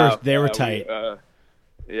time. Yeah, they were tight.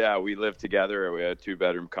 We lived together. We had a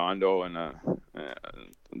 2-bedroom condo, and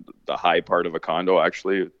the high part of a condo,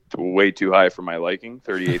 actually, way too high for my liking,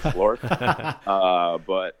 38th floor.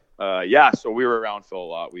 So we were around Phil a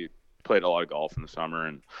lot. We played a lot of golf in the summer,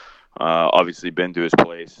 and obviously been to his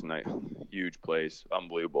place, and huge place,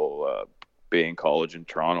 unbelievable Bay College in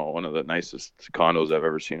Toronto, one of the nicest condos I've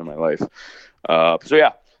ever seen in my life.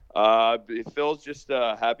 Phil's just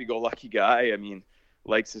a happy-go-lucky guy. I mean,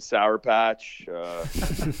 likes his Sour Patch,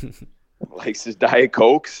 likes his Diet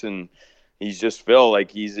Cokes, and he's just Phil. Like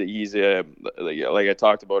he's like I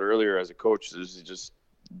talked about earlier as a coach. There's just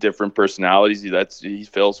different personalities. He's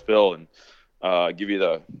Phil's Phil, and give you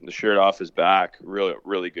the shirt off his back. Really,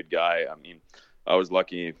 really good guy. I mean, I was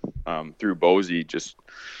lucky through Bozy. Just,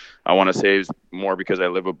 I want to say it's more because I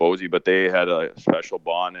live with Bozy, but they had a special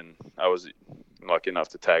bond, and I was lucky enough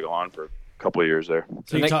to tag along for a couple of years there.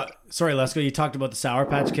 So sorry, Lesko, you talked about the Sour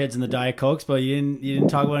Patch Kids and the Diet Cokes, but you didn't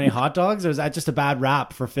talk about any hot dogs, or is that just a bad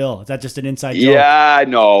rap for Phil? Is that just an inside joke? Yeah,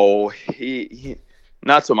 no, he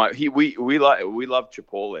not so much. We love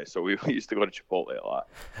Chipotle, so we used to go to Chipotle a lot.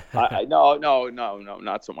 No,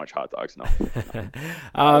 not so much hot dogs. No.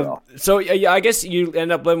 So I guess you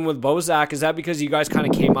end up living with Bozak. Is that because you guys kind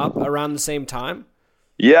of came up around the same time?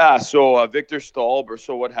 Yeah. So Victor Stahlberg.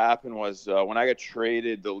 So what happened was when I got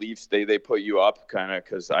traded, the Leafs they put you up kind of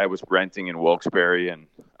because I was renting in Wilkes-Barre, and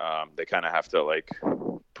they kind of have to like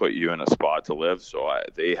put you in a spot to live. So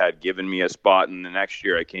they had given me a spot, and the next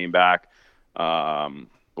year I came back.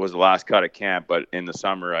 Was the last cut of camp, but in the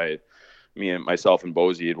summer, myself and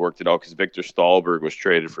Bozy had worked it out because Victor Stahlberg was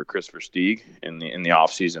traded for Christopher Stieg in the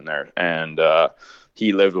off season there, and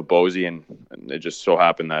he lived with Bozy, and it just so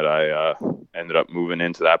happened that I ended up moving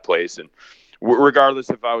into that place, and regardless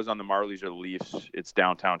if I was on the Marlies or the Leafs, it's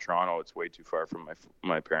downtown Toronto. It's way too far from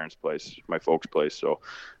my parents' place, my folks' place. So,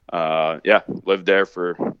 lived there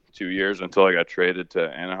for 2 years until I got traded to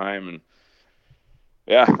Anaheim. And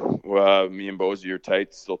me and Bozy are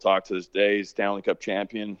tight. Still talk to this day. Stanley Cup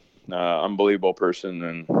champion, unbelievable person,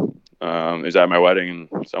 and is at my wedding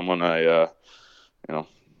and someone I,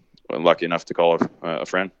 lucky enough to call a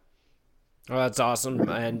friend. Oh, that's awesome.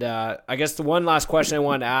 And I guess the one last question I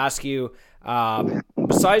wanted to ask you,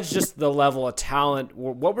 besides just the level of talent,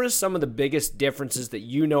 what were some of the biggest differences that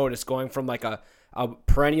you noticed going from like a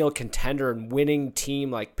perennial contender and winning team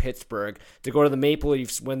like Pittsburgh to go to the Maple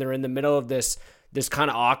Leafs when they're in the middle of this kind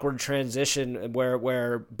of awkward transition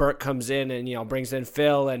where Burke comes in and, brings in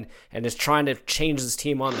Phil and is trying to change his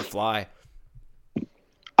team on the fly?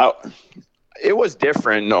 It was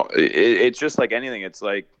different. No, it's just like anything. It's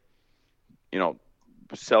like,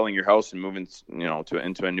 selling your house and moving,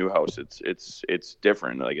 into a new house. It's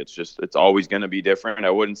different. Like, it's always going to be different. I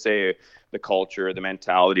wouldn't say the culture, the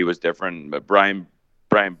mentality was different, but Brian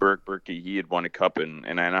Berkey, he had won a cup in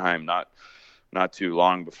Anaheim not too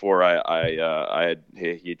long before he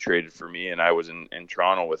had traded for me, and I was in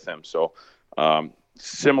Toronto with him. So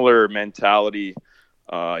similar mentality.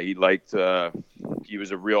 He was a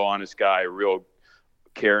real honest guy, a real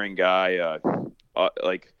caring guy.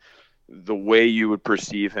 Like, the way you would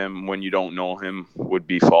perceive him when you don't know him would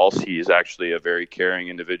be false. He is actually a very caring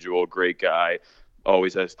individual, great guy,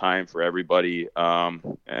 always has time for everybody,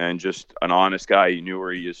 and just an honest guy. You knew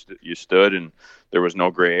where you stood, and there was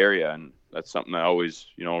no gray area, and that's something I always,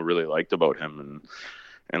 really liked about him.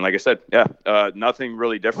 And like I said, nothing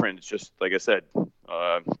really different. It's just, like I said,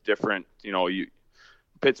 different.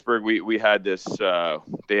 Pittsburgh, we had this.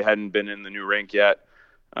 They hadn't been in the new rink yet.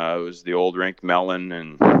 It was the old rink, Mellon,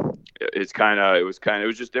 and it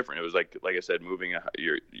was just different. It was like I said, moving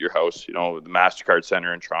your house. The MasterCard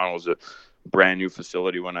Center in Toronto was a brand new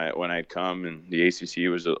facility when I'd come, and the ACC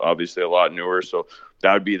was obviously a lot newer. So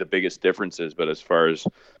that would be the biggest differences. But as far as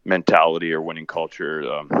mentality or winning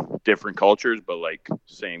culture, different cultures, but like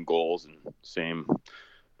same goals and same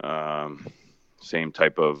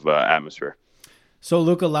type of atmosphere. So,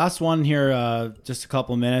 Luca, last one here, just a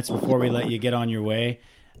couple minutes before we let you get on your way.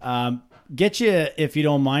 Get you, if you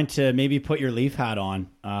don't mind, to maybe put your Leaf hat on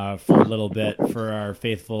for a little bit for our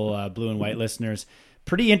faithful blue and white listeners.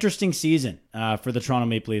 Pretty interesting season for the Toronto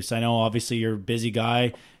Maple Leafs. I know, obviously, you're a busy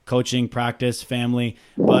guy, coaching, practice, family,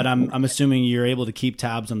 but I'm assuming you're able to keep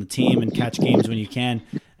tabs on the team and catch games when you can.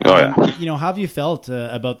 How have you felt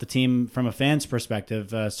about the team from a fan's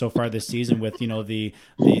perspective so far this season with, the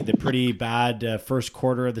pretty bad first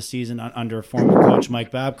quarter of the season under former coach Mike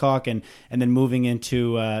Babcock and then moving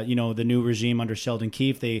into, the new regime under Sheldon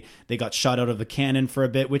Keefe? They got shot out of the cannon for a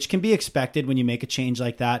bit, which can be expected when you make a change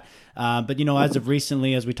like that. But as of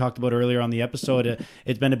recently, as we talked about earlier on the episode,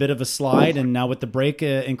 it's been a bit of a slide. And now with the break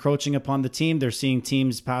encroaching upon the team, they're seeing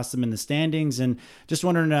teams pass them in the standings. And just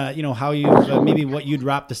wondering, how you maybe what you'd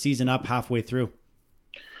wrap the season up halfway through.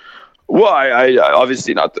 Well, I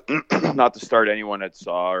obviously not to start anyone had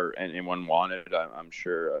saw or anyone wanted. I'm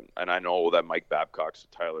sure, and I know that Mike Babcock's a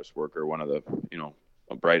tireless worker, one of the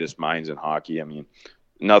brightest minds in hockey. I mean,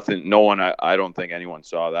 no one. I don't think anyone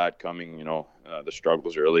saw that coming. The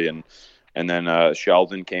struggles early, and then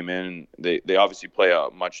Sheldon came in. They obviously play a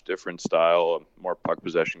much different style, a more puck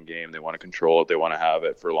possession game. They want to control it. They want to have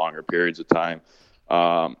it for longer periods of time,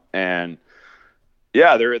 and.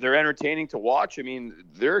 Yeah, they're entertaining to watch. I mean,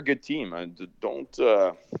 they're a good team. They've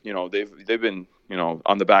been,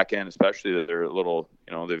 on the back end, especially, they're a little,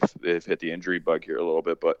 they've hit the injury bug here a little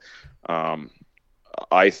bit, but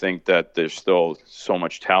I think that there's still so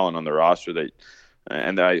much talent on the roster that,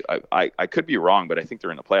 and I could be wrong, but I think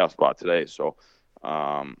they're in the playoff spot today. So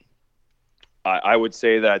I would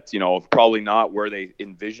say that, probably not where they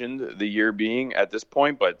envisioned the year being at this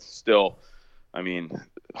point, but still, I mean,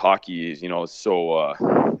 hockey is, it's so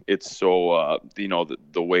the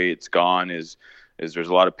way it's gone is there's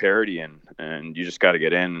a lot of parity and you just got to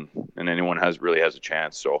get in, and anyone really has a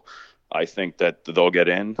chance. So I think that they'll get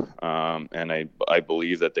in, and I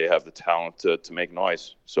believe that they have the talent to make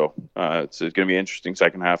noise. So it's going to be an interesting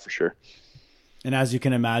second half for sure. And as you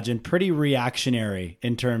can imagine, pretty reactionary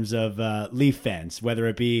in terms of Leaf fans, whether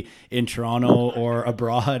it be in Toronto or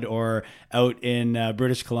abroad or out in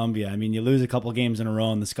British Columbia. I mean, you lose a couple games in a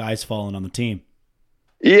row and the sky's falling on the team.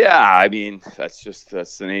 Yeah, I mean, that's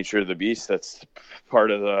the nature of the beast. That's part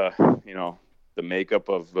of the makeup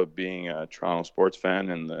of being a Toronto sports fan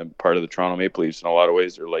and part of the Toronto Maple Leafs. In a lot of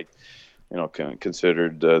ways, they're like,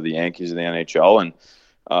 considered the Yankees of the NHL. And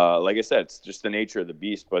like I said, it's just the nature of the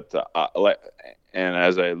beast. But And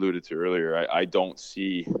as I alluded to earlier, I don't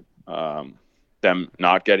see them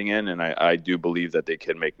not getting in, and I do believe that they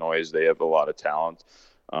can make noise. They have a lot of talent.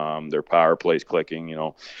 Their power play's clicking.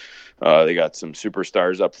 They got some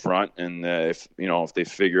superstars up front, and if they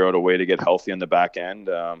figure out a way to get healthy on the back end,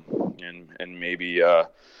 and maybe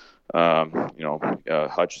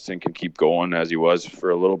Hutchinson can keep going as he was for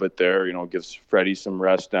a little bit there. Gives Freddie some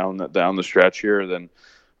rest down the stretch here, then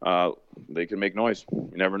they can make noise.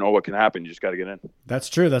 You never know what can happen. You just got to get in. That's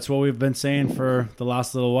true. That's what we've been saying for the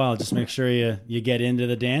last little while. Just make sure you get into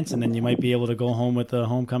the dance, and then you might be able to go home with the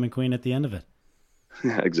homecoming queen at the end of it.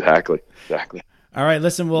 Exactly. All right,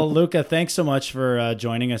 listen, well, Luka, thanks so much for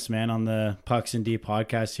joining us, man, on the Pucks and D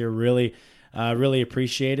podcast here. Really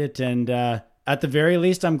appreciate it. And at the very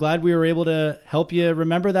least, I'm glad we were able to help you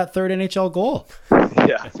remember that third NHL goal.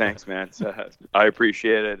 Yeah, thanks, man. I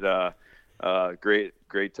appreciate it.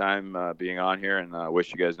 Great time being on here, and I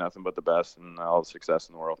wish you guys nothing but the best and all the success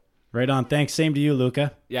in the world. Right on. Thanks. Same to you,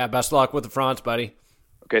 Luka. Yeah, best of luck with the France, buddy.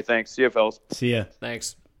 Okay, thanks. See you, fellas. See ya.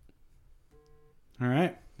 Thanks. All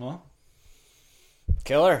right. Well,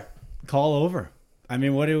 killer. Call over. I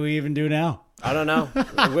mean, what do we even do now? I don't know. we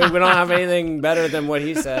don't have anything better than what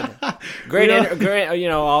he said. Great.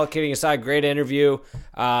 All kidding aside, great interview.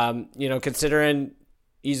 Considering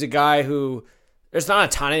he's a guy who there's not a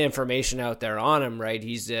ton of information out there on him, right?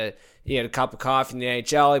 He had a cup of coffee in the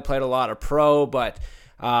NHL. He played a lot of pro, but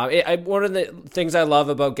one of the things I love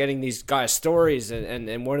about getting these guys' stories,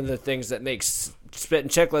 and one of the things that makes Spit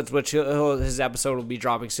and Chicklets, which his episode will be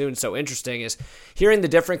dropping soon, so interesting, is hearing the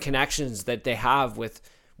different connections that they have with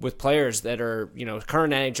players that are,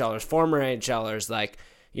 current NHLers, former NHLers. Like,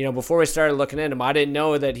 before we started looking into him, I didn't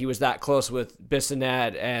know that he was that close with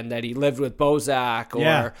Bissonnette and that he lived with Bozak,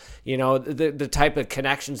 or, the type of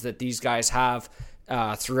connections that these guys have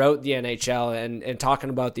throughout the NHL, and talking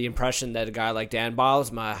about the impression that a guy like Dan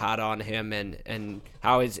Bylsma had on him and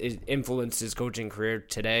how his influenced his coaching career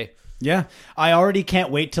today. Yeah, I already can't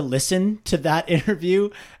wait to listen to that interview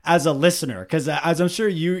as a listener, because as I'm sure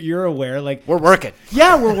you're aware, like, we're working.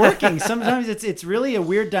 Yeah, we're working. Sometimes it's really a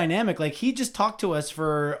weird dynamic. Like, he just talked to us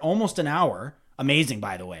for almost an hour. Amazing,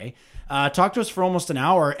 by the way. Talked to us for almost an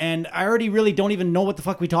hour, and I already really don't even know what the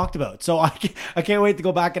fuck we talked about. So I can't wait to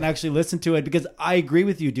go back and actually listen to it, because I agree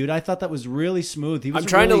with you, dude. I thought that was really smooth. I'm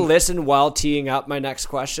trying to listen while teeing up my next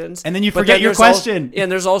questions. And then you forget your question.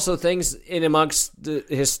 And there's also things in amongst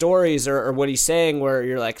his stories or what he's saying where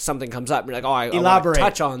you're like, something comes up and you're like, I want to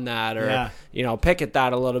touch on that, or, pick at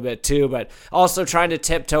that a little bit too. But also trying to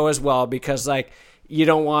tiptoe as well, because, like, you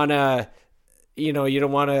don't want to... you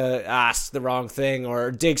don't want to ask the wrong thing or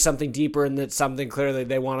dig something deeper in that something clearly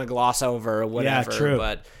they want to gloss over or whatever. Yeah, true.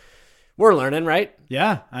 But we're learning, right?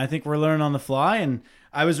 Yeah, I think we're learning on the fly, and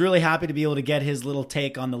I was really happy to be able to get his little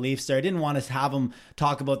take on the Leafs there. I didn't want to have him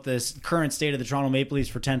talk about this current state of the Toronto Maple Leafs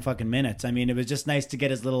for 10 fucking minutes. I mean, it was just nice to get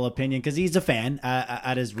his little opinion, because he's a fan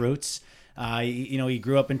at his roots. He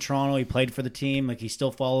grew up in Toronto. He played for the team. Like, he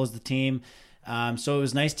still follows the team. So it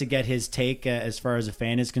was nice to get his take as far as a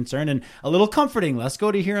fan is concerned, and a little comforting. Let's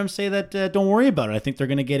go to hear him say that don't worry about it. I think they're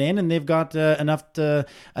going to get in, and they've got enough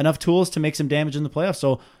tools to make some damage in the playoffs.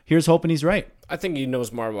 So here's hoping he's right. I think he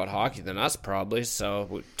knows more about hockey than us, probably. So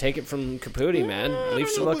we'll take it from Caputi, man.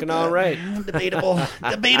 Leafs are looking all right.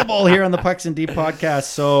 Debatable here on the Pucks and D podcast.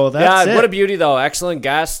 So that's it. What a beauty, though. Excellent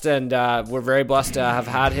guest, and we're very blessed to have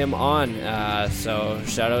had him on. So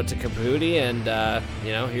shout out to Caputi, and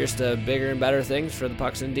here's to bigger and better things for the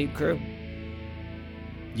Pucks and Deep crew.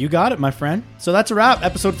 You got it, my friend. So that's a wrap.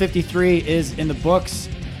 Episode 53 is in the books.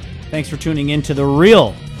 Thanks for tuning in to the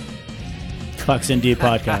real Pucks and D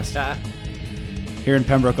podcast. Here in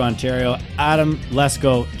Pembroke, Ontario. Adam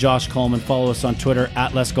Lesko, Josh Coleman. Follow us on Twitter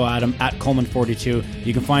at LeskoAdam, at Coleman42.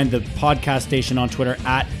 You can find the podcast station on Twitter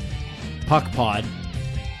at PuckPod.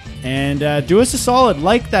 And do us a solid.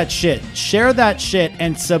 Like that shit. Share that shit.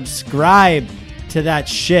 And subscribe to that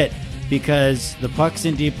shit, because the Pucks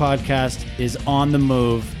and D podcast is on the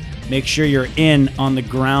move. Make sure you're in on the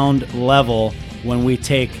ground level when we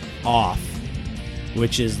take off,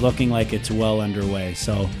 which is looking like it's well underway.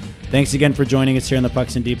 So thanks again for joining us here on the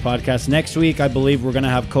Pucks and D podcast. Next week, I believe we're going to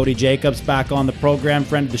have Cody Jacobs back on the program,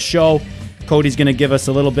 friend of the show. Cody's going to give us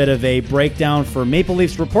a little bit of a breakdown for Maple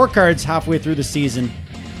Leafs report cards halfway through the season.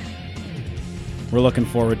 We're looking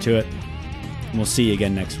forward to it. And we'll see you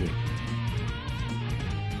again next week.